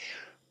stock,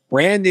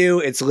 brand new.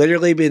 It's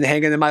literally been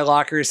hanging in my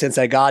locker since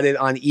I got it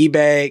on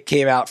eBay.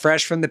 Came out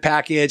fresh from the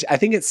package. I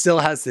think it still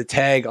has the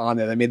tag on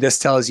it. I mean, this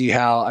tells you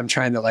how. I'm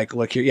trying to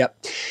look here.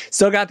 Yep.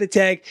 Still got the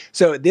tag.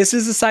 So this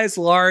is a size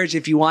large.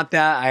 If you want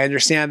that, I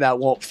understand that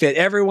won't fit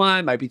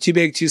everyone. Might be too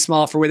big, too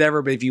small for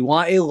whatever. But if you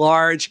want a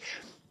large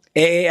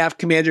AAF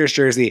Commander's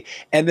jersey.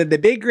 And then the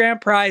big grand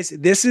prize,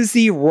 this is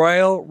the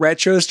Royal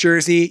Retros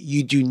jersey.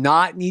 You do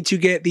not need to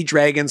get the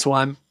Dragons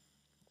one.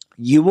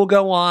 You will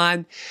go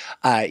on.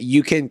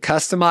 You can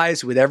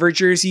customize whatever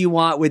jersey you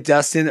want with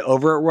Dustin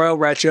over at Royal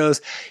Retros.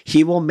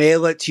 He will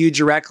mail it to you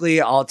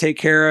directly. I'll take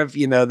care of,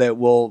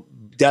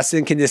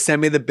 Dustin can just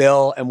send me the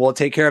bill and we'll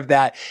take care of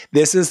that.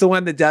 This is the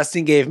one that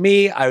Dustin gave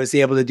me. I was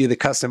able to do the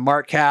custom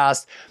mark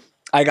cast.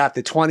 I got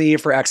the 20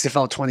 for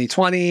XFL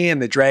 2020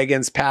 and the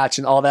Dragons patch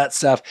and all that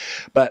stuff.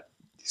 But,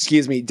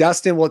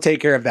 Dustin will take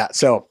care of that.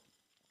 So,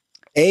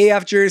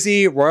 AAF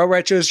jersey, Royal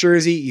Retros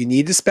jersey, you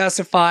need to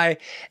specify.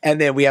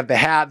 And then we have the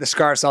hat, the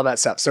scarves, all that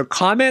stuff. So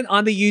comment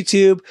on the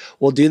YouTube.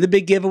 We'll do the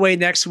big giveaway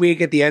next week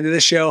at the end of the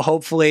show,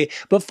 hopefully.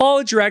 But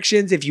follow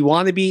directions if you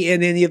want to be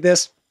in any of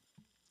this.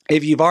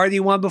 If you've already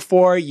won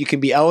before, you can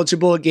be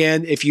eligible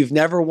again. If you've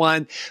never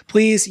won,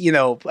 please,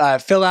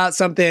 fill out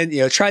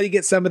something, try to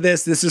get some of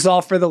this. This is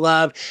all for the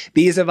love.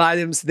 These are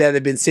items that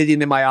have been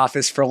sitting in my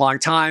office for a long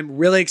time.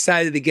 Really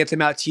excited to get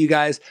them out to you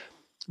guys.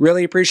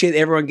 Really appreciate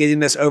everyone getting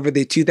this over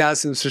the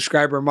 2,000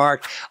 subscriber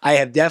mark. I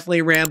have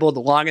definitely rambled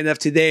long enough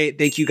today.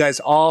 Thank you guys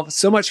all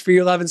so much for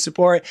your love and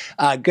support.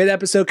 Good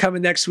episode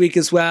coming next week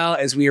as well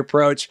as we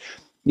approach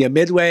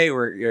midway.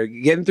 We're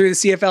getting through the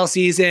CFL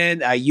season,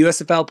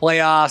 USFL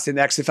playoffs, and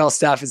XFL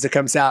stuff as it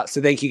comes out. So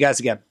thank you guys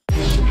again.